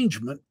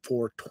derangement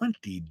for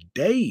 20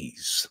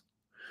 days,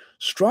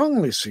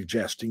 strongly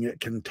suggesting it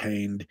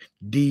contained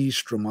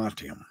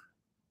D-stromatium.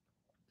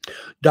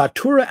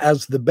 Datura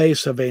as the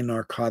base of a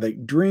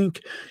narcotic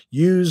drink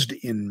used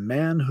in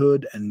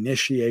manhood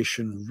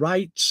initiation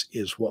rites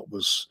is what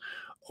was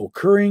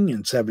occurring in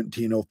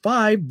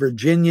 1705.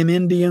 Virginian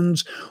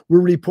Indians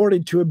were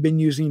reported to have been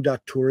using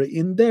Datura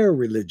in their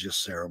religious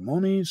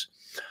ceremonies,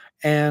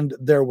 and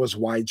there was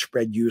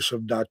widespread use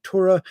of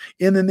Datura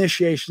in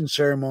initiation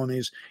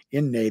ceremonies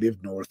in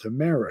native North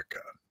America.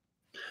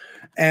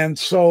 And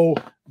so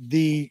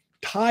the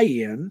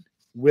tie-in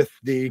with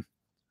the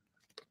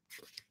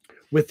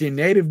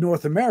native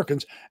North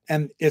Americans,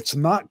 and it's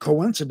not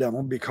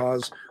coincidental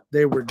because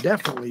they were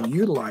definitely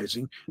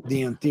utilizing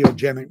the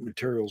entheogenic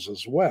materials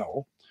as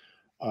well.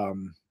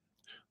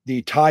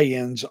 The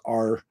tie-ins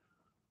are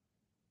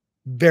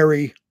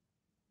very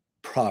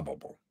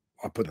probable.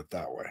 I'll put it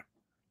that way.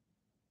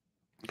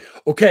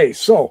 Okay,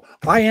 so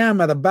I am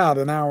at about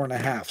an hour and a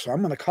half, so I'm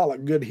going to call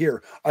it good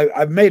here.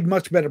 I've made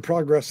much better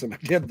progress than I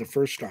did the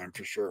first time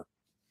for sure.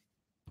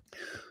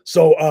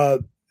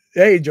 So,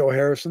 hey, Joe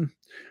Harrison,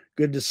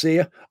 good to see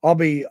you. I'll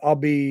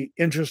be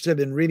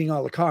interested in reading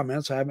all the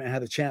comments. I haven't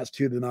had a chance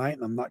to tonight,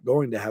 and I'm not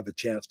going to have a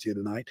chance to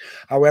tonight.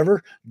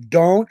 However,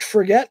 don't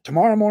forget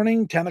tomorrow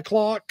morning, 10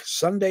 o'clock,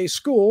 Sunday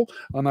school,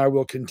 and I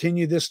will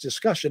continue this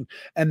discussion.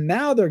 And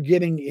now they're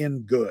getting in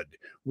good.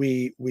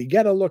 We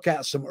get a look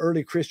at some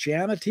early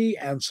Christianity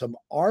and some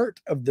art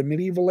of the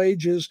medieval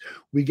ages.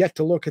 We get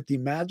to look at the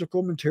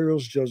magical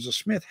materials Joseph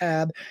Smith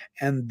had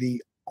and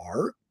the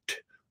art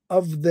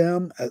of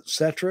them,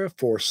 etc.,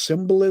 for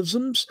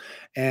symbolisms,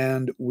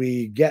 and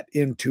we get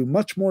into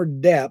much more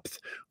depth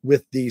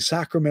with the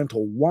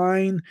sacramental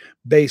wine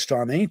based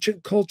on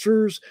ancient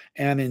cultures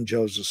and in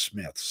Joseph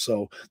Smith.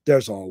 So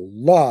there's a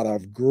lot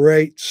of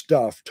great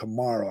stuff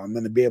tomorrow. I'm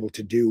going to be able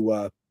to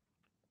do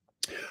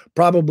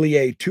probably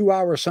a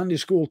 2-hour Sunday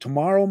school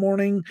tomorrow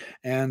morning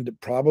and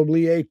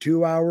probably a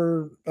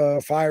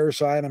 2-hour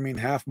fireside. I mean,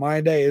 half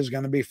my day is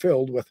going to be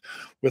filled with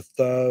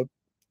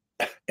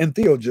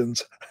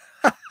entheogens.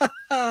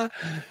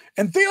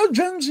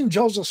 Entheogens and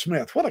Joseph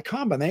Smith. What a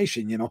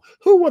combination, you know.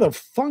 Who would have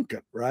thunk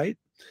it, right?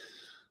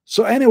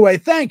 So anyway,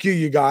 thank you,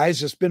 you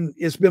guys. It's been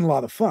a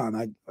lot of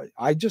fun.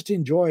 I just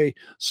enjoy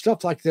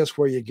stuff like this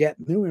where you get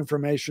new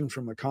information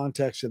from a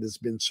context that has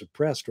been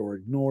suppressed or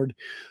ignored.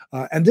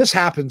 And this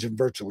happens in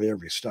virtually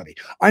every study.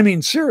 I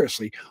mean,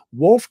 seriously,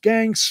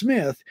 Wolfgang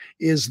Smith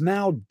is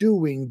now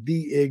doing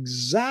the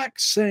exact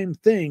same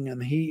thing,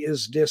 and he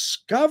is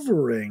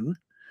discovering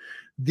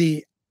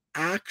the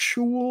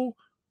actual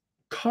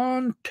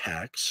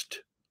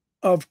context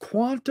of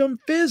quantum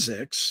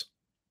physics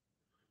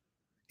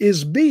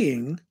is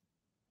being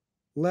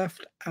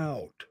left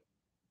out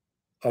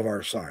of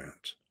our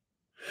science.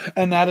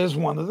 And that is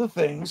one of the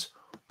things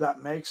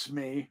that makes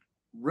me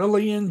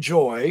really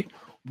enjoy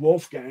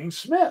Wolfgang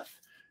Smith.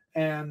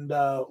 And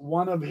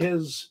one of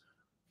his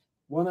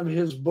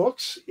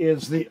books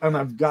is and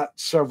I've got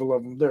several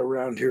of them, they're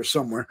around here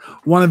somewhere.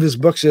 One of his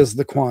books is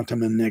The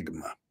Quantum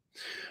Enigma,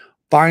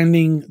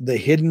 finding the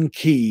hidden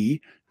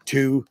key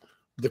to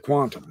the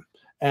quantum.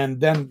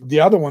 And then the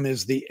other one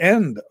is The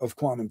End of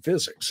Quantum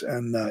Physics.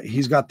 And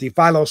he's got the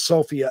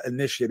Philosophia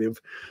Initiative.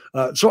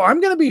 So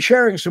I'm going to be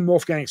sharing some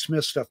Wolfgang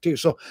Smith stuff too.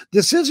 So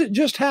this isn't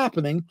just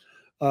happening.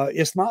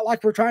 It's not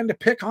like we're trying to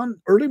pick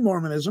on early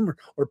Mormonism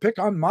or pick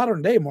on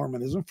modern day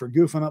Mormonism for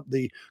goofing up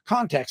the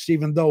context,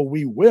 even though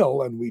we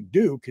will and we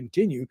do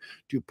continue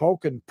to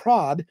poke and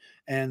prod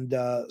and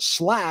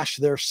slash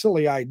their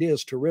silly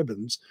ideas to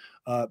ribbons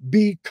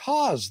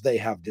because they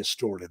have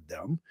distorted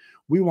them.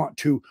 We want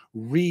to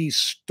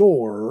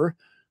restore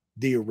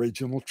the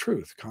original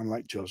truth, kind of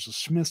like Joseph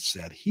Smith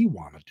said he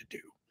wanted to do.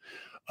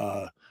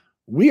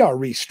 We are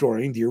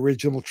restoring the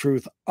original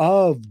truth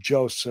of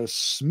Joseph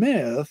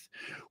Smith,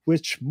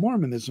 which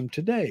Mormonism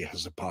today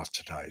has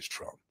apostatized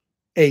from.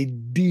 A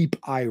deep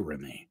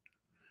irony,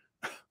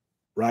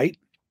 right?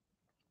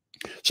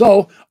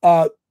 So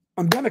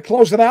I'm going to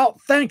close it out.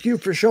 Thank you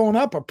for showing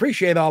up.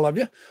 Appreciate all of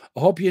you. I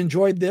hope you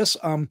enjoyed this.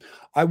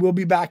 I will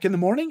be back in the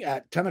morning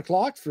at 10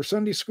 o'clock for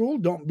Sunday school.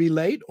 Don't be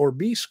late or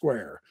be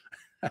square.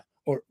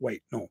 Or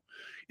wait, no.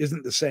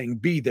 Isn't the saying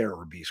be there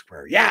or be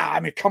square? Yeah, I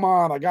mean, come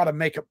on. I got to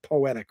make it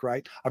poetic,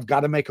 right? I've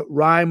got to make it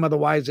rhyme.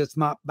 Otherwise, it's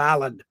not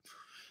ballad.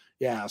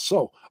 Yeah,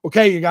 so,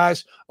 okay, you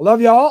guys. I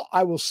love you all.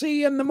 I will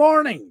see you in the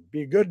morning.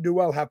 Be good, do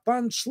well, have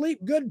fun. Sleep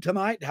good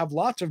tonight. Have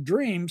lots of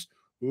dreams.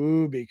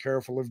 Ooh, be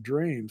careful of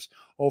dreams.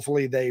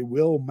 Hopefully they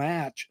will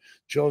match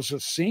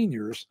Joseph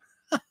Sr.'s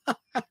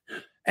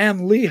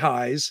and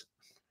Lehi's.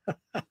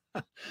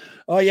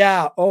 Oh,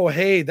 yeah. Oh,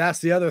 hey, that's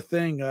the other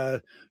thing.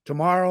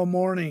 Tomorrow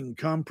morning,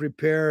 come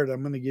prepared.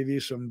 I'm going to give you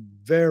some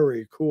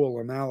very cool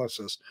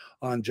analysis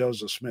on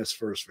Joseph Smith's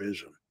first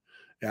vision.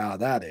 Yeah,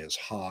 that is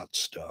hot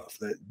stuff.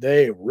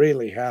 They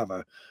really have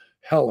a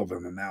hell of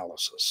an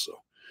analysis. So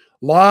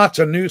lots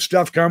of new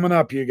stuff coming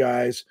up, you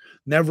guys.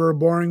 Never a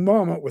boring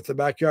moment with the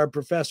Backyard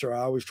Professor.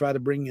 I always try to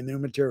bring you new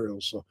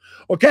materials. So,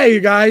 okay,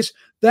 you guys,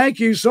 thank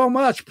you so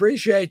much.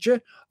 Appreciate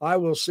you. I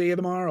will see you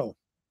tomorrow.